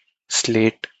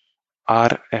slate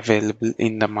are available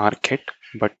in the market,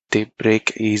 but they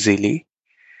break easily.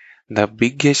 The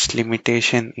biggest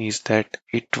limitation is that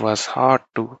it was hard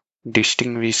to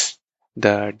distinguish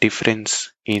the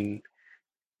difference in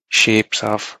shapes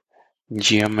of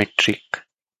geometric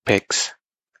pegs.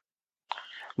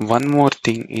 One more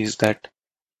thing is that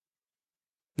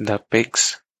the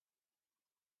pegs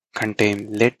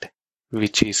contain lead,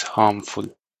 which is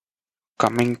harmful.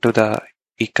 Coming to the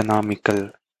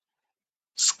economical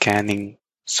scanning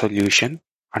solution,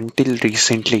 until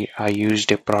recently I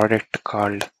used a product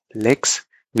called Lex,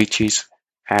 which is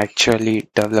actually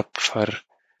developed for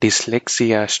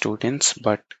dyslexia students,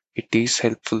 but it is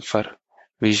helpful for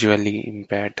visually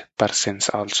impaired persons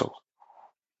also.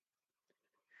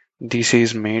 This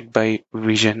is made by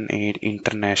Vision Aid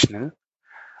International.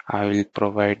 I will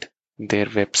provide their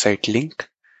website link.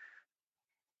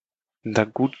 The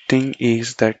good thing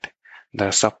is that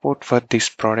the support for this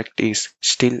product is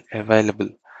still available.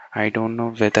 I don't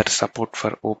know whether support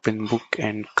for OpenBook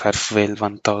and Kurzweil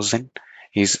 1000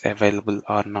 is available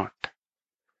or not.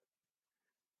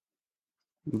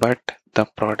 But the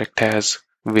product has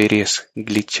various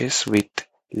glitches with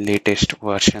latest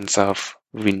versions of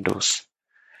Windows,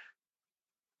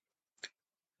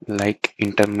 like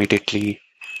intermittently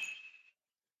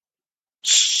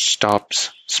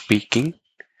stops speaking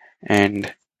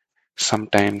and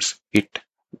sometimes it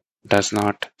does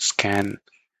not scan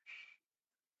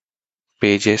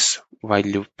pages while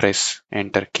you press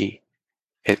enter key,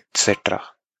 etc.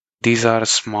 These are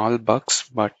small bugs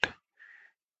but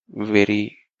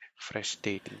very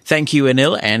frustrating. Thank you,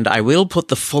 Anil, and I will put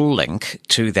the full link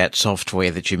to that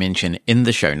software that you mentioned in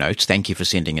the show notes. Thank you for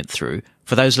sending it through.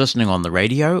 For those listening on the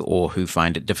radio or who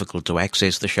find it difficult to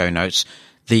access the show notes,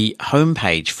 the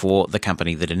homepage for the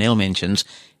company that Anil mentions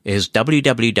is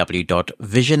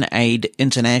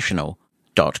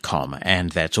www.visionaidinternational.com,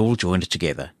 and that's all joined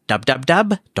together.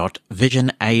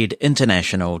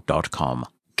 www.visionaidinternational.com.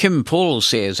 Kim Paul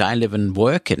says, I live and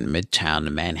work in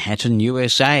Midtown Manhattan,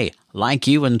 USA. Like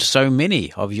you and so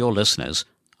many of your listeners,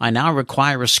 I now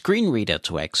require a screen reader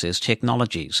to access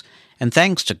technologies. And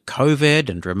thanks to COVID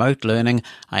and remote learning,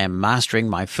 I am mastering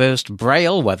my first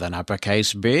Braille with an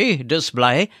uppercase B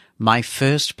display, my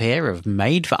first pair of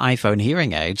made-for-iPhone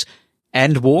hearing aids,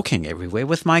 and walking everywhere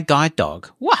with my guide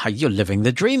dog. Wow, you're living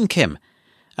the dream, Kim.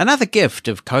 Another gift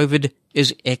of COVID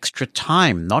is extra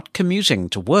time, not commuting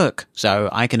to work, so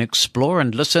I can explore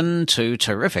and listen to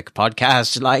terrific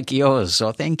podcasts like yours,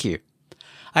 so thank you.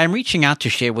 I am reaching out to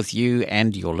share with you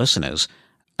and your listeners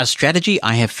a strategy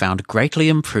I have found greatly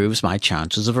improves my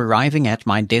chances of arriving at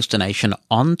my destination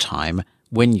on time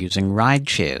when using ride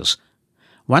shares.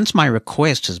 Once my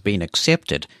request has been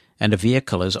accepted and a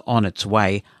vehicle is on its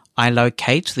way, I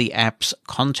locate the app's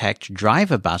Contact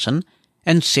Driver button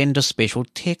and send a special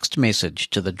text message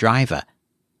to the driver.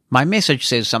 My message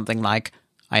says something like,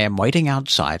 I am waiting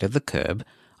outside at the curb.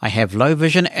 I have low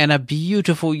vision and a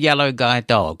beautiful yellow guide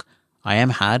dog. I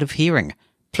am hard of hearing.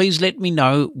 Please let me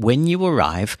know when you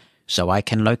arrive so I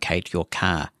can locate your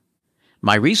car.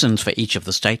 My reasons for each of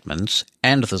the statements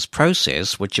and this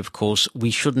process, which of course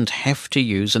we shouldn't have to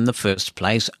use in the first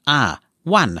place, are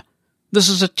 1. This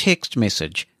is a text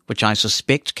message, which I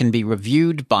suspect can be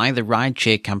reviewed by the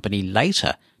rideshare company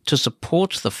later to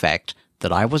support the fact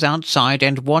that I was outside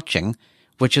and watching,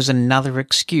 which is another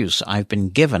excuse I've been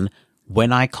given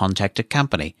when I contact a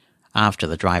company, after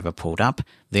the driver pulled up,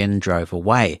 then drove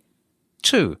away.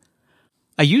 2.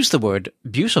 I use the word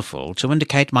beautiful to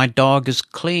indicate my dog is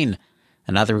clean,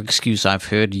 another excuse I've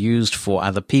heard used for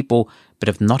other people but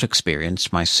have not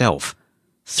experienced myself.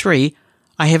 3.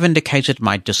 I have indicated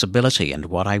my disability and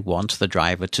what I want the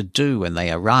driver to do when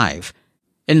they arrive.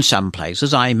 In some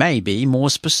places, I may be more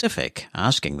specific,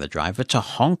 asking the driver to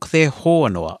honk their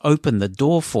horn or open the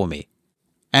door for me.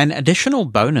 An additional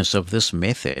bonus of this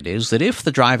method is that if the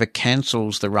driver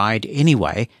cancels the ride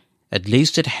anyway, at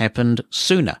least it happened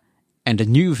sooner, and a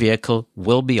new vehicle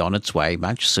will be on its way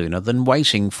much sooner than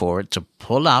waiting for it to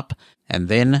pull up and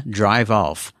then drive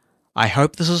off. I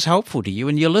hope this is helpful to you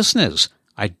and your listeners.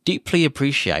 I deeply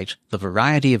appreciate the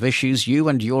variety of issues you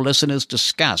and your listeners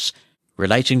discuss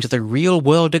relating to the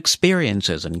real-world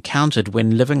experiences encountered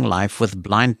when living life with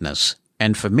blindness,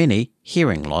 and for many,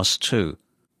 hearing loss too.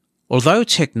 Although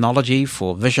technology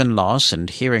for vision loss and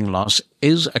hearing loss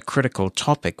is a critical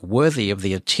topic worthy of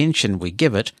the attention we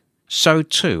give it, so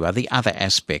too are the other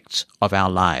aspects of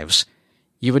our lives.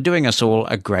 You are doing us all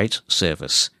a great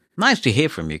service. Nice to hear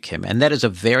from you, Kim, and that is a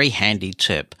very handy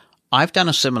tip. I've done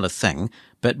a similar thing,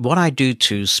 but what I do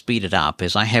to speed it up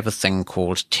is I have a thing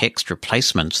called text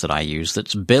replacements that I use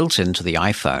that's built into the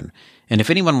iPhone. And if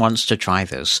anyone wants to try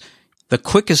this, the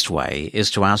quickest way is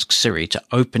to ask Siri to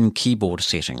open keyboard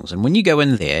settings. And when you go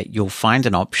in there, you'll find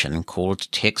an option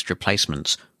called text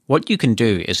replacements. What you can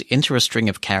do is enter a string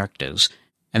of characters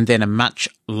and then a much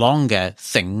longer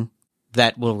thing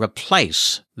that will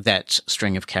replace that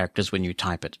string of characters when you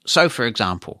type it. So, for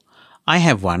example, I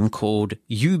have one called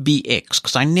UBX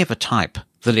because I never type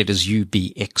the letters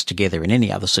UBX together in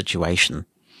any other situation.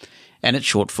 And it's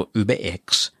short for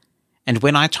UberX. And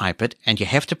when I type it, and you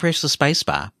have to press the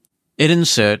spacebar, it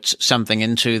inserts something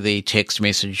into the text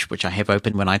message which I have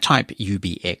open when I type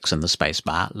UBX in the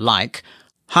spacebar, like,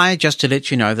 "Hi, just to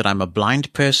let you know that I'm a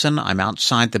blind person. I'm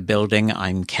outside the building.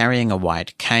 I'm carrying a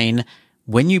white cane.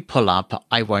 When you pull up,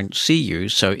 I won't see you,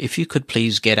 so if you could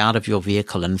please get out of your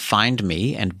vehicle and find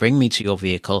me and bring me to your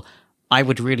vehicle, I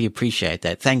would really appreciate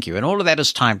that. Thank you." And all of that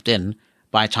is typed in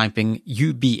by typing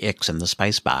UBX in the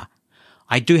spacebar.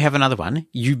 I do have another one,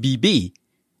 UBB,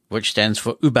 which stands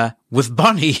for Uber with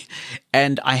Bonnie,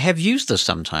 and I have used this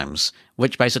sometimes,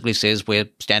 which basically says we're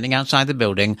standing outside the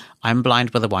building, I'm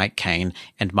blind with a white cane,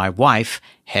 and my wife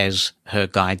has her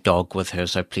guide dog with her,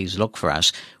 so please look for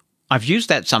us. I've used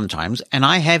that sometimes, and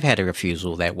I have had a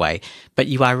refusal that way. But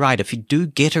you are right, if you do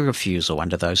get a refusal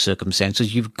under those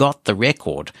circumstances, you've got the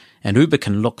record, and Uber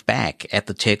can look back at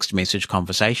the text message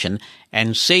conversation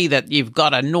and see that you've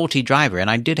got a naughty driver. And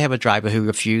I did have a driver who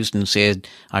refused and said,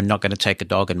 "I'm not going to take a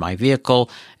dog in my vehicle."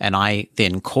 And I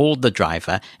then called the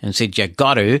driver and said, "You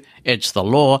got to, it's the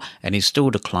law," and he still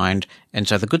declined. And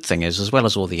so the good thing is, as well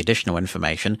as all the additional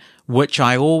information, which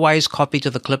I always copy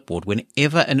to the clipboard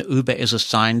whenever an Uber is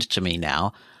assigned to me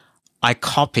now, I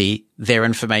copy their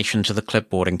information to the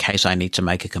clipboard in case I need to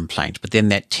make a complaint. But then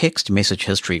that text message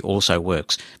history also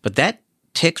works. But that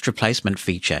text replacement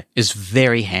feature is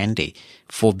very handy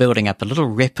for building up a little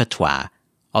repertoire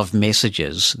of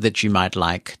messages that you might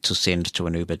like to send to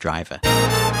an Uber driver.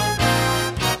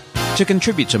 To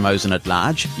contribute to Mosen at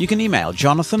Large, you can email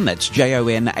Jonathan, that's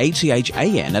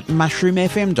JONATHAN, at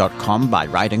mushroomfm.com by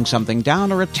writing something down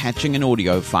or attaching an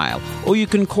audio file. Or you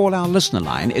can call our listener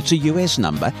line. It's a US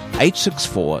number,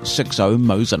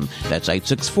 864-60-MOSEN. That's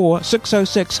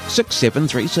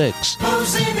 864-606-6736.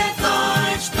 Mosen